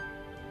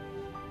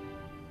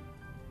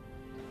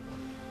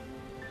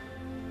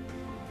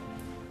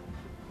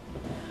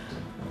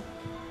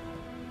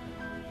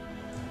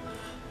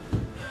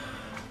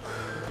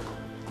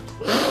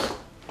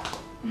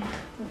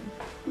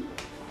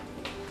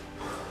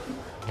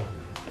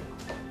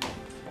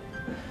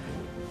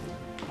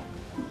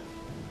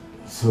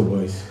 So,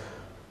 boys,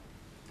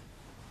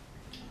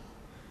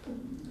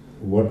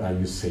 what are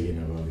you saying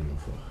about the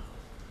offer?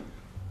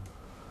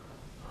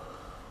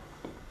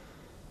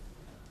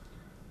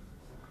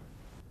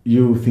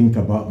 You think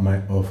about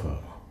my offer.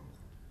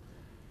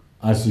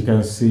 As you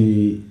can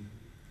see,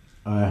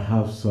 I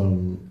have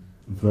some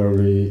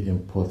very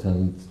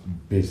important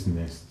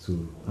business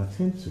to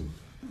attend to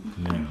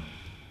now.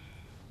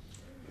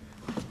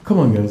 Come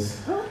on,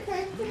 girls.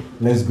 Okay.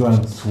 Let's go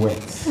and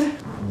sweat.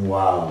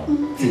 Wow.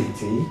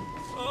 Titi.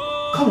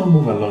 Come on,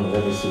 move along.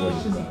 Let me see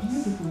what you got.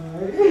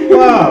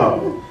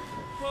 Wow.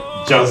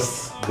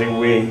 Just the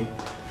way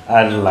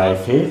I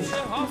like it.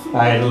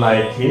 I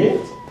like it.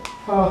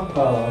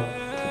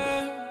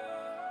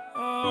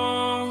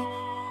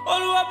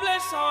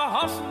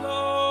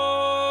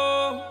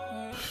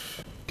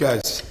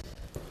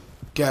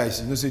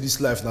 Guys, you know, say this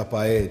life not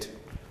per head.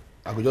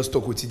 I could just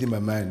talk with it in my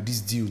mind.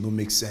 This deal no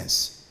make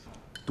sense.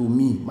 To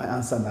me, my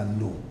answer is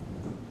no.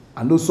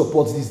 I don't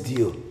support this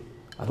deal.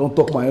 I don't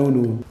talk my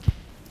own.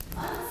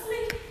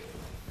 Honestly,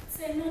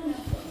 say no. No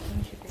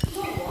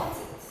what?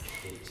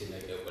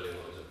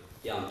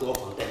 Yeah, I'm to a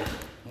container.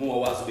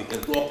 More was we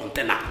can do a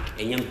container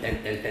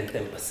and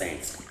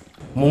 10%.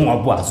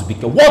 More was we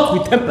can what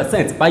with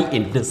 10% buy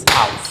in this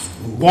house?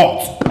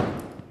 What?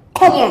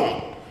 Come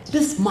on!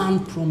 This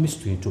man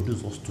promised to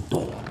introduce us to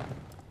God.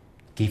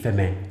 Give a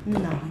man.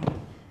 No.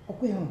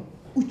 Okay,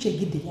 Uche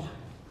Gideya.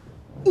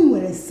 You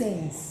have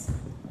sense.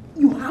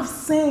 You have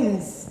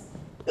sense.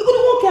 You could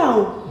walk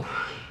out.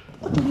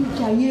 What do you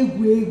say?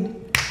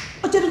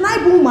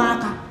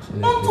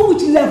 On to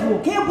which level?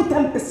 Can you put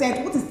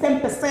 10%? What is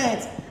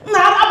 10%?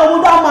 Now, I'm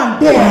about that man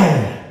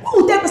there. What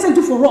will 10%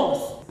 do for us?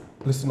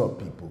 Listen up,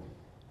 people.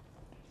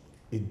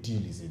 A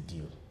deal is a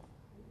deal.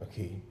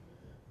 Okay?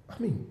 I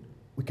mean,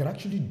 we can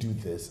actually do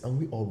this and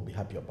we all will be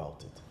happy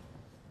about it.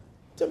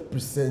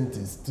 10%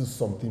 is still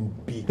something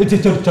big.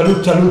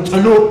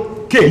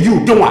 Chalo. K,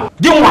 you, don't want.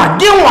 K,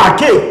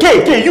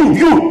 you.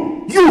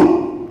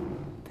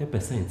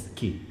 10%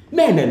 K.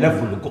 Men a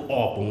level go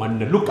up when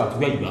they look at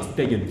where you are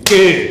staying.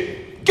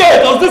 K,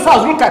 does this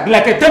house look at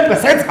like a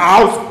 10%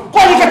 house?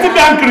 Why are you getting me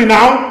angry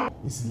now?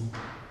 You see,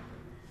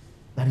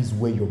 that is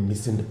where you're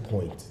missing the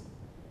point.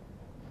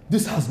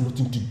 This has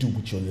nothing to do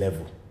with your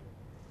level.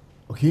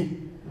 Okay?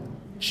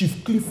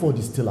 Chief Clifford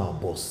is still our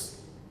boss.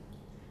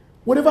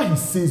 Whatever he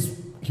says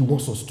he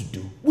wants us to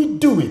do, we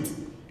do it.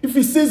 If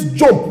he says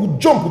jump, we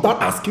jump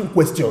without asking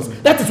questions.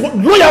 That is what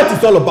loyalty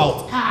is all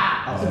about.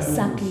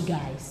 Exactly,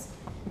 guys.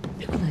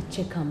 We're gonna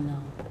check them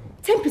now.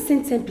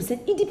 10%.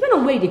 It depends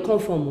on where they come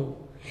from.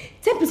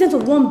 10%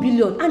 of 1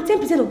 billion and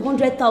 10% of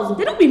 100,000.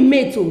 They don't be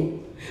made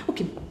to.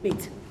 Okay,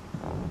 wait.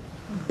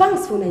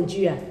 Banks for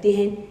Nigeria,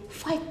 they earn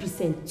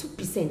 5%,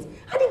 2%.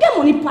 And they get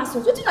money pass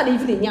us. What do they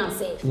even in here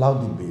say?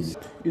 Loudly, baby.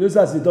 You know,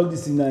 sir, as they talk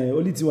this in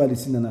only thing while they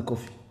sit in a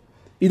coffee.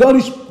 You don't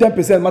reach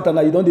 10% matter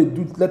now, you don't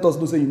do, let us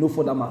know say you know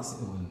for that mass.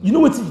 You know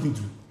what you do?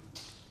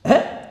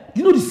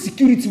 You know the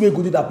security way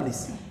go to that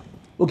place.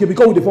 Okay,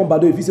 because we form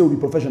Bado, if you say we'll be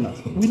professionals.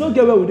 We don't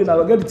get where we do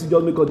now, get it to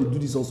just make us do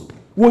this also.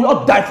 We will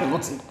not die for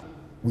nothing.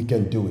 We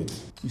can do it.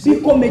 You see,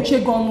 what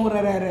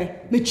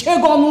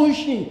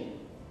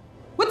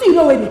do you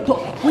know when they talk?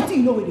 What do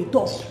you know when they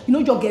talk? You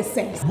know, just get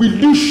sense. Will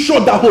you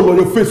shut that hole on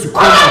your face? You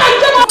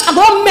I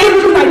don't make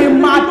you like a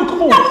mad.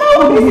 Come on.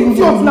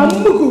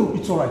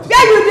 It's alright.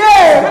 Yeah, you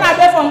there. When I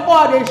get from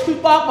all they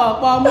shoot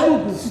up.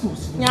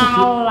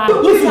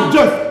 Listen,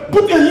 Jeff,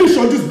 put a leash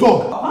on this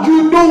dog.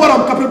 You know what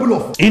I'm capable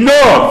of.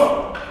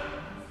 Enough!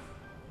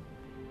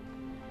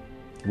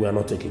 We are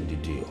not taking the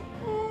deal.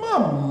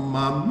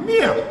 Mamma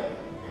mia!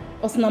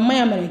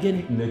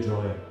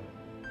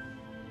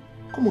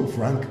 Come on,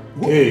 Frank.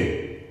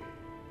 Hey,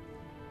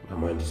 my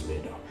mind is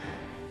made up.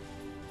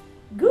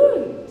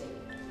 Good.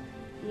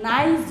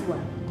 Nice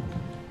one.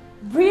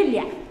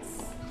 Brilliant.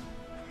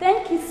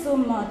 Thank you so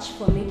much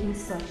for making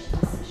such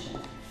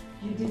decision.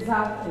 You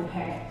deserve to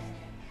have.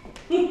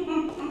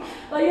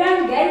 But you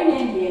aren't getting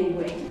any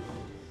anyway.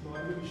 No, I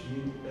think you should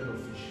mean head of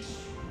fish.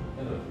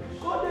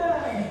 Go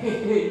there.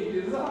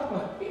 You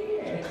deserve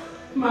it.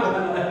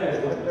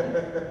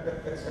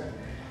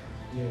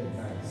 Yeah,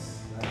 nice.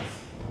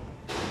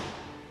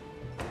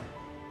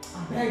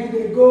 Where did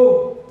they go?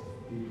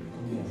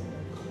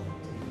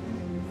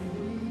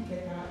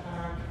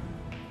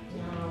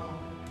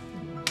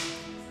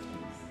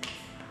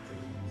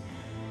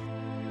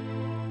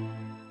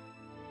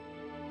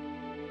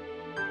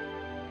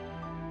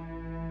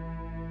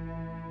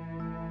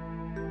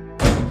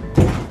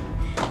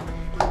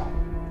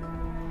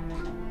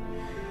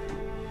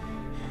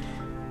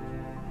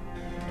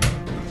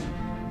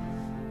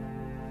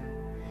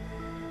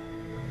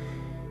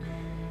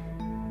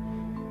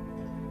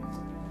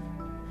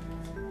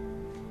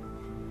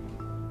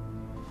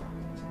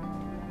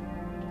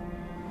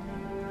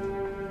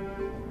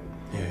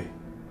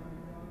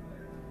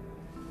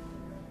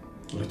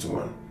 Little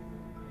one,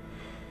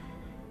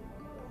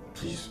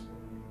 please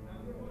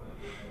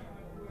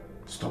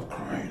stop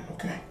crying,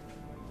 okay?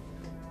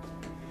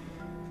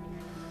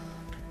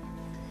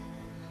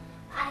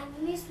 I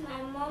miss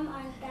my mom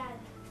and dad.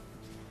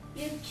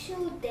 You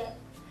killed them.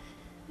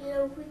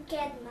 You're a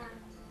wicked man.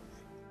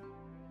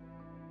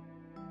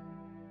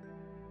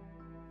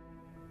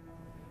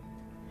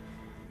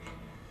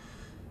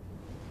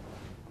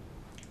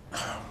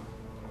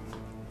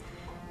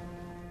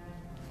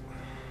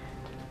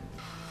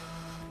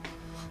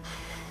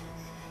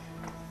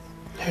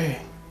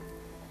 Hey,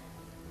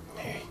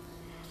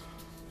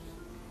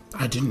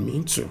 I didn't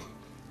mean to.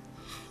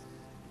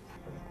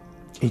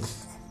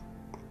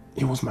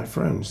 It was my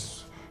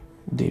friends.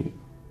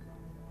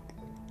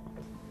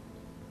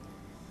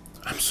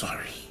 I'm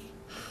sorry.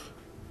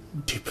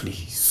 Deeply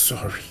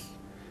sorry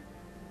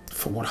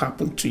for what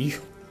happened to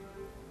you.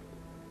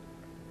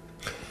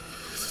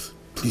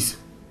 Please,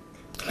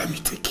 let me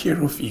take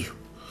care of you.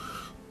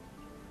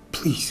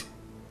 Please,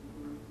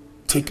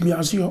 take me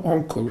as your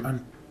uncle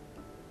and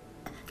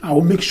I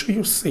will make sure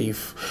you're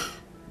safe.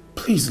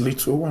 Please,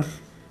 little one.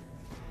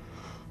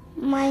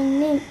 My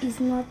name is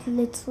not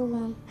little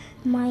one.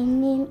 My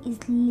name is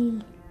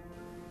Lily.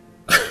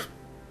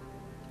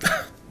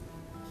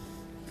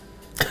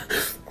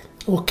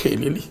 Okay,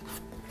 Lily.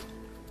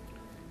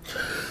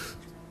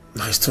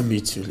 Nice to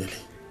meet you, Lily.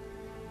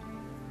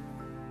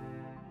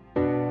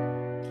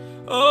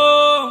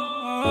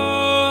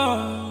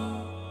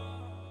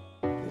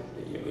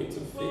 You're going to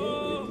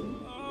fail.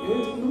 You're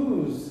going to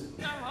lose.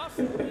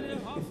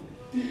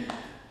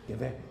 Get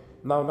there.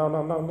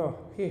 No.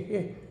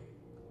 Here.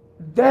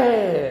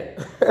 There.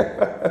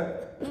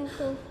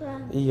 Uncle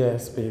Frank.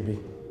 Yes, baby.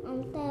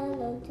 I'm tired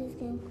of this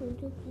game. Could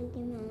you please give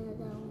me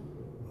another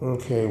one?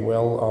 Okay,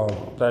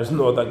 well, there's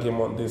no other game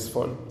on this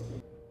phone.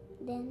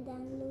 Then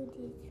download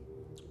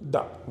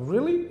it.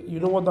 Really?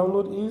 You know what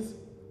download is?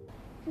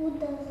 Who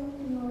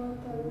doesn't know what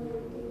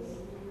download is?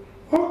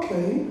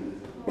 Okay.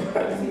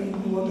 Just need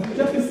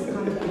to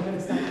calm down, you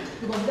understand?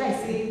 Because guys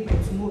say by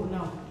tomorrow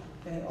now,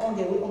 all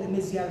the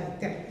mess you are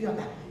like that. You are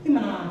that. Him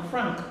and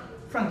Frank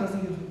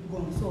doesn't use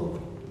gun, so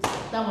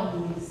that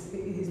one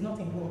is not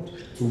involved.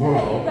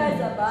 Tomorrow? You guys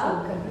are bad. So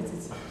we can beat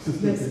it.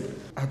 Yes.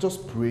 I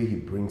just pray he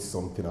brings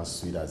something as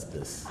sweet as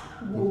this.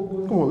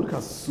 Whoa. Come on, look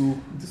at so.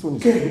 This one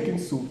is looking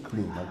so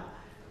clean. Like,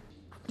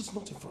 it's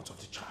not in front of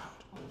the child.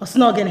 What's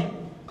not getting?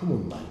 Come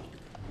on, man.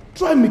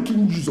 Try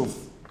making use of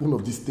one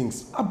of these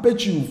things. I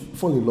bet you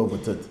fall in love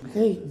with it.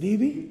 Hey,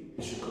 baby.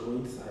 You should go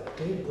inside.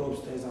 Okay, go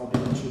upstairs. I'll be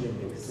with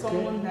you.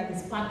 Someone that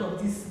is part of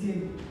this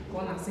game, go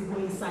on and say go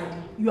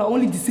inside. You are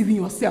only deceiving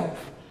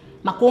yourself.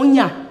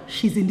 Makonya,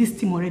 she's in this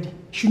team already.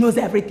 She knows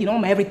everything,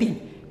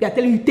 everything. They are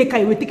telling you take her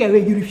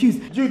away, you refuse.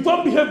 You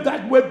don't behave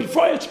that way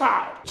before a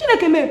child.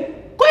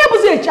 Chinekeme, Koya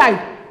was a child.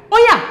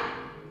 Oh yeah,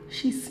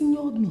 she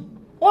seniored me.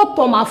 Oh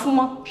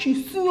Tomafuma, she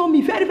seniored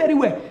me very, very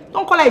well.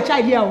 Don't call her a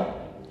child here.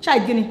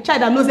 Child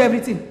that knows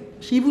everything.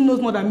 She even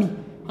knows more than me.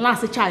 And I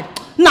say child.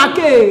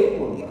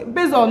 Nake,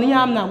 based on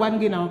him now, one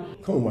now.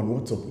 Come on, man,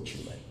 what's up with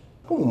you, man?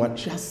 Come on, man,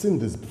 she has seen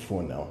this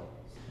before now.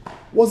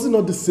 Was it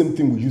not the same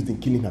thing we used in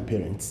killing her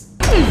parents?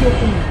 What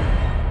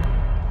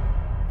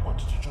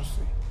did you just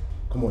say?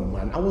 Come on,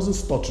 man, I wasn't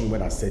stuttering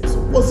when I said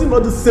so. Was it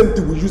not the same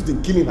thing we used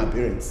in killing her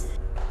parents?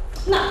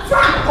 Nah,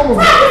 Frank! Come on,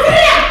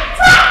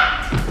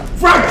 Frank!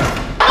 Frank!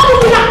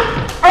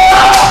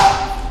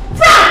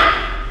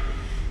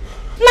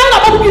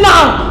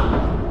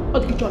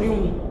 What did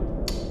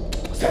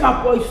you say?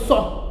 Boy,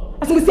 so.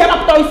 I think say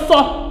that boy, so.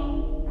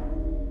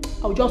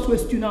 I'll just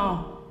waste you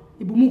now.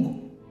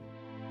 Ibumugu.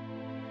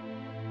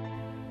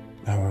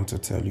 I want to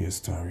tell you a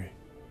story.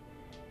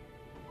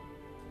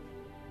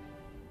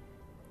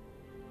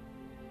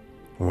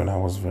 When I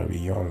was very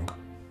young,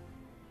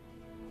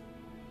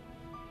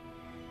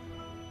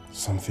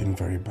 something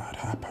very bad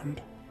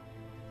happened.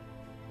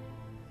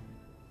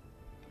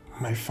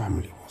 My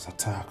family was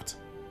attacked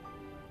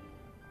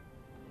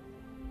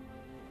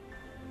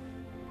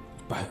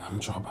by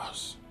armed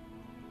robbers.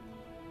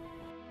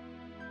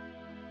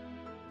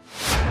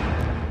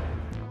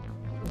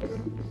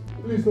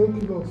 Please don't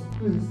kill us.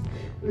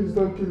 Please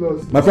don't kill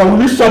us. My friend,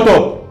 will you shut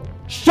up?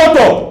 Shut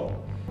up!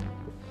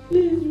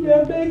 Please, we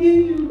are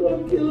begging you,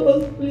 don't kill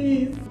us,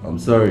 please. I'm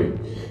sorry.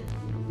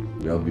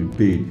 We have been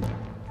paid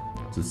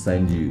to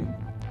send you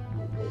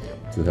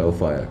to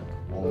hellfire.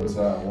 One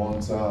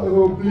time.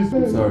 Oh, please.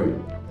 I'm sorry.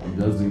 I'm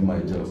just doing my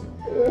job.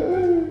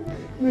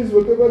 Please,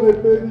 whatever they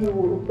pay you,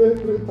 we'll pay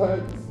 3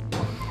 times.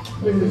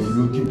 Please.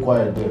 You keep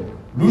quiet there.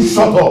 You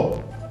shut up!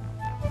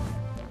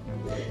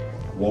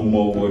 One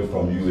more word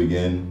from you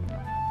again,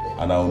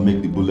 and I will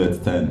make the bullets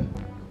 10.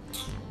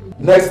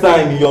 Next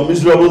time in your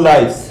miserable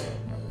lives,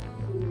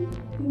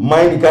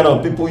 mind the kind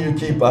of people you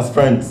keep as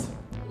friends.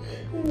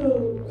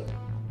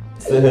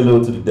 Say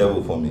hello to the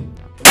devil for me.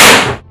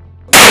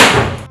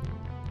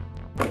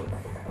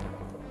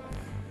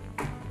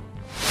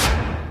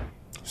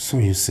 So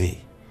you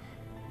see,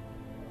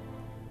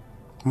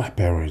 my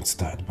parents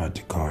died by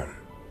the gun.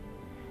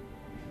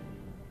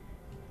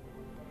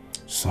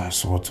 So I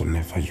swore to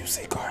never use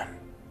a gun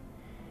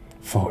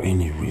for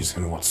any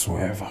reason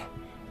whatsoever.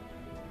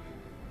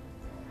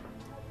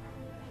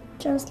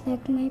 Just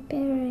like my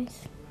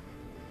parents.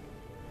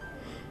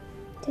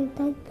 They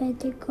died by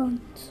the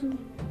gun too.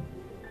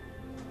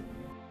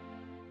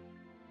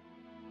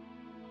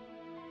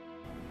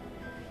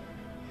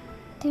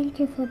 Thank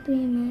you for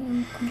being my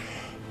uncle.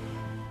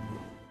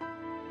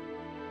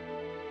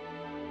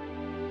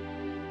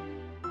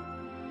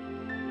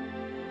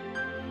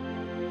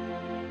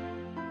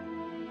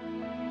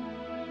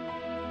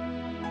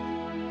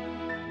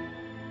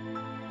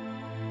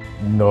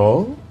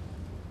 No?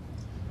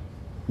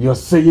 You're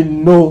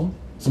saying no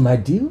to my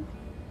deal?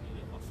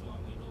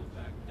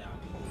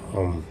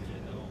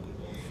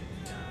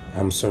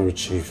 I'm sorry,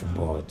 Chief,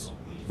 but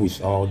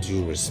with all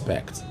due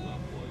respect,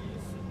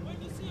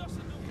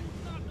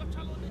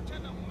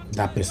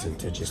 that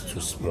percentage is too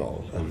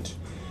small and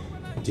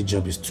the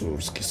job is too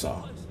risky, sir.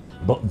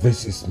 But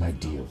this is my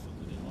deal.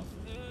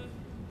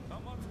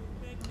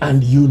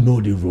 And you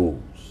know the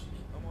rules.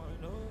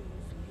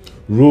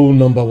 Rule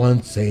number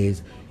 1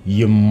 says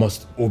you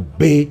must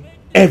obey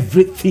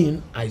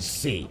everything I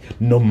say,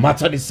 no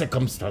matter the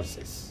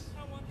circumstances.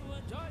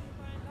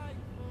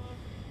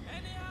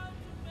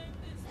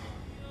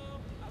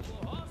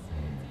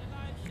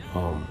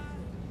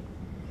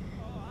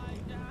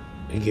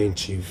 Again,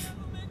 Chief,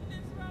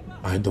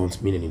 I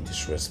don't mean any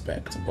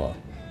disrespect, but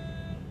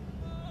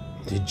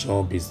the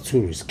job is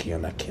too risky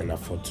and I can't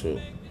afford to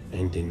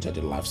endanger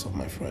the lives of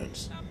my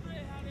friends.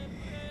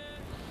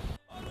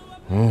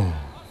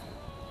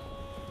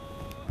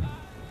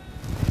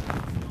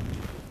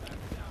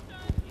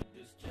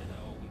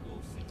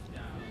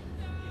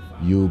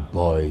 You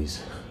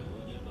boys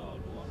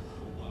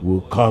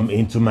will come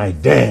into my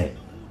den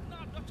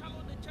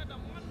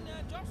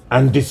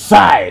and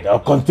decide or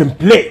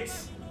contemplate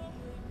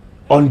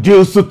on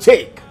deals to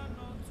take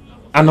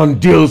and on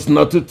deals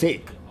not to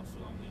take.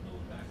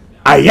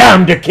 I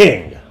am the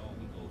king.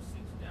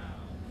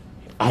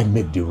 I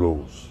make the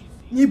rules.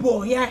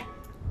 Nibo, yeah.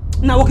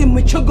 Now okay,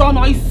 me chugo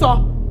no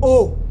iso.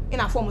 Oh, in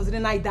a form was the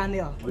night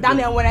Daniel.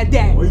 Daniel when I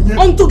there.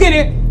 On to get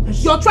it.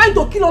 You're trying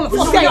to kill all of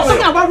us here. You're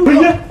talking about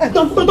rules.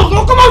 Don't come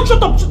on,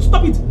 shut up,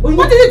 stop it.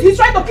 What is it? He's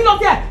trying to kill us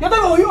here. You're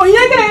talking about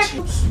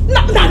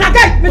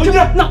no,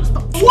 guy. No,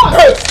 stop. What?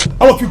 Hey,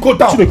 I want you to go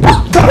down.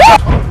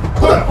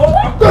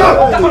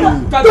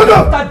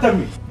 Tell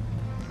me.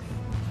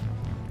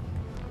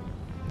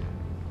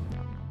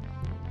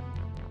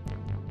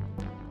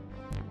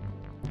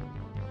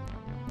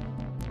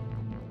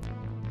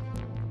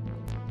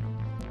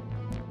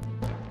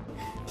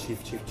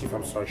 Chief,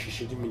 I'm sorry.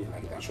 She didn't mean it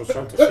like that. She was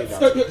trying to say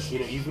that. You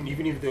know,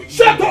 even if the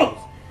Shut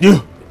up!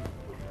 You,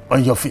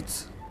 on your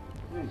feet.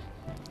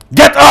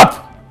 Get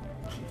up!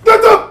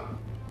 Get up!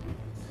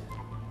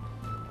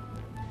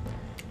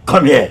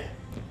 Come here.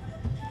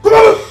 Come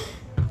on!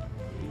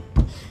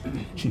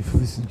 Chief,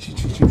 listen, Chief,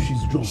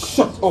 she's drunk.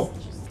 Shut up!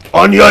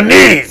 On your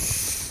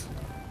knees!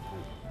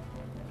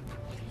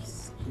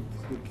 She's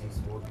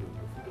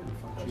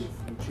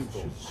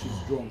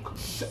drunk.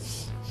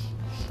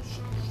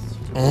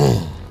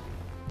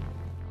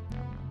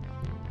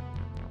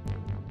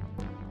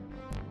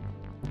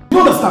 You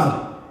don't understand?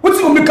 What's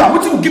he gonna make her?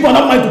 What's he gonna give her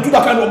that mind to do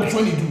that kind of rubbish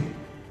when he do?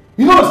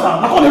 You don't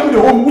understand? I can't even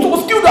the home. We're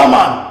supposed to kill that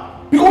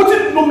man. Because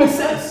what it don't make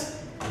sense.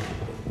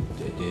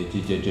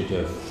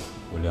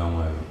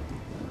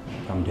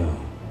 Calm down.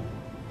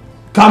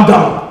 Calm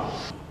down.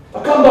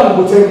 Calm down and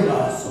go tell me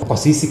that.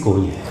 Osisi,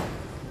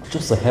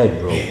 just ahead,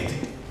 bro.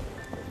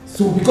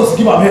 So because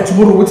he give her head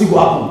tomorrow, what will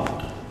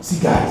happen? See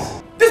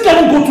guys, this guy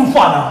don't go too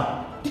far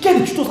now. The guy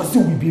that treat us as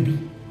still we baby.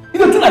 He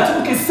don't do like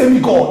okay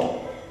semi-god.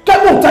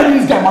 Can't no time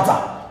this guy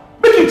matter.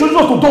 Make him introduce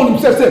us to Don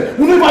himself, say,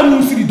 we never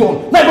knew see the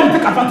Don. Now he don't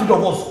take advantage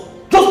of us.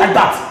 Just like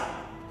that.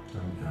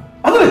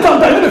 I know they calm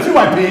down, you know they feel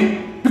my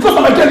pain. Because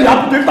of my girl, it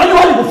happened to him. Now you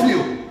how you go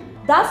feel.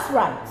 That's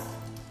right.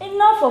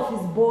 Enough of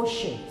his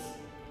bullshit.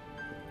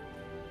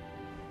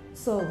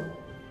 So,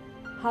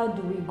 how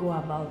do we go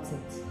about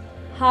it?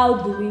 How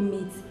do we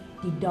meet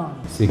the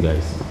Don? See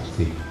guys,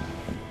 see.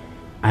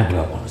 I grew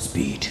up on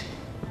speed.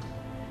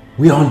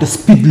 We are on the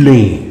speed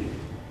lane.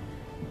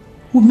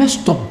 We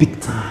messed up big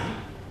time.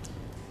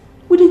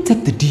 We didn't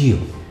take the deal.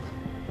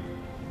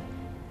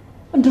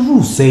 And the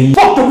rules say...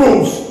 Fuck the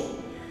rules!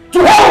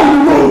 To hell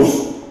with the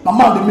rules! Now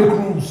man, they make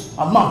rules.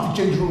 And man, they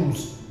change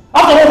rules.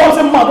 After all, once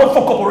a man don't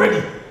fuck up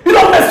already. He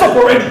don't mess up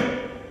already.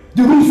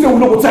 The rules say we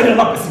know what any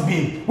other person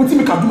being. What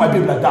think I can do my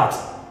baby like that?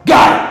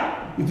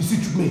 Guy! If you see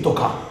truth, may talk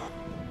her.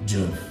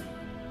 Jeff,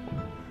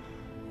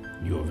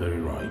 you're very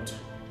right.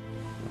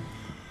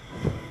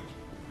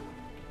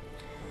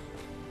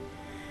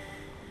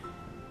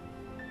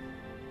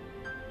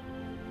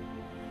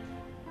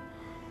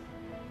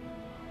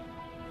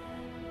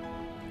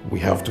 We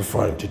have to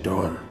find the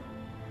Don.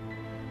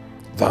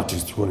 That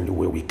is the only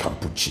way we can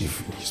put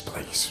Chief in his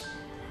place.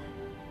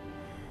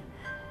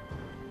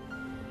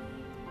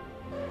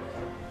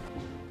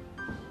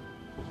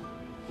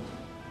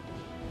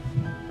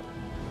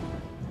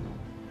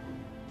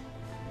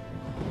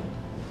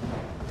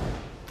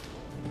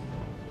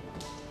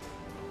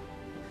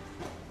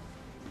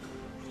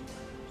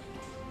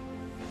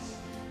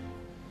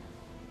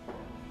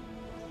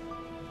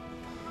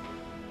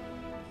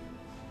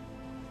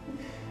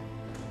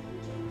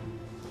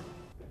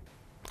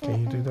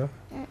 Can you do that?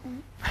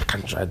 I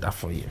can try that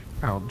for you.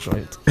 I'll try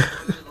it.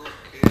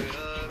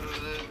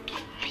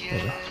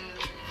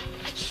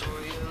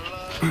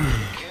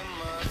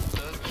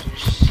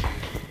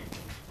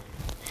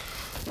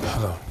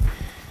 Hello.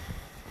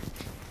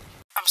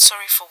 I'm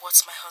sorry for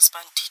what my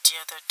husband did the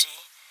other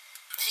day.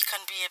 He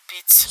can be a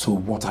bit... So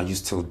what are you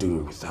still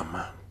doing with that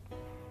man?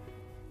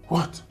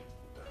 What?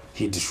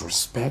 He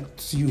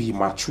disrespects you, he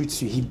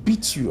maltreats you, he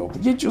beats you up,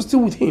 yet you're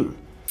still with him.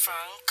 Frank?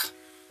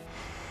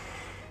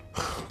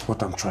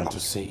 What I'm trying to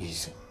say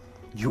is,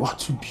 you are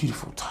too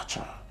beautiful,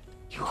 Tacha.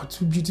 You are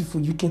too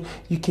beautiful. You can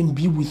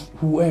be with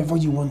whoever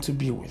you want to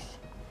be with.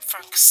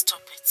 Frank,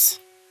 stop it.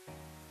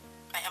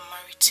 I am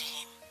married to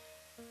him,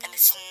 and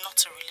it's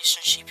not a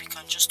relationship you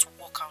can just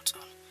walk out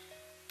on.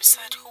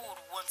 Besides, who would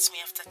want me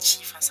after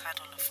Chief has had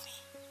all of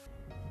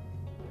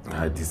me?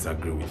 I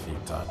disagree with you,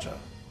 Tacha.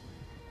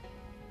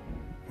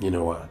 You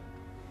know what?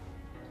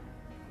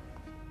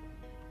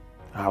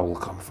 I will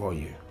come for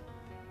you.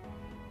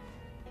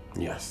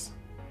 Yes.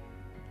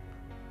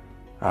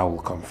 I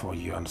will come for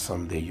you, and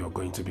someday you're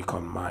going to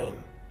become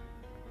mine.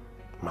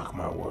 Mark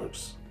my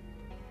words.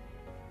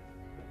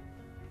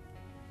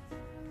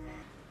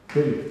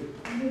 Baby,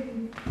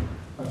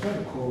 I tried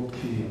to call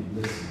Kay and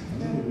listen. I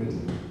didn't ready.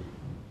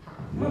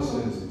 No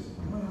senses.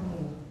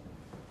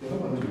 They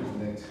don't want to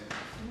connect.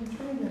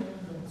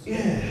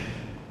 Yeah.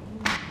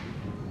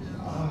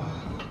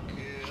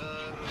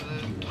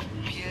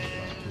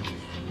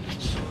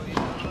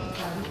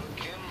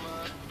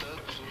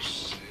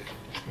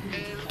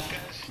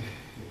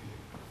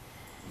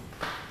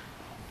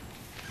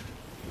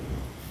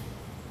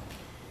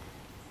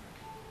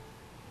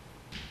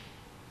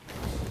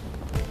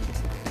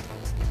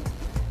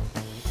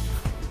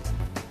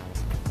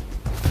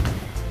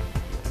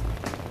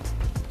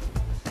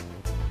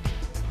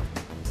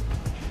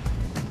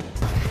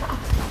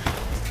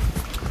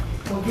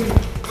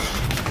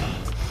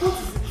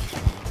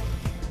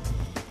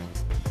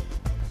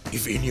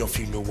 If any of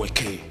you know where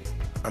Kay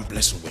and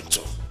Blessing went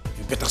to,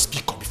 you better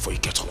speak up before you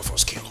get all of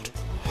us killed.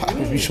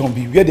 We shouldn't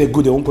be. Where they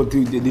go, they won't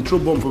continue. They throw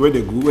bomb for where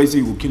they go. Where is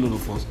it? Will kill all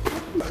of us.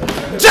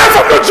 Jeff,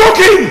 I'm not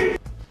joking!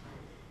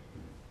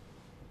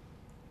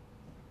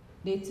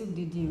 They took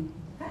the deal.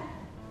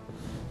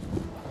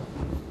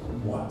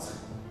 What?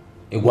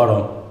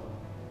 Iguaron.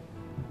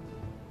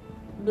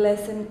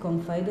 Blessing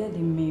confided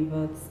in me,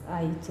 but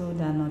I told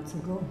her not to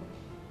go.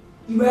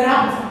 You were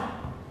out.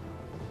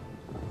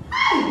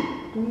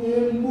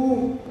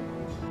 Move.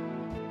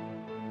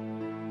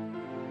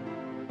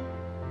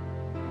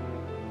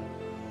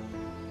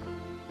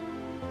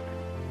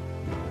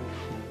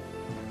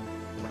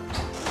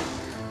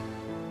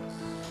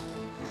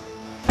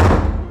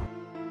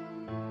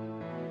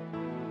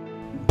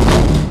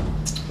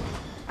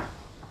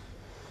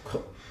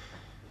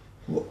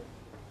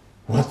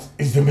 What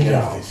is the meaning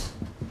of this?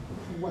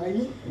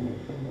 Why?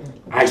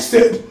 I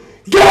said,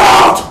 get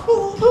out!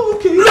 Oh,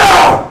 okay.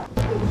 Now!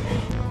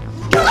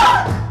 Get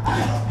out!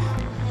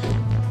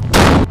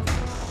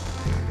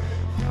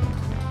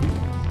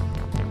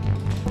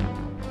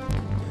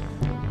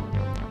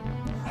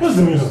 What's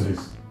the meaning of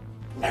this?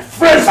 My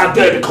friends are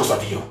dead because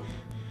of you.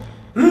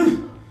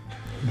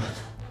 But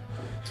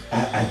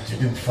I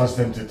didn't force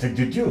them to take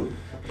the deal.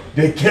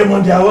 They came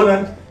on their own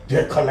and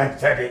they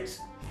collected it.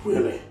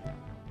 Really?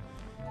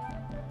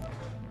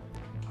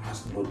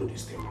 Has nobody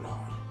stayed blood?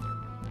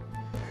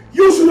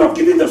 You should have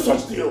given them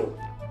such deal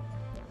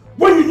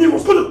when you knew it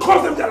was going to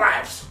cost them their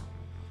lives.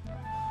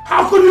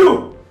 How could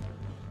you?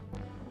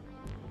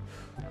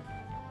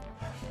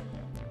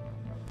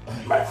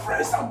 My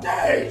friends are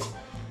dead.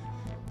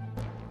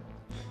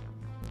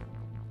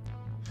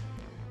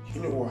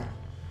 You know what?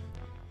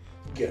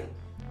 Get up.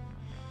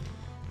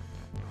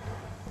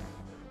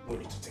 We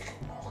need to take a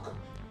walk.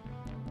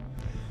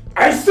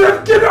 I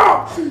said get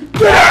up!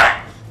 Get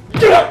up!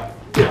 Get up!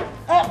 Get up!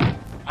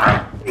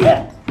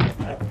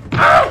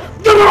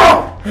 Get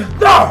up!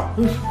 No!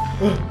 Move!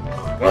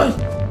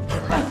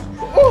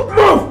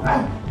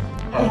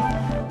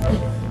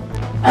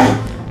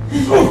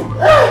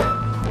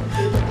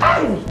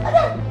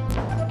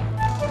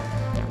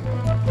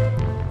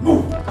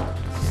 Move!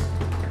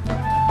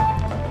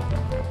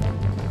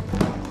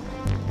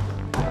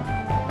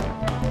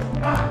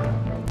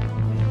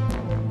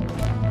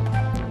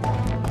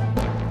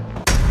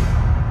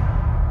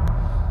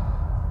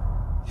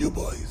 You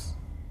boys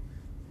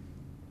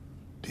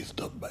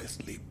disturb my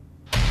sleep.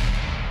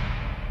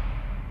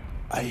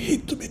 I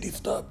hate to be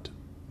disturbed.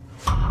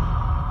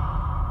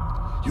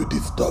 You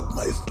disturbed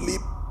my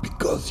sleep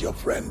because your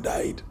friend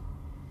died.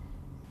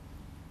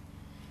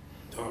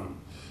 Don.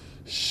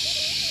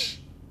 Shh.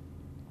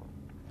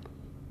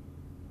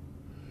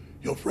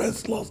 Your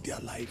friends lost their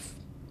life.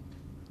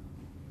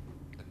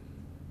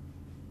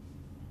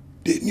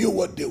 They knew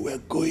what they were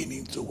going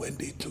into when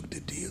they took the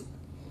deal.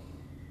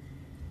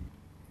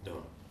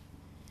 Don.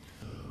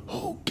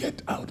 Oh,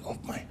 get out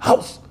of my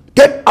house.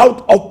 Get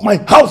out of my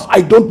house.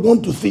 I don't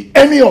want to see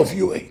any of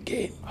you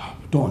again.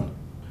 Don,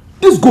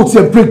 these goats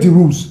here break the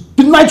rules.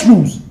 The night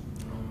rules.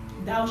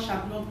 Thou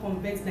shalt not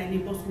covet thy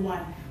neighbor's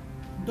wife.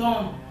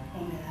 Don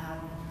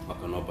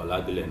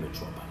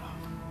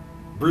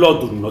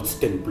Blood do not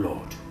stain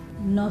blood.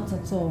 Not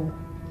at all.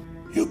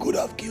 You could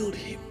have killed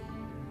him.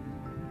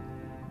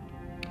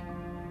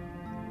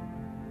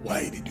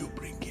 Why did you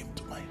bring him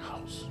to my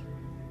house?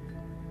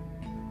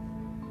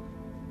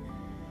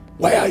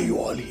 Why are you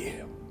all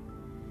here?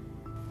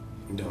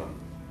 Don,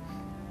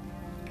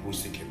 we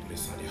seek a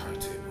place at the high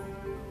table.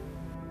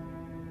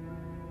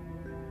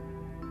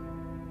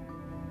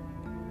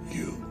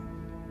 You.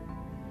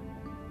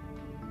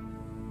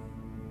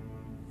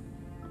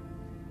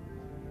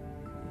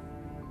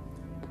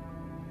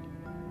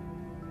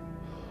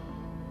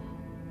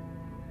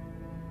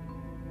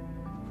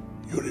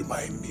 You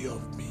remind me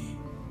of me.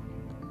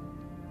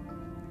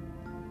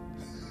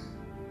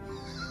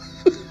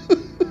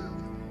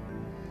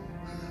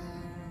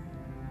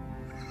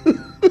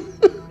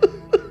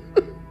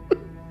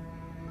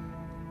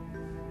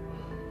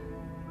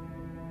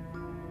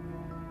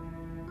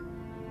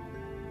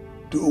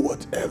 Do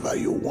whatever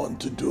you want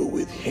to do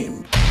with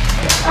him.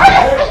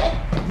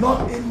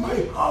 Not in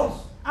my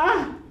house.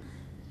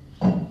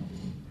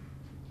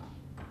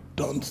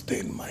 Don't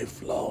stain my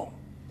floor.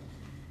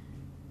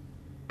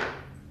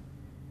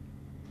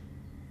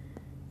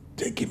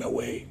 Take him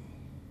away.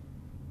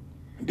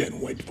 Then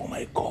wait for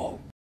my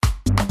call.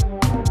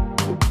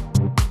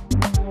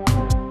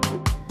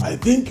 I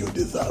think you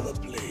deserve a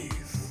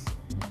place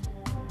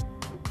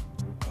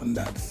on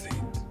that seat.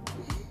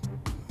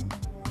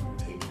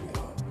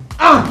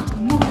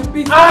 move the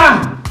beat.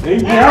 Come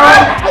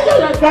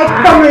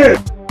here!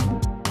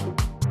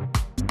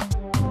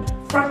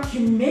 Frank,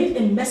 you made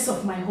a mess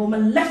of my home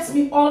and left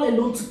me all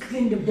alone to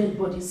clean the dead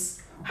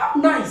bodies. How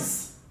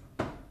nice!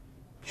 You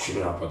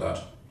shouldn't have bothered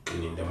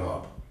cleaning them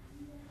up.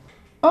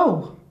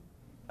 Oh,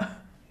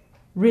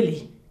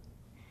 really?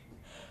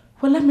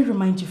 Well, let me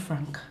remind you,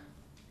 Frank.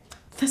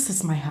 This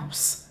is my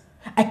house.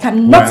 I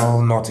cannot...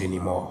 Well, not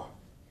anymore.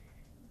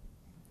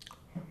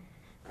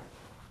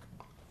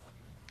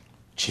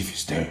 Chief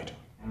is dead.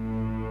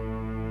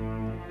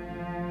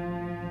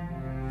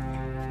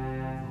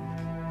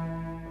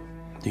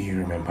 Do you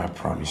remember I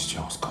promised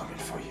you I was coming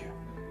for you?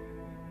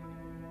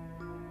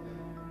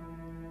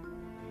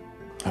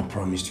 I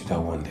promised you that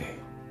one day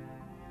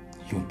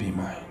you would be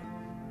mine.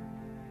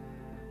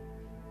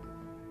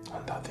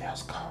 And that day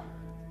has come.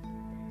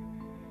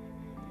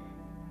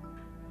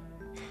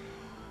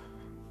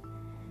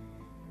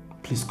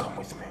 Please come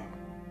with me.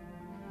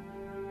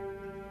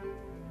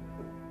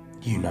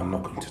 You know I'm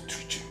not going to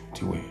treat you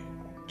the way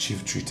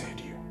Chief treated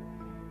you.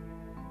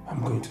 I'm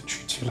going to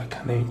treat you like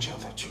an angel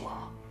that you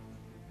are.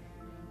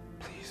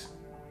 Please.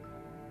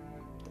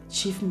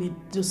 Chief made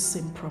those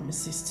same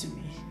promises to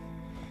me.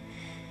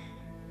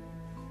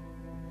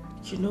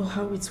 You know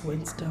how it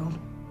went down.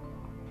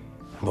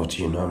 But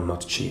you know I'm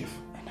not Chief.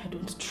 And I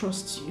don't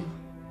trust you.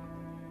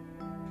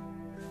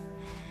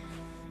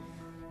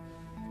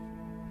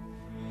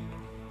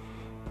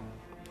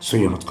 So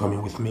you're not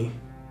coming with me?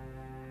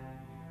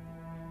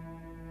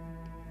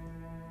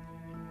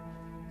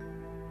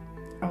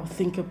 I'll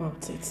think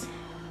about it.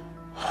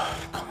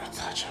 Come on,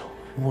 Tacha.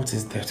 What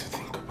is there to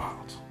think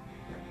about?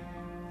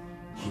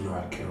 You know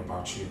I care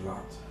about you a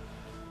lot.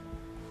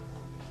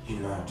 You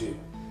know I do.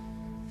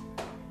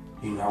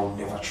 You know I will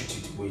never treat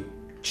you the way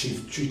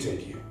Chief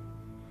treated you.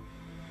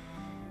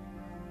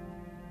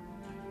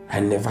 I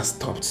never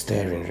stopped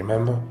staring,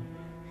 remember?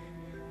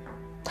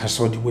 I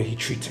saw the way he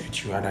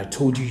treated you and I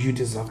told you you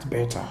deserved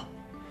better.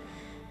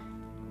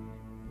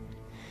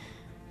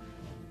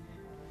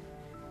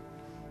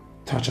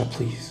 Tacha,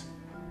 please.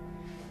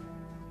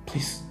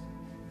 Please,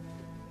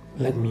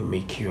 let me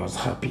make you as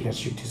happy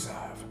as you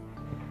deserve.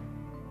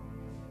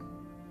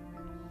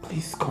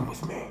 Please come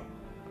with me.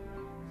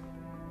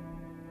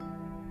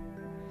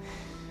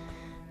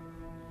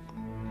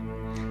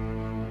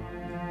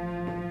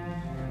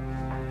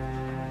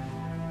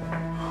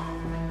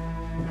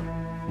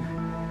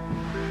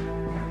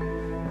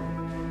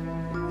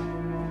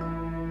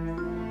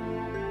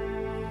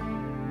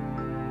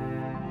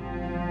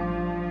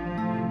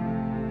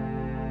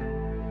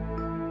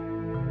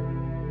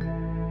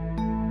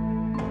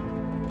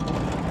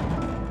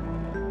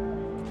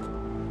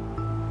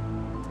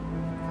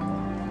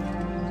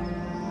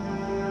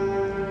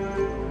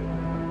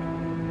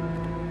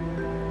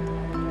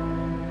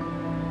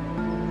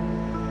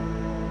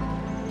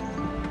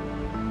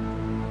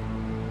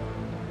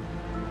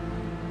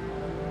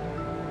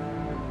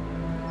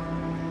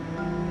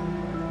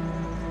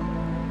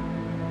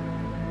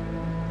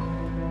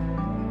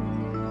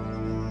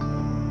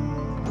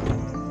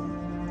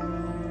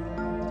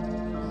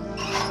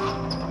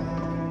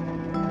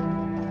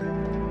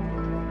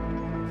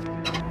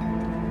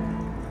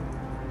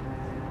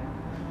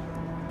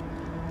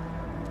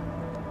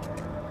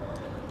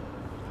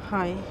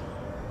 Hi.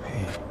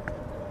 Hey.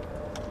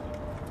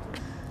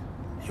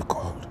 You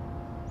called?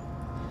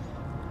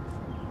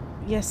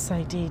 Yes,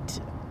 I did.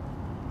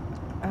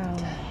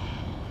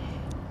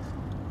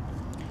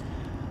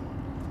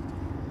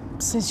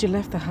 Since you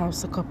left the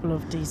house a couple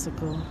of days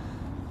ago,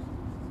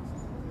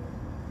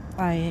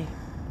 I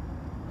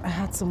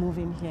had to move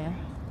in here.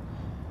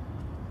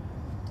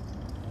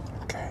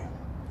 Okay.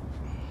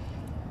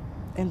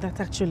 And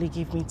that actually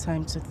gave me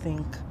time to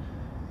think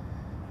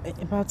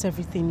about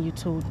everything you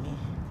told me.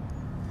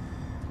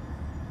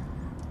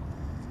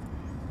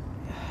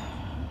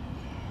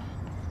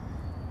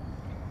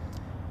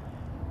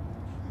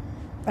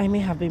 I may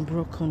have been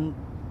broken,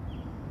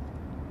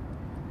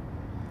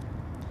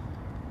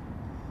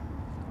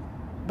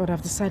 but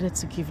I've decided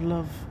to give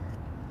love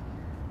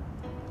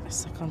a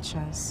second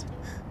chance.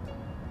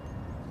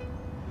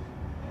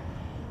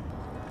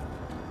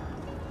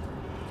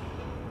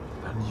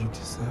 And you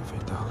deserve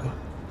it, darling.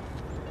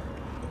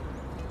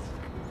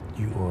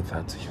 You owe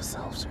that to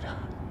yourself, sweetheart.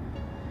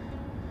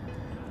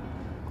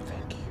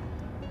 Thank you.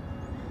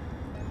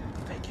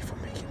 Thank you for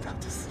making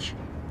that decision.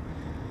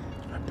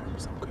 I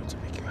promise I'm going to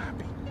make you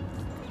happy.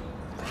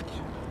 Thank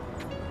you.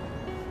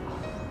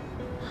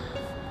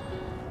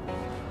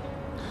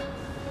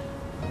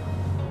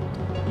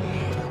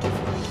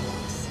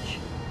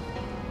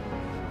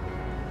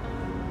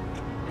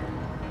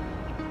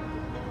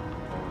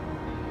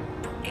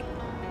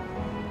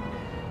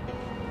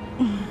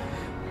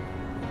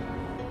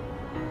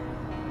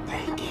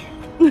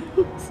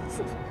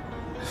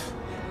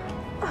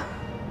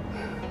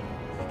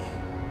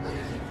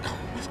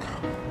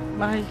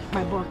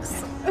 My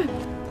box.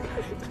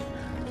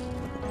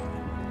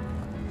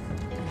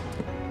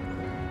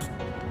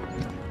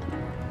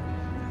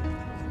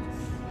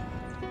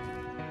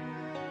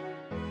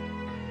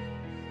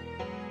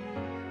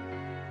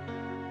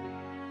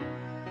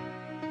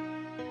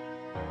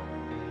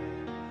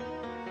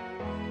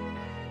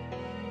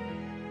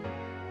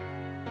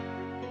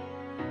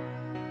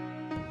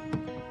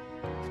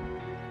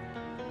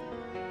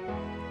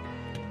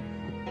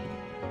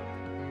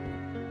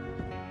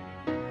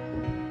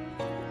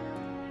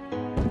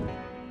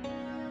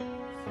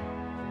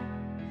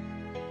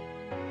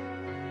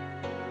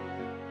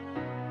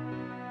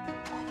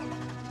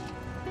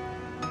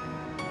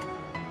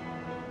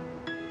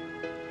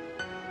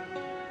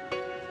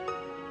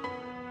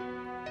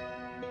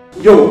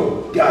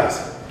 Yo,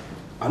 guys,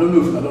 I don't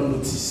know if I don't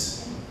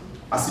notice.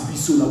 As it be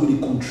so, now we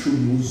control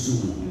your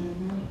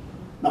zone.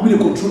 Now we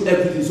control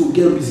everything, so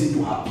get reason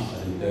to happy.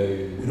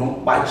 We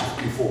don't buy Chief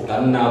Clifford.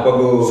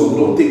 So we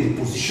don't take the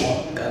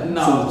position.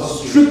 So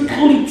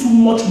strictly too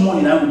much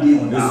money that we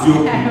get on now.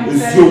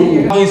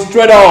 It's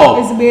straight up.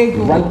 It's big.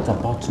 Right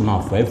about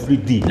now, for every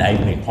deal, I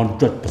make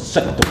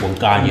 100% of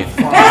Bonganya.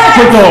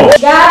 Straight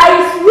up.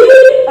 Guys, we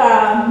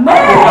are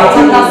mad.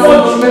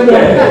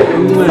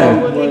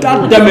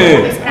 God damn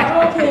it.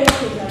 Okay,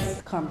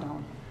 guys, calm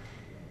down.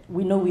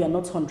 We know we are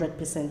not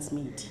 100%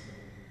 made.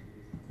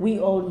 We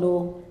all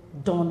know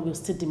Don will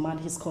still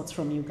demand his cut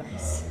from you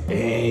guys.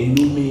 Hey, you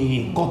know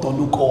me, cut or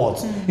no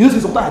cut. You know,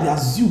 sometimes they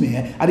assume,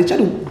 and they try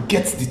to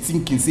get the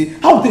thinking, say,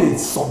 how did they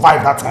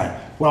survive that time?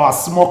 Well, a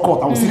small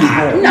cut, I will see the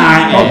ball.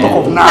 Not talk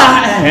of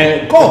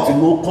Cut,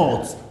 no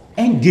cut.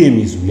 End game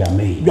is we are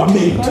made. We are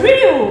made. For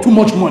real? Too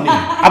much money.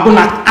 I'm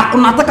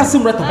gonna take a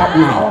sim right about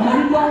now.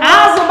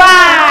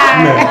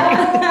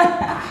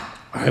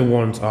 I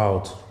want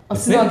out. I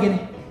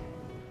said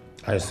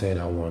I said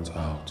I want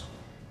out.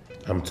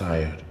 I'm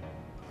tired.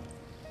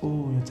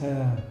 Oh, you're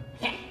tired.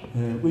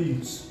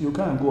 Wait, you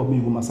can't go up me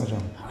go massage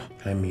him.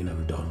 I mean,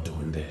 I'm done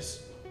doing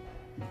this.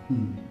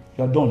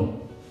 You're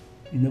done.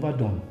 You're never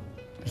done.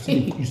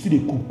 You still a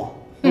cook.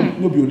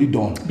 No be only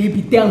done.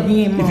 Baby, tell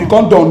him. If you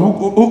come done,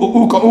 who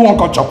won't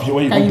come chop you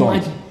when you come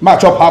done? Man,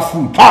 chop half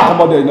food.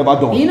 Come out there, you never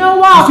done. You know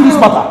what? You see this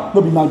matter?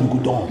 No be now you go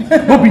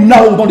done. No be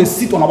now we don't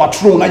sit on our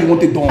throne. Now you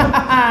want it done.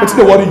 What's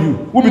the worry you?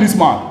 Who be this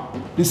man?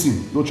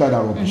 Listen, don't try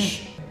that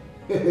rubbish.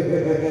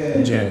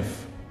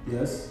 Jeff.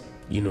 Yes?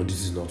 You know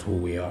this is not who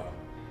we are.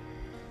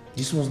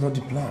 This was not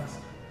the plan.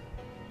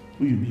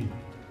 Who you be?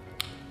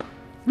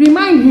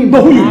 Remind him.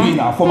 No, who you be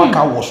now? Former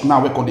car wash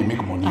now where can they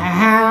make money?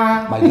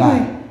 My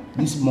guy,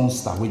 this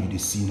monster where you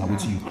see now,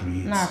 what you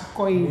create?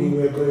 We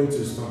were going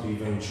to stop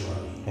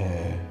eventually.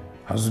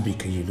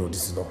 Azubike, you know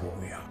this is not who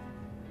we are.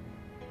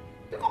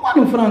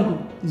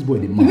 This boy,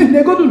 the man.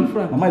 They go to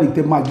Frank. Mama, they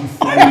tell Maggie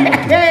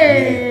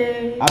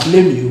hey. I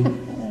blame you.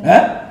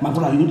 My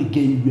brother, you know the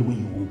game where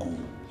you won't go.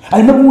 I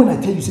remember when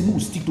I tell you, say no, we'll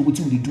stick to what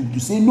we do. You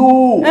say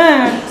no.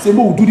 Say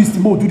no, we'll do this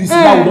thing, we'll do this.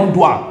 Now we don't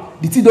do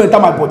it. The thing don't enter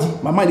my body.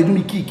 My mind they do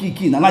me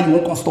key. And now you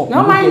won't stop.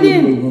 No mind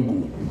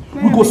him.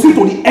 We go see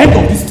to the end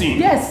of this thing.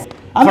 Yes.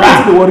 I'm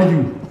not going to worry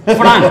you.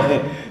 Frank.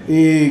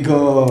 Hey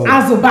God.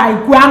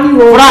 Azubai Kwami.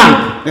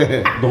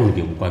 Frank. Don't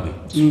get Wukwage.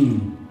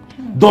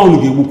 Don't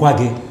get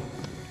Wukwage.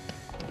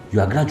 You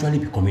are gradually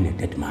becoming a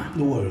dead man.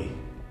 Don't worry.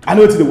 I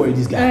know what to worry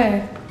this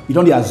guy. You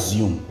don't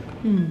assume.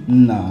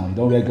 No, you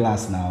don't wear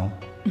glass now.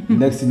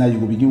 Next thing now you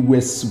go begin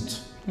wear suit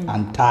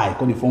and tie.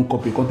 Call the phone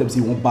copy. Come tell me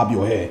you won't barb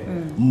your hair.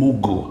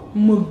 Mogo.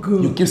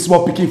 You keep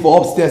small picking for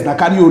upstairs. Now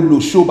carry your low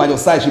show by your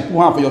side. She put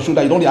hand for your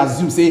shoulder. You don't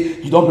assume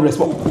say you don't be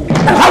responsible.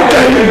 How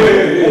dare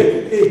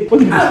you? What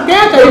did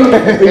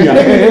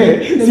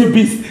you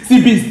do? See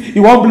beast.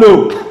 You won't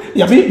blow.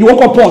 You won't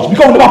come punch.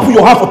 Because you never put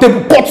your hand for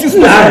table. Cut you.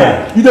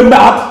 You the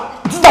mad.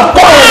 Stop.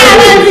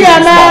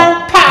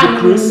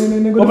 Chris,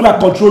 I'm gonna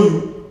control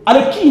you. And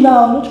the key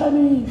now. Don't try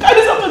me. Carry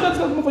this up. Let's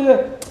for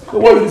here. Go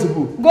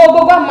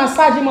and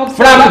massage him up.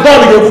 Frank,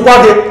 don't get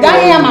Wukwage.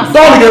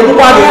 Don't get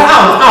Wukwage.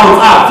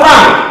 Out.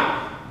 Frank.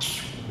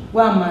 Go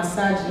and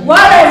massage him.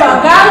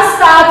 Whatever. God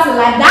starts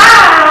like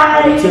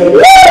that.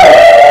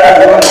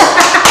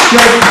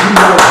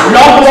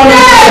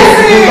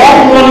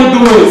 Long money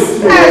do it.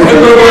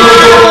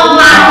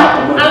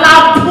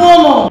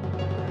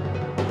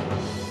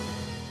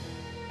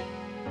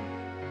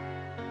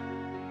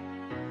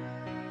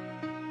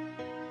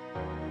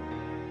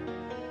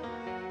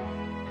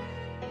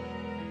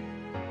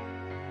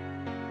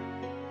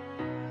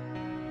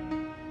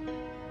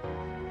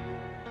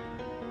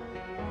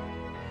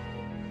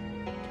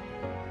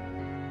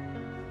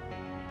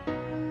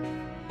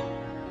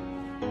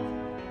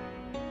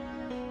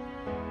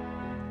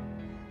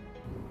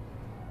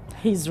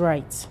 He's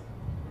right.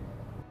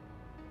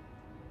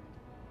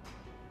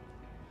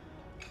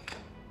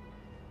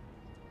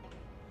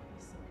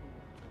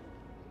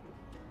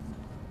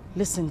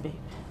 Listen, babe.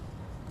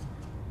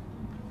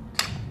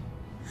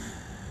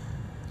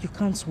 You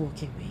can't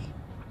walk away.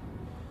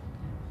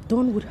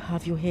 Don would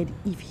have your head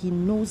if he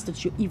knows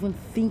that you're even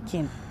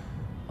thinking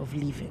of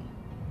leaving.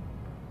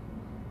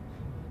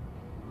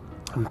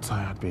 I'm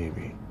tired,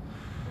 baby.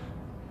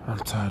 I'm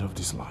tired of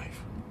this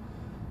life.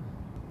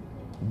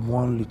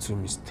 One little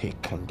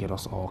mistake can get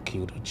us all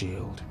killed or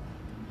jailed.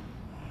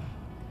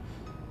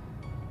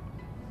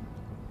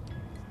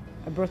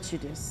 I brought you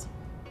this.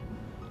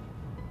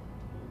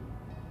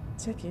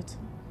 Take it.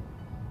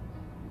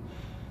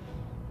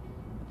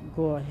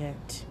 Go ahead.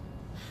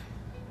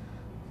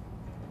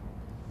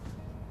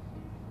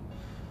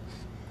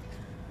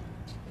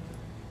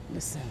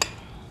 Listen.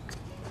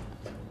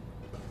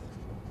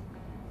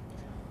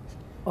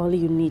 All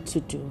you need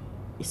to do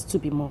is to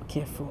be more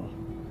careful.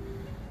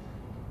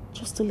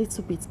 Just a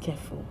little bit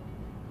careful.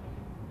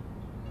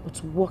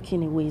 But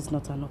walking away is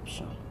not an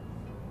option.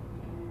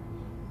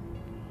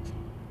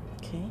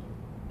 Okay?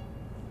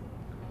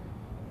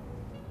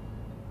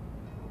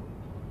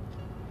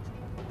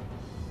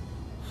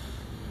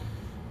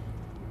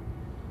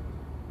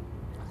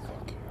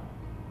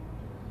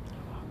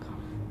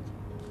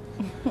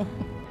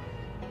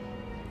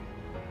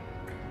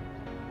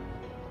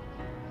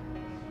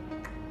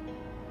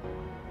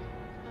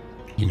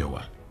 You know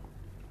what?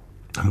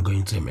 I'm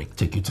going to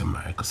take you to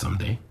America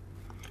someday,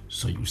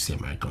 so you see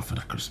American for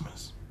the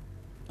Christmas.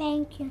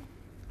 Thank you.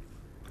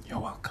 You're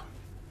welcome.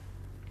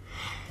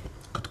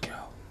 Good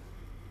girl.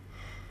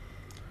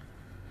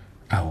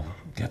 I'll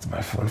get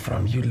my phone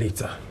from you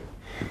later.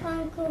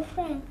 Uncle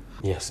Frank.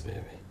 Yes,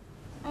 baby.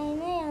 I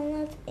know you're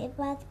not a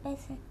bad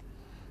person.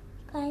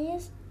 Can you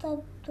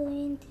stop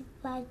doing the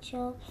bad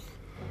jobs?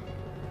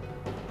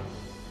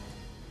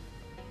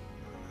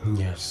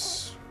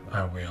 Yes,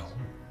 I will.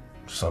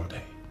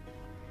 Someday.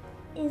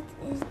 It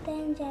is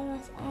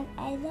dangerous and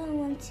I don't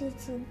want you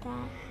to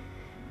die.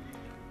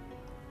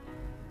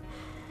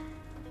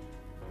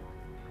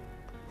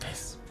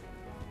 Yes.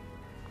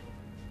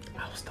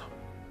 I'll stop.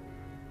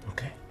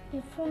 Okay?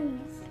 You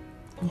promise?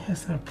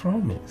 Yes, I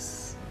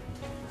promise.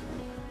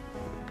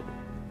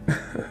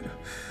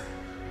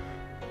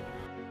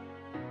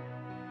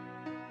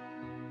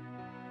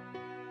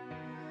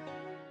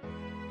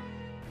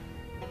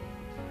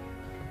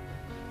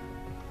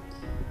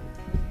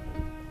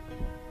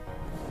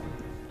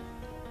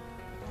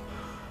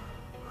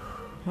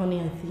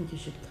 Honey, I think you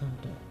should calm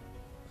down.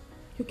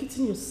 You're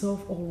getting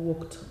yourself all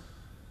worked up.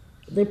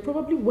 They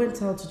probably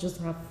went out to just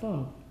have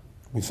fun.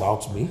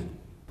 Without me?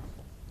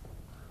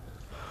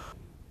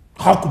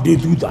 How could they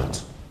do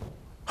that?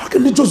 How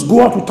can they just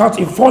go out without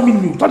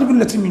informing me, without even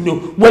letting me know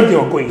where they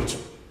are going to?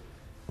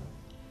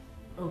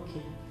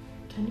 Okay,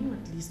 can you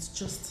at least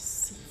just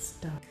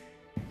sit down?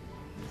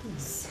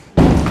 Please.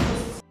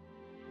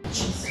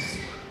 Jesus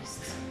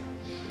Christ.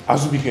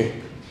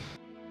 Azubike.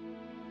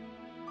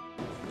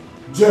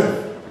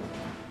 Jeff!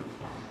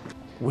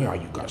 Where are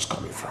you guys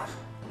coming from?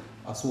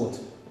 As what?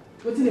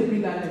 What did they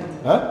bring that letter?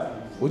 Huh?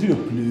 What did you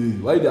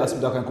play? Why did they ask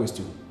me that kind of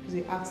question?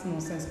 They ask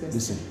nonsense question.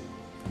 Listen,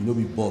 you no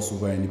be boss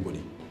over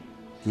anybody.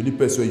 The only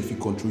person where you feel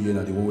control here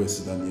now the one where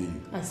sit down near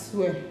you. I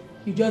swear,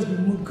 you just be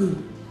mugu.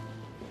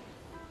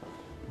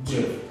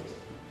 Jeff.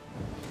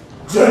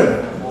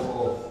 Jeff!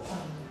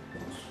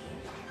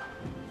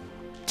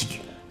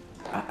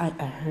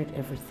 I heard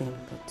everything,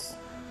 but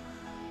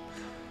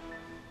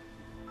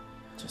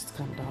just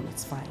calm down,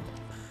 it's fine.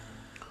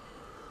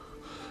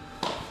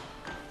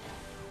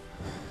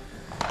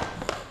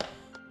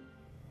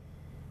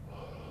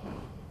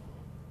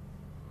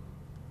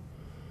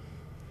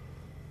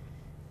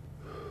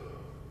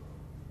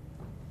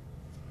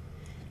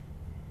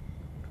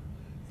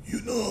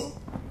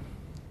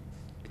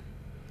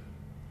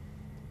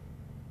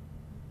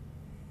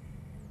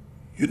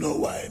 You know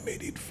why I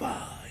made it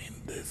far in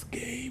this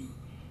game?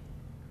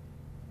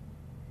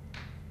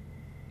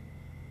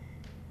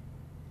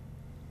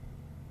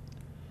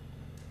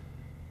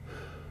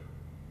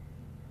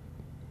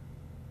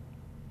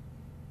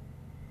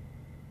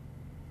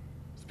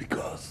 It's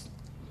because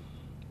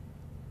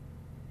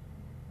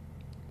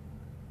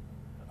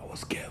I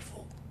was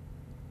careful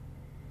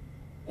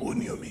who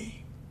knew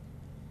me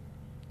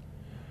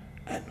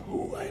and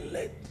who I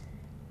let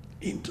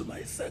into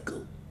my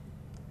circle.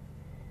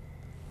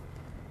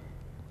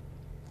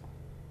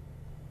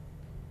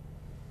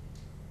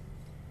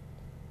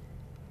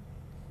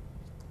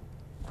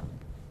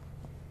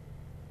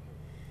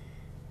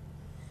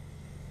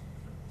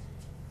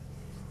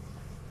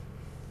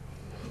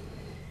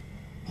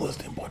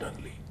 Most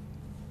importantly,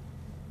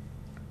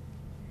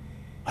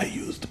 I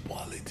used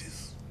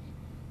politics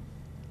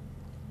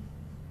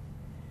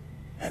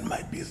and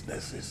my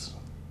businesses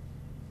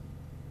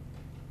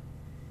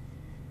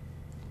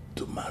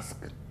to mask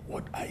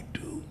what I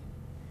do.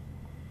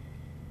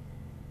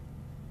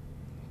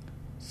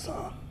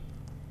 Son,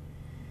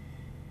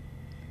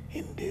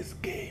 in this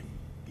game,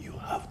 you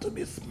have to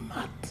be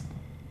smart.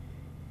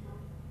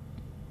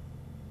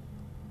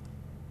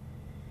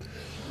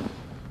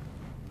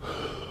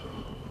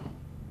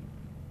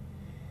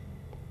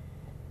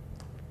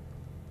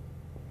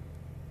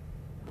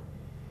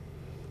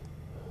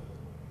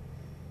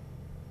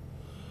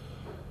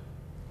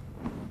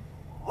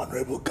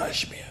 Honorable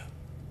Kashmir.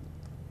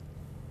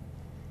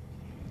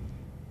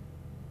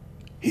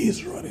 He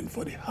is running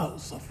for the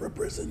House of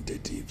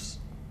Representatives.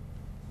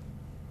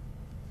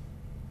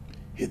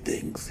 He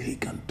thinks he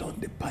can turn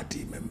the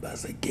party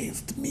members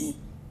against me.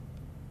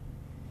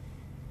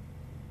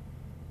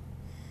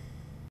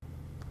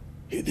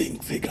 He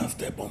thinks he can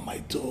step on my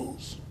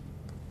toes,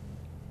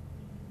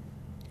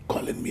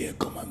 calling me a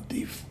common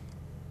thief.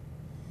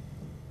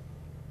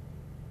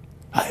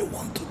 I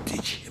want to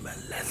teach him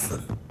a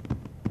lesson.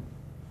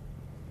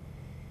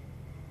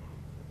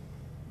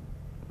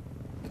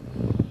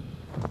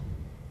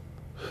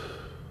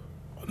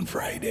 On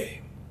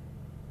Friday,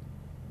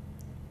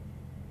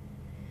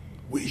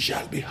 we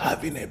shall be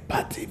having a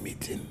party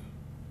meeting.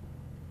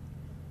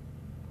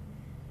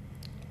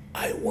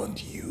 I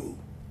want you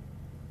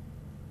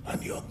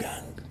and your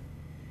gang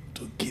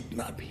to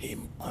kidnap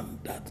him on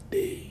that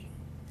day.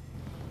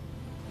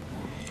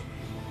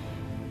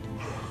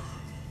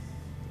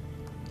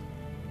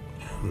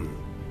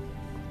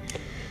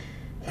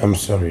 I'm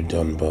sorry,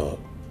 Don, but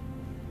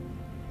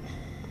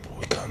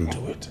we can't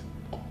do it.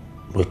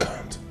 We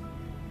can't.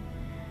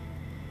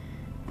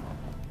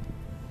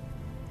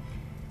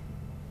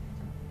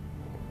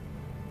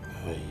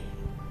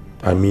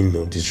 I mean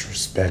no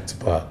disrespect,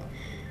 but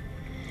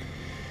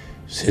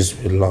since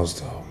we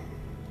lost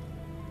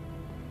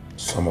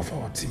some of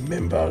our team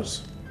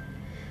members,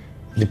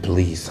 the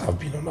police have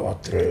been on our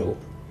trail.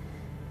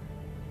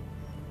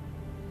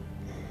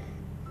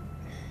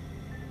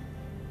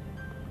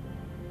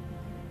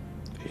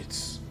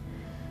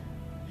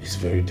 It's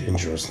very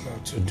dangerous now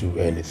to do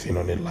anything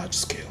on a large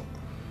scale.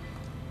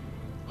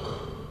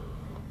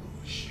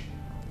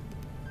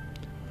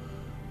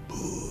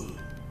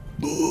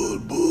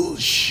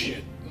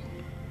 Bullshit.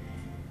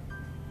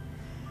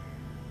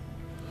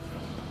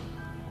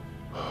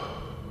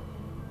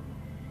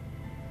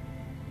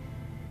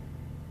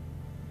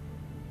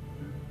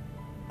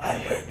 I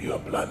heard you are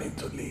planning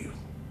to leave.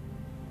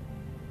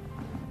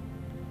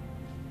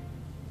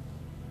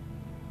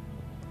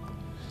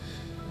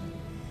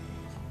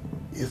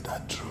 Is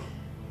that true?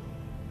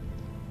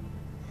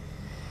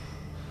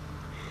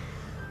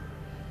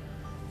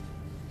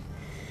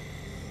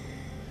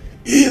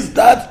 Is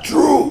that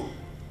true?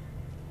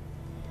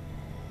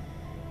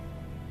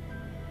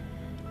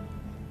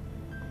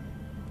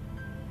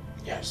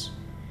 Yes.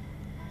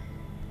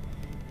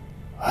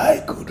 I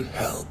could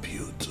help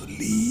you to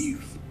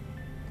leave.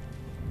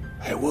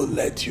 I will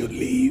let you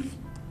leave.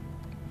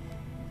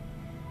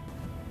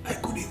 I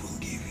could even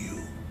give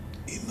you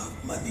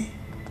enough money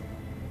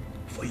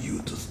for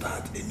you to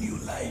start a new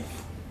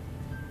life.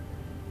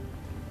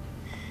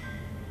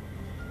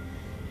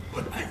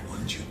 But I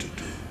want you to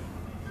do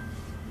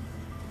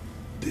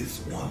this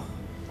one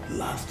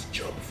last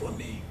job for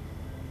me.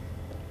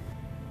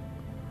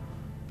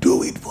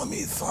 Do it for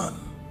me, son.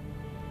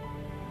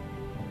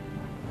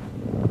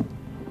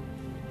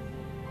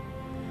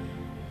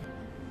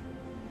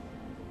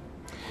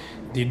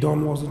 The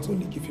Don wasn't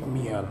only giving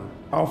me an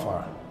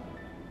offer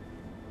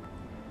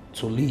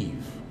to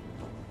leave.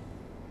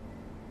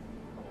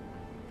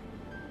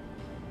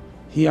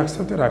 He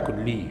accepted I could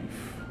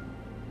leave.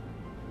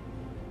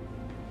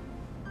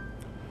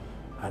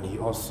 And he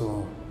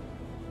also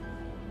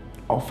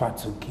offered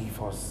to give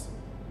us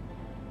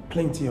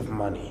plenty of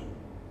money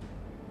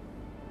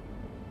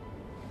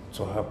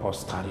to help us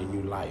start a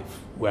new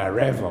life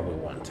wherever we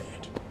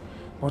wanted.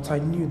 But I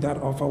knew that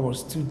offer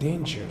was too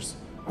dangerous,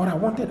 but I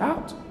wanted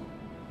out.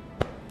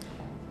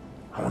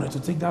 I wanted to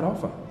take that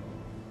offer.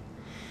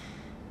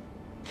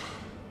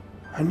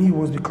 I knew it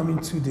was becoming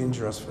too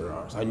dangerous for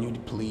us. I knew the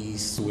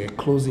police were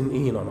closing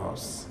in on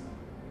us.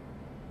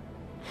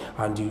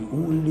 And the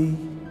only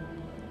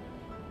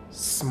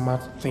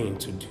smart thing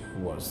to do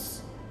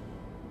was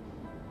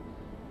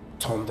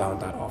turn down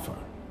that offer.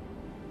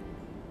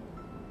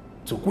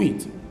 To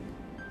quit.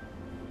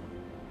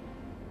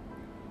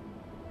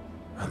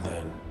 And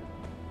then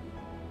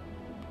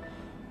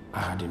I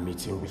had a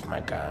meeting with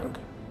my gang.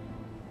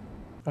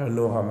 I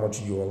know how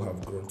much you all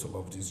have grown to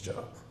love this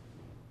job.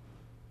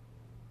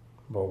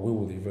 But we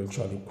will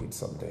eventually quit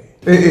someday.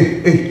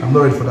 Hey, I'm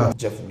not ready for that.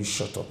 Jeff, will you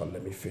shut up and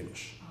let me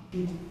finish?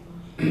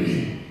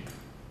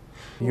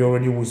 You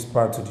already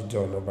whispered to the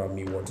Don about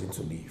me wanting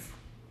to leave.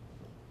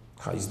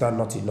 Is that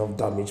not enough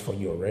damage for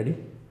you already?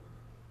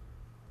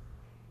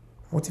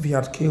 What if he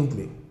had killed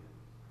me?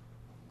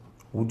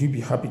 Would you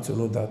be happy to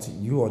know that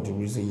you are the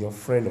reason your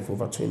friend of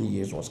over 20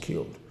 years was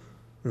killed?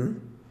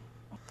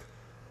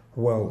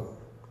 Well,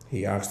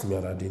 he asked me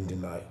and I didn't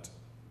deny it.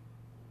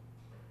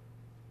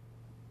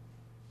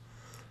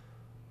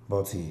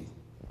 But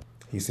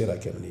he said I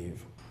can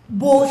leave.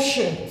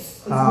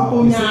 Bullshit.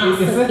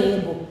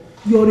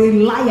 You're a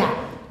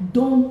liar.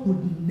 Don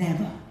would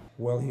never.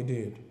 Well, he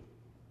did.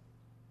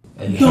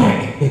 But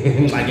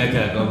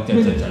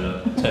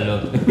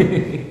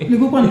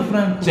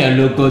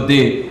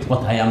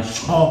I am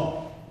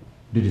sure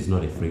this is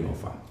not a free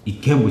offer.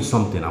 It came with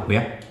something,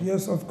 Abuya.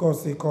 Yes, of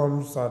course, it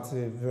comes at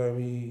a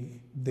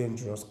very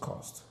dangerous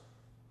cost.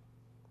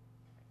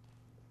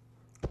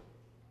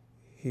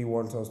 He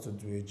wants us to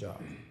do a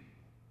job.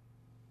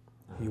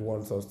 He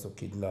wants us to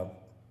kidnap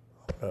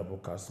Honorable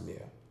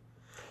Casimir.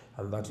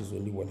 And that is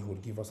only when he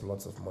would give us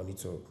lots of money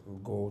to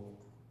go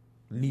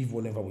leave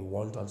whenever we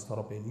want and start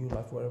up a new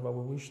life wherever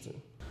we wish to.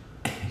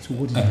 So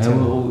what did you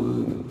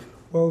tell?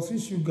 Well,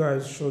 since you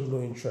guys showed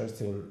no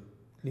interest in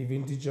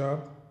leaving the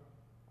job,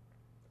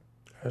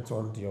 I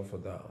turned the offer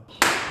down.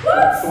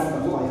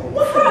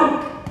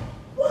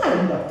 Why?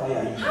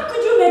 How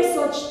could you make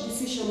such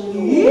decision on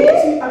your own?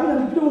 See, I mean,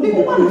 the people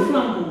with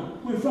Franco.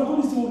 Wait, Franco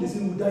is the one they say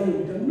we die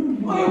here.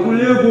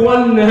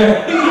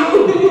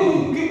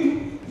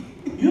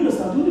 You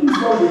understand? The only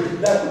reason why we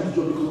apply for this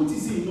job because we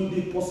say it's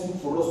not possible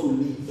for us to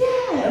leave.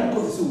 Yeah. And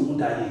because they say we won't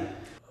die here.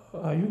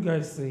 Are you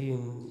guys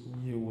saying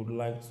you would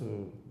like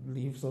to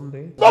leave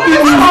someday? No!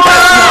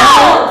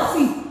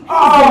 See,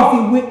 there's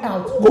a way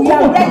out. We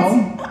are ready.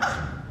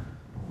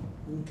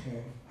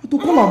 Okay. To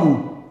call him.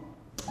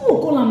 Oh,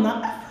 call him now.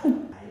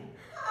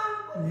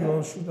 You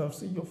all should have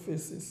seen your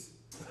faces.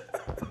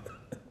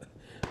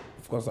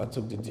 Of course, I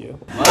took the deal.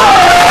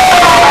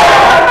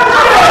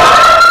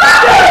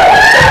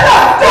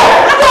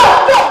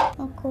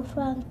 Uncle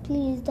Frank,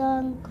 please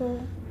don't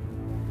go.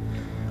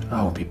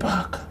 I'll be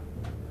back.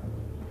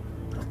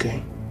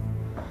 Okay?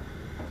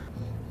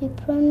 You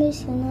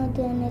promise you'll not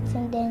do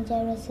anything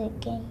dangerous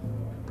again.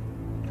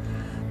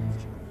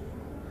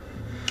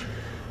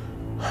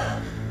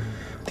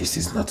 This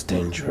is not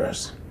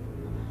dangerous.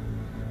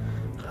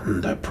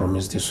 And I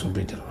promise this will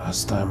be the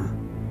last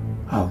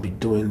time I'll be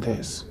doing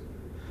this.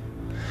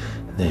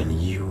 Then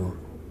you,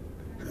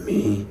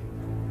 me,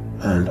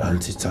 and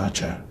Auntie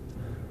Tacha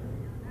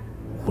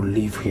will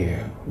live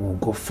here. We'll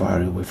go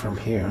far away from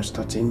here and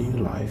start a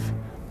new life.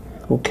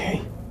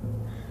 Okay?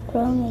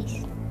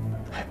 Promise.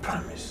 I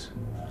promise.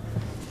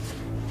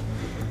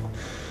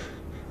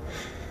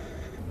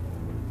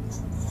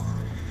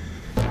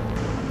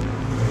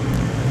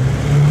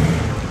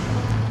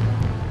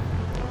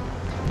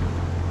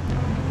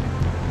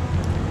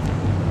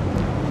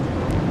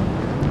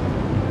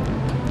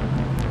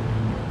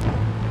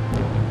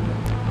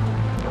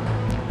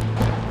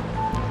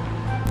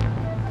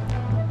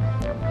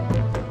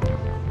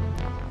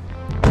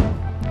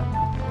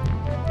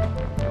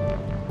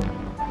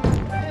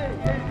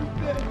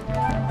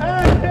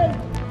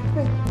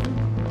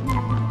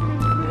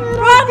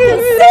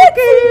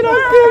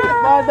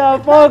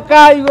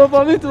 Motherfucker, you go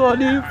for me to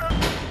leave.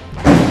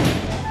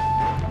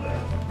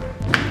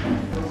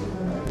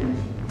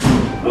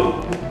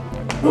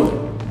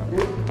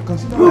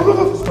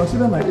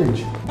 Consider my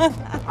age.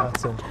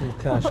 That's some cool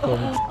cash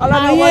coming.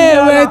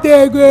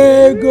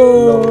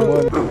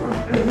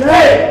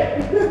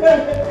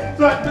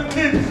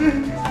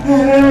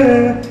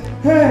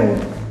 Hey!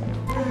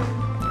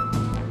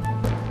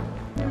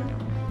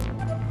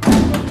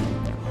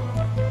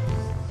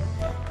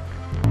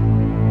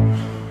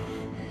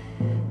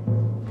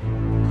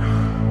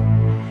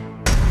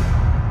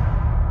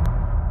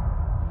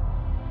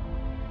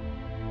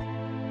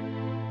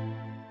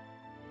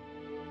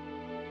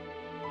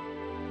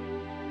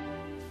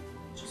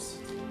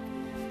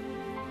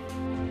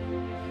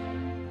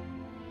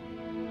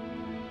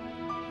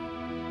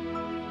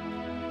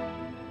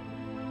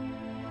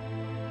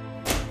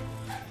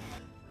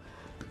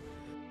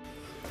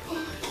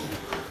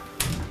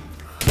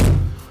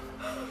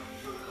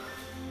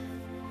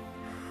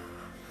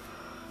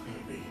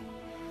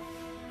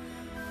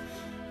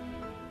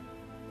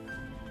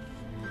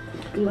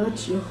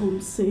 Glad you're home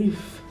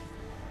safe.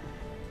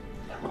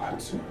 I'm glad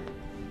too.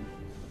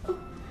 I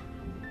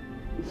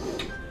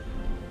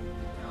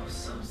was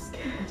so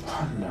scared.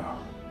 Oh no,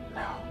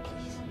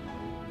 please.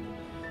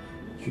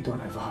 You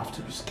don't ever have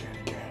to be scared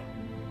again.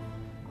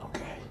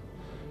 Okay?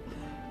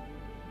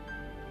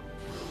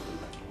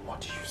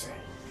 What do you say?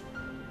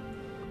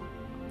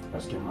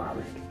 Let's get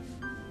married.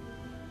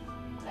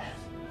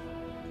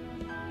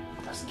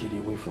 Let's get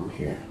away from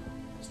here.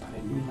 Start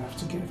a new life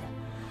together.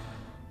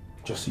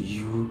 Just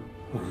you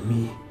and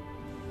me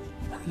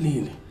and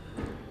Lily.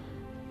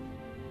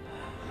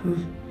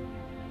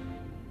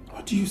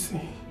 What do you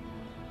say?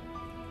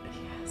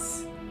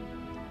 Yes.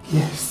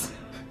 Yes.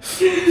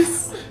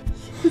 Yes.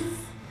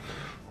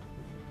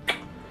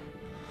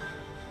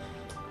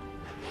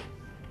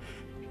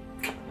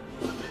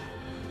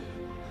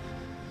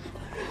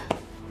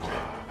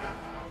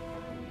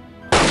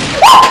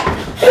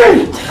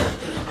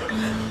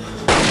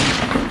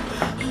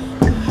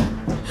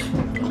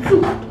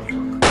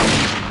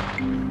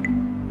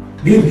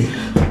 Baby,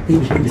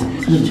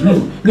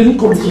 let me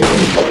come here.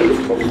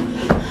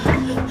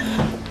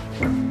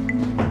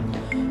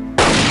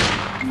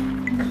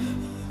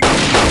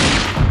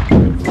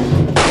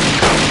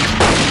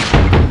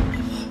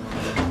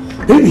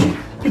 Baby,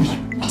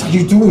 what are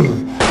you doing?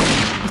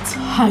 It's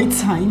high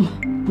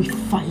time we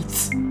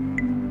fight.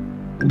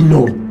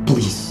 No,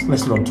 please,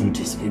 let's not do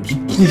this, baby.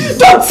 Please.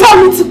 Don't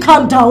tell me to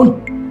calm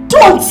down.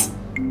 Don't!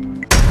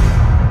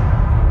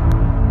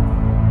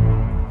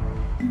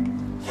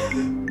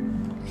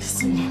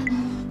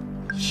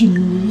 You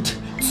need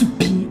to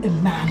be a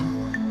man.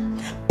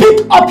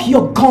 Pick up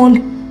your gun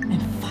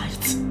and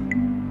fight.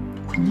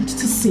 We need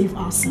to save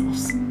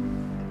ourselves.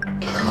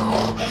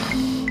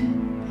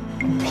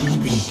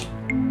 Baby,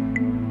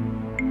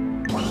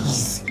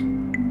 please.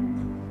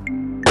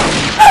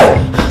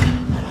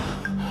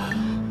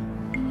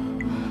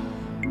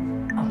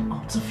 I'm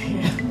out of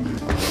here.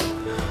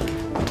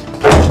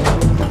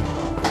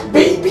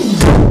 Baby!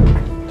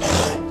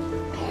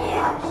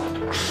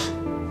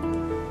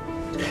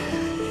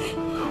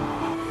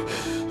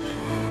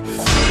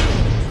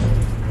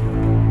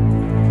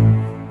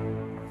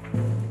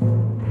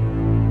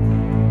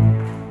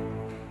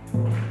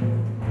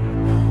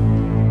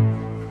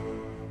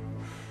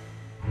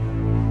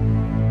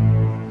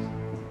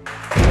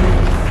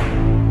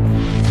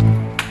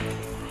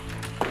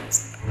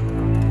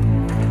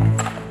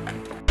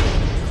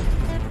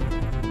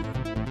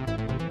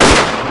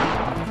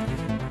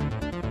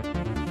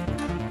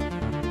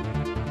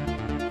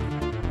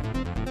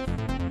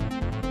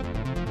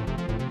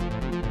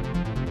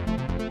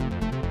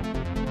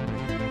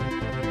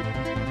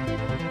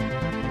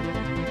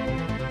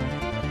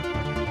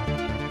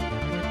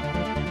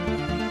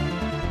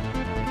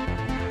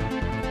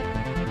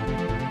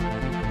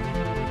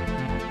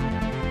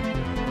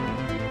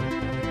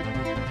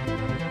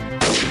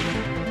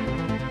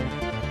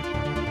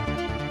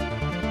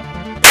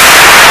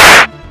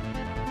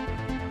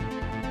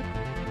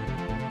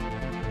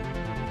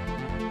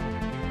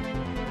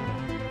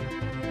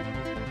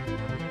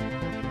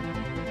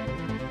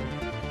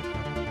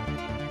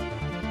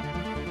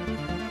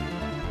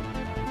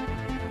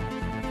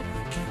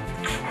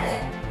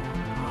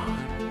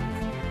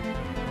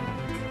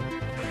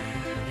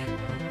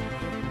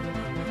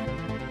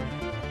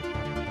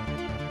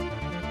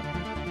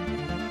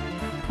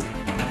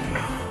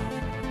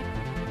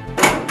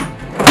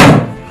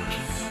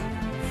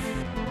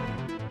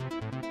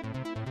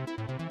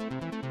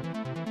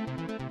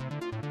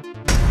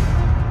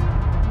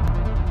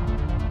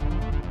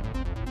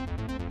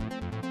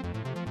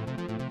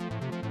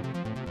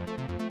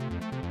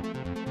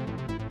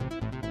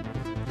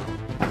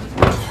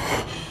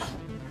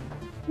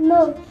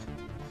 No.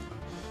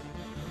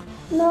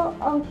 No,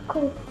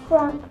 Uncle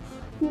Frank.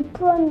 You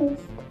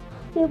promised.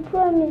 You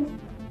promised.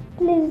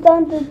 Please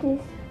don't do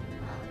this.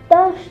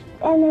 Don't shoot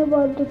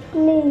anybody,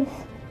 please.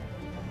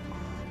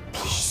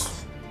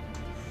 Please.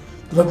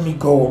 Let me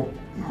go.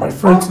 My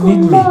friends Uncle,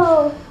 need me.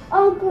 No.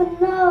 Uncle,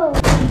 no.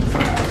 Put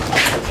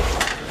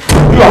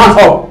your hands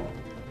up.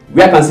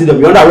 Where I can see them?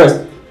 You're under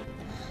arrest.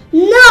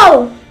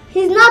 No!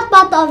 He's not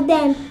part of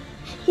them.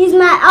 He's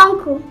my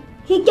uncle.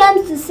 He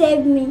came to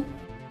save me.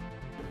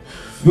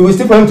 You will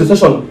still for him to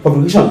session for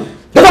provocation.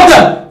 Get up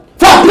there!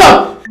 Fast, get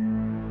up!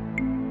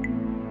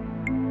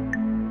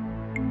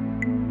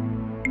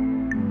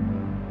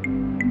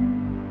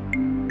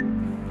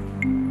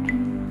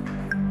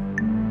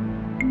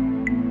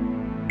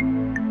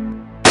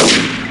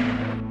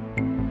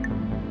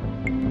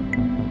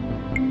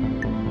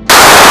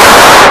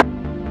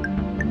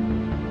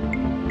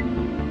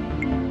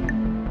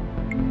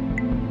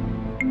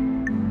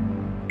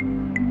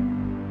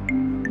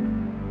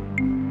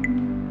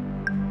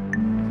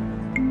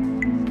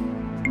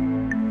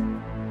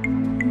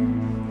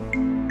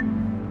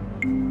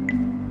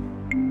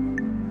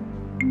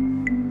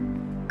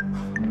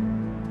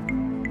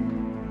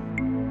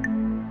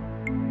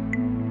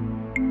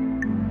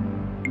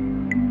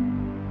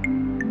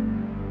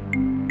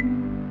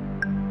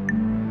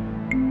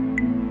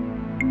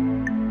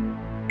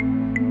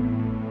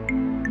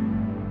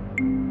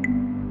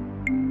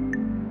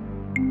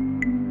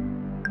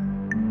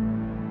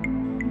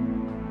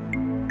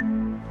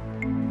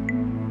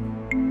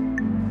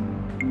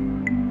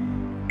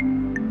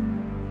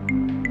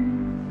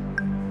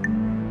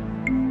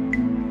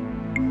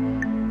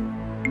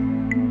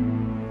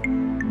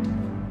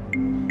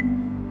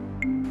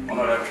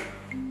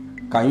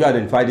 Can you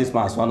identify this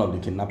man as one of the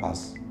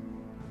kidnappers?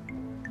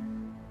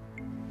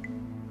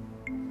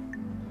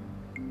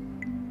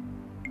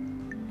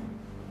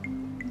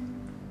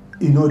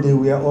 You know, they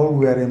were all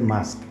wearing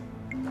masks,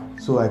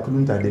 so I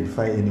couldn't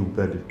identify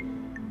anybody.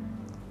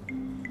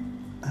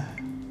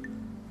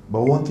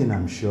 But one thing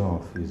I'm sure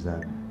of is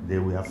that they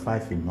were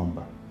 5 in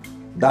number.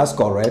 That's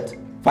correct.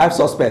 5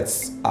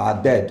 suspects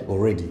are dead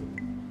already.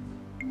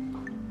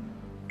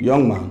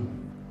 Young man,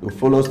 you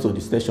follow us to the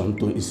station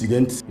to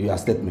incident your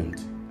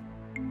statement.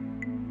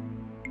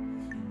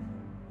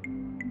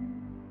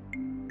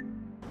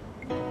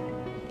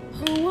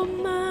 Who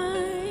am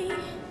I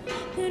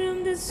that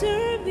I'm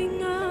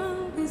deserving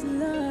of his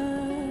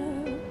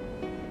love?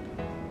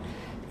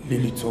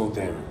 Lily told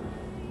them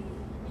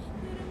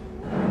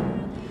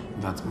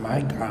that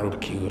my gang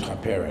killed her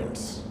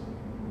parents.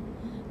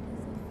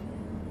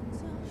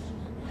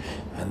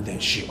 And then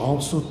she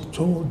also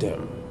told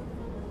them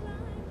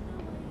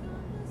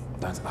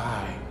that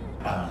I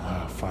am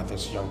her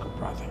father's younger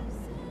brother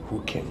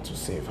who came to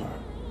save her.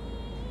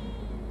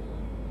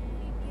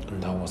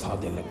 And that was how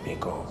they let me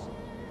go.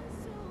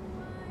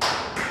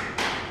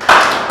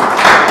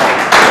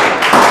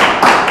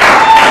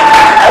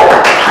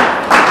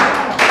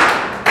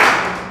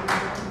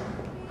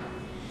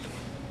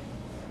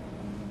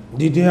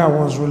 The day I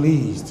was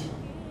released,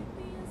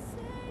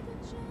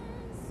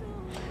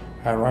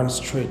 I ran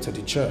straight to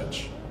the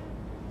church.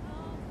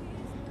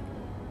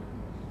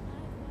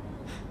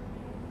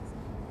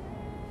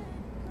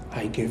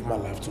 I gave my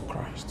life to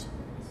Christ.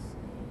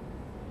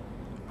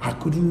 I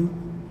couldn't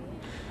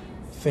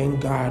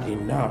thank God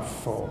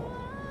enough for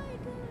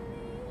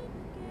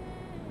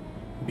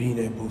being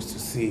able to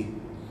see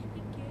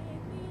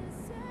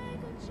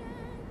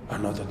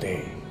another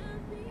day.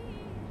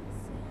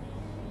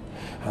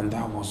 And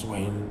that was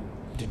when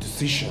the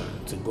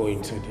decision to go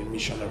into the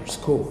missionary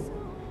school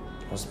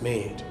was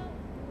made.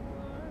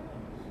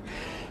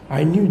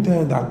 I knew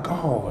then that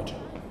God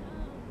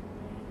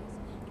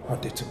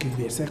wanted to give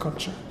me a second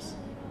chance.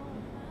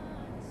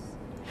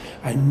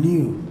 I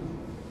knew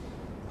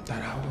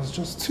that I was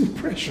just too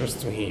precious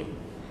to Him.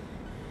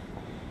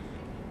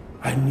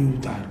 I knew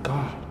that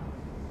God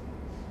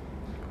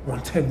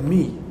wanted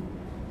me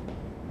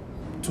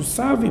to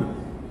serve Him.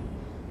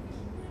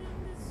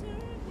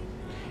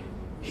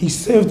 He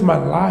saved my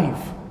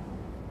life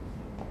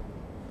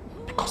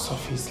because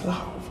of His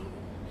love,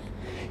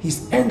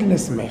 His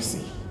endless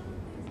mercy.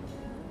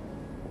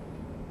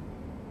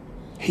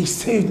 He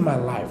saved my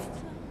life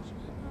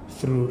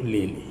through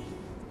Lily.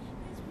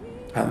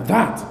 And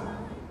that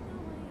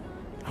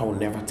I will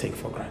never take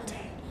for granted.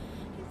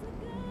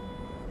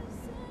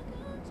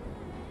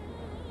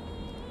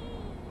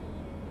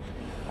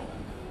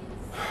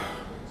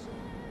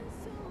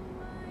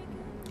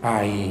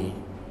 I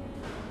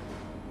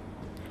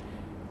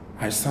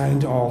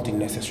signed all the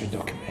necessary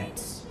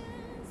documents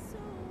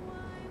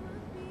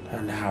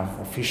and have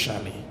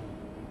officially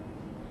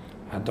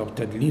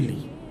adopted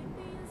Lily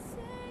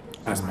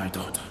as my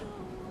daughter.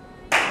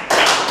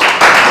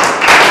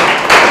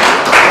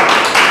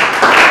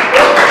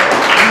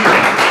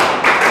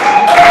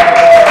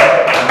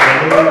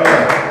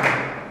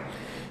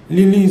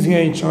 Lily is here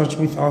in church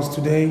with us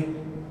today.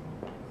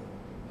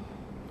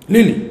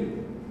 Lily,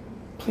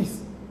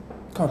 please,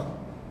 come.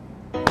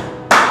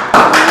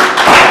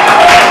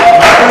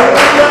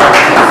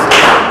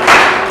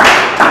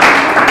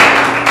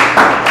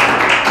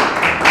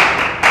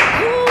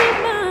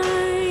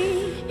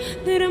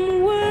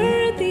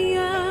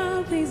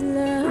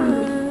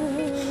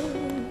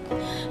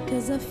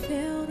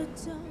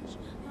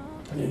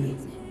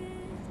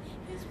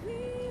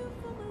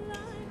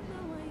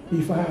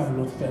 if I have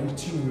not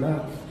thanked you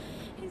enough,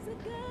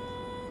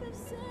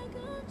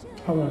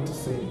 I want to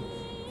say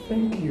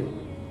thank you.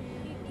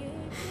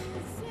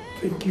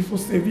 Thank you for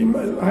saving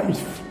my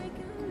life.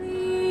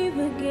 Leave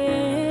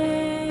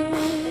again.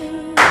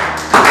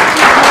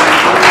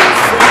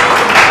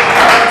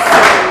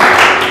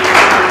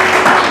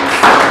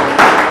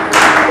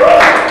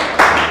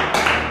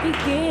 He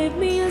gave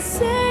me a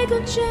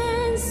second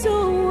chance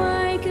so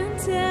I can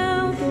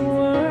tell the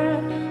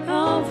world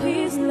of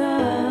his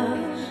love.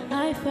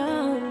 I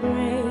found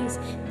grace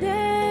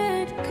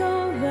that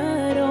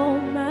covered all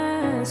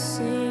my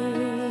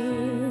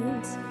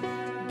sins.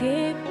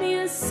 Gave me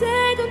a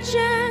second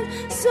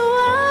chance so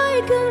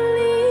I can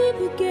live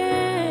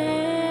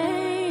again.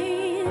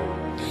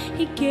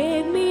 He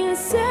gave me a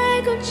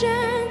second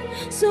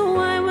chance so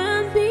I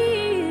won't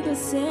be the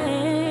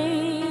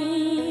same.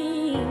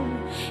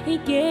 He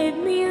gave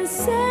me a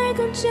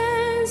second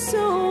chance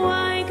so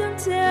I can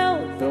tell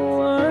the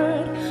world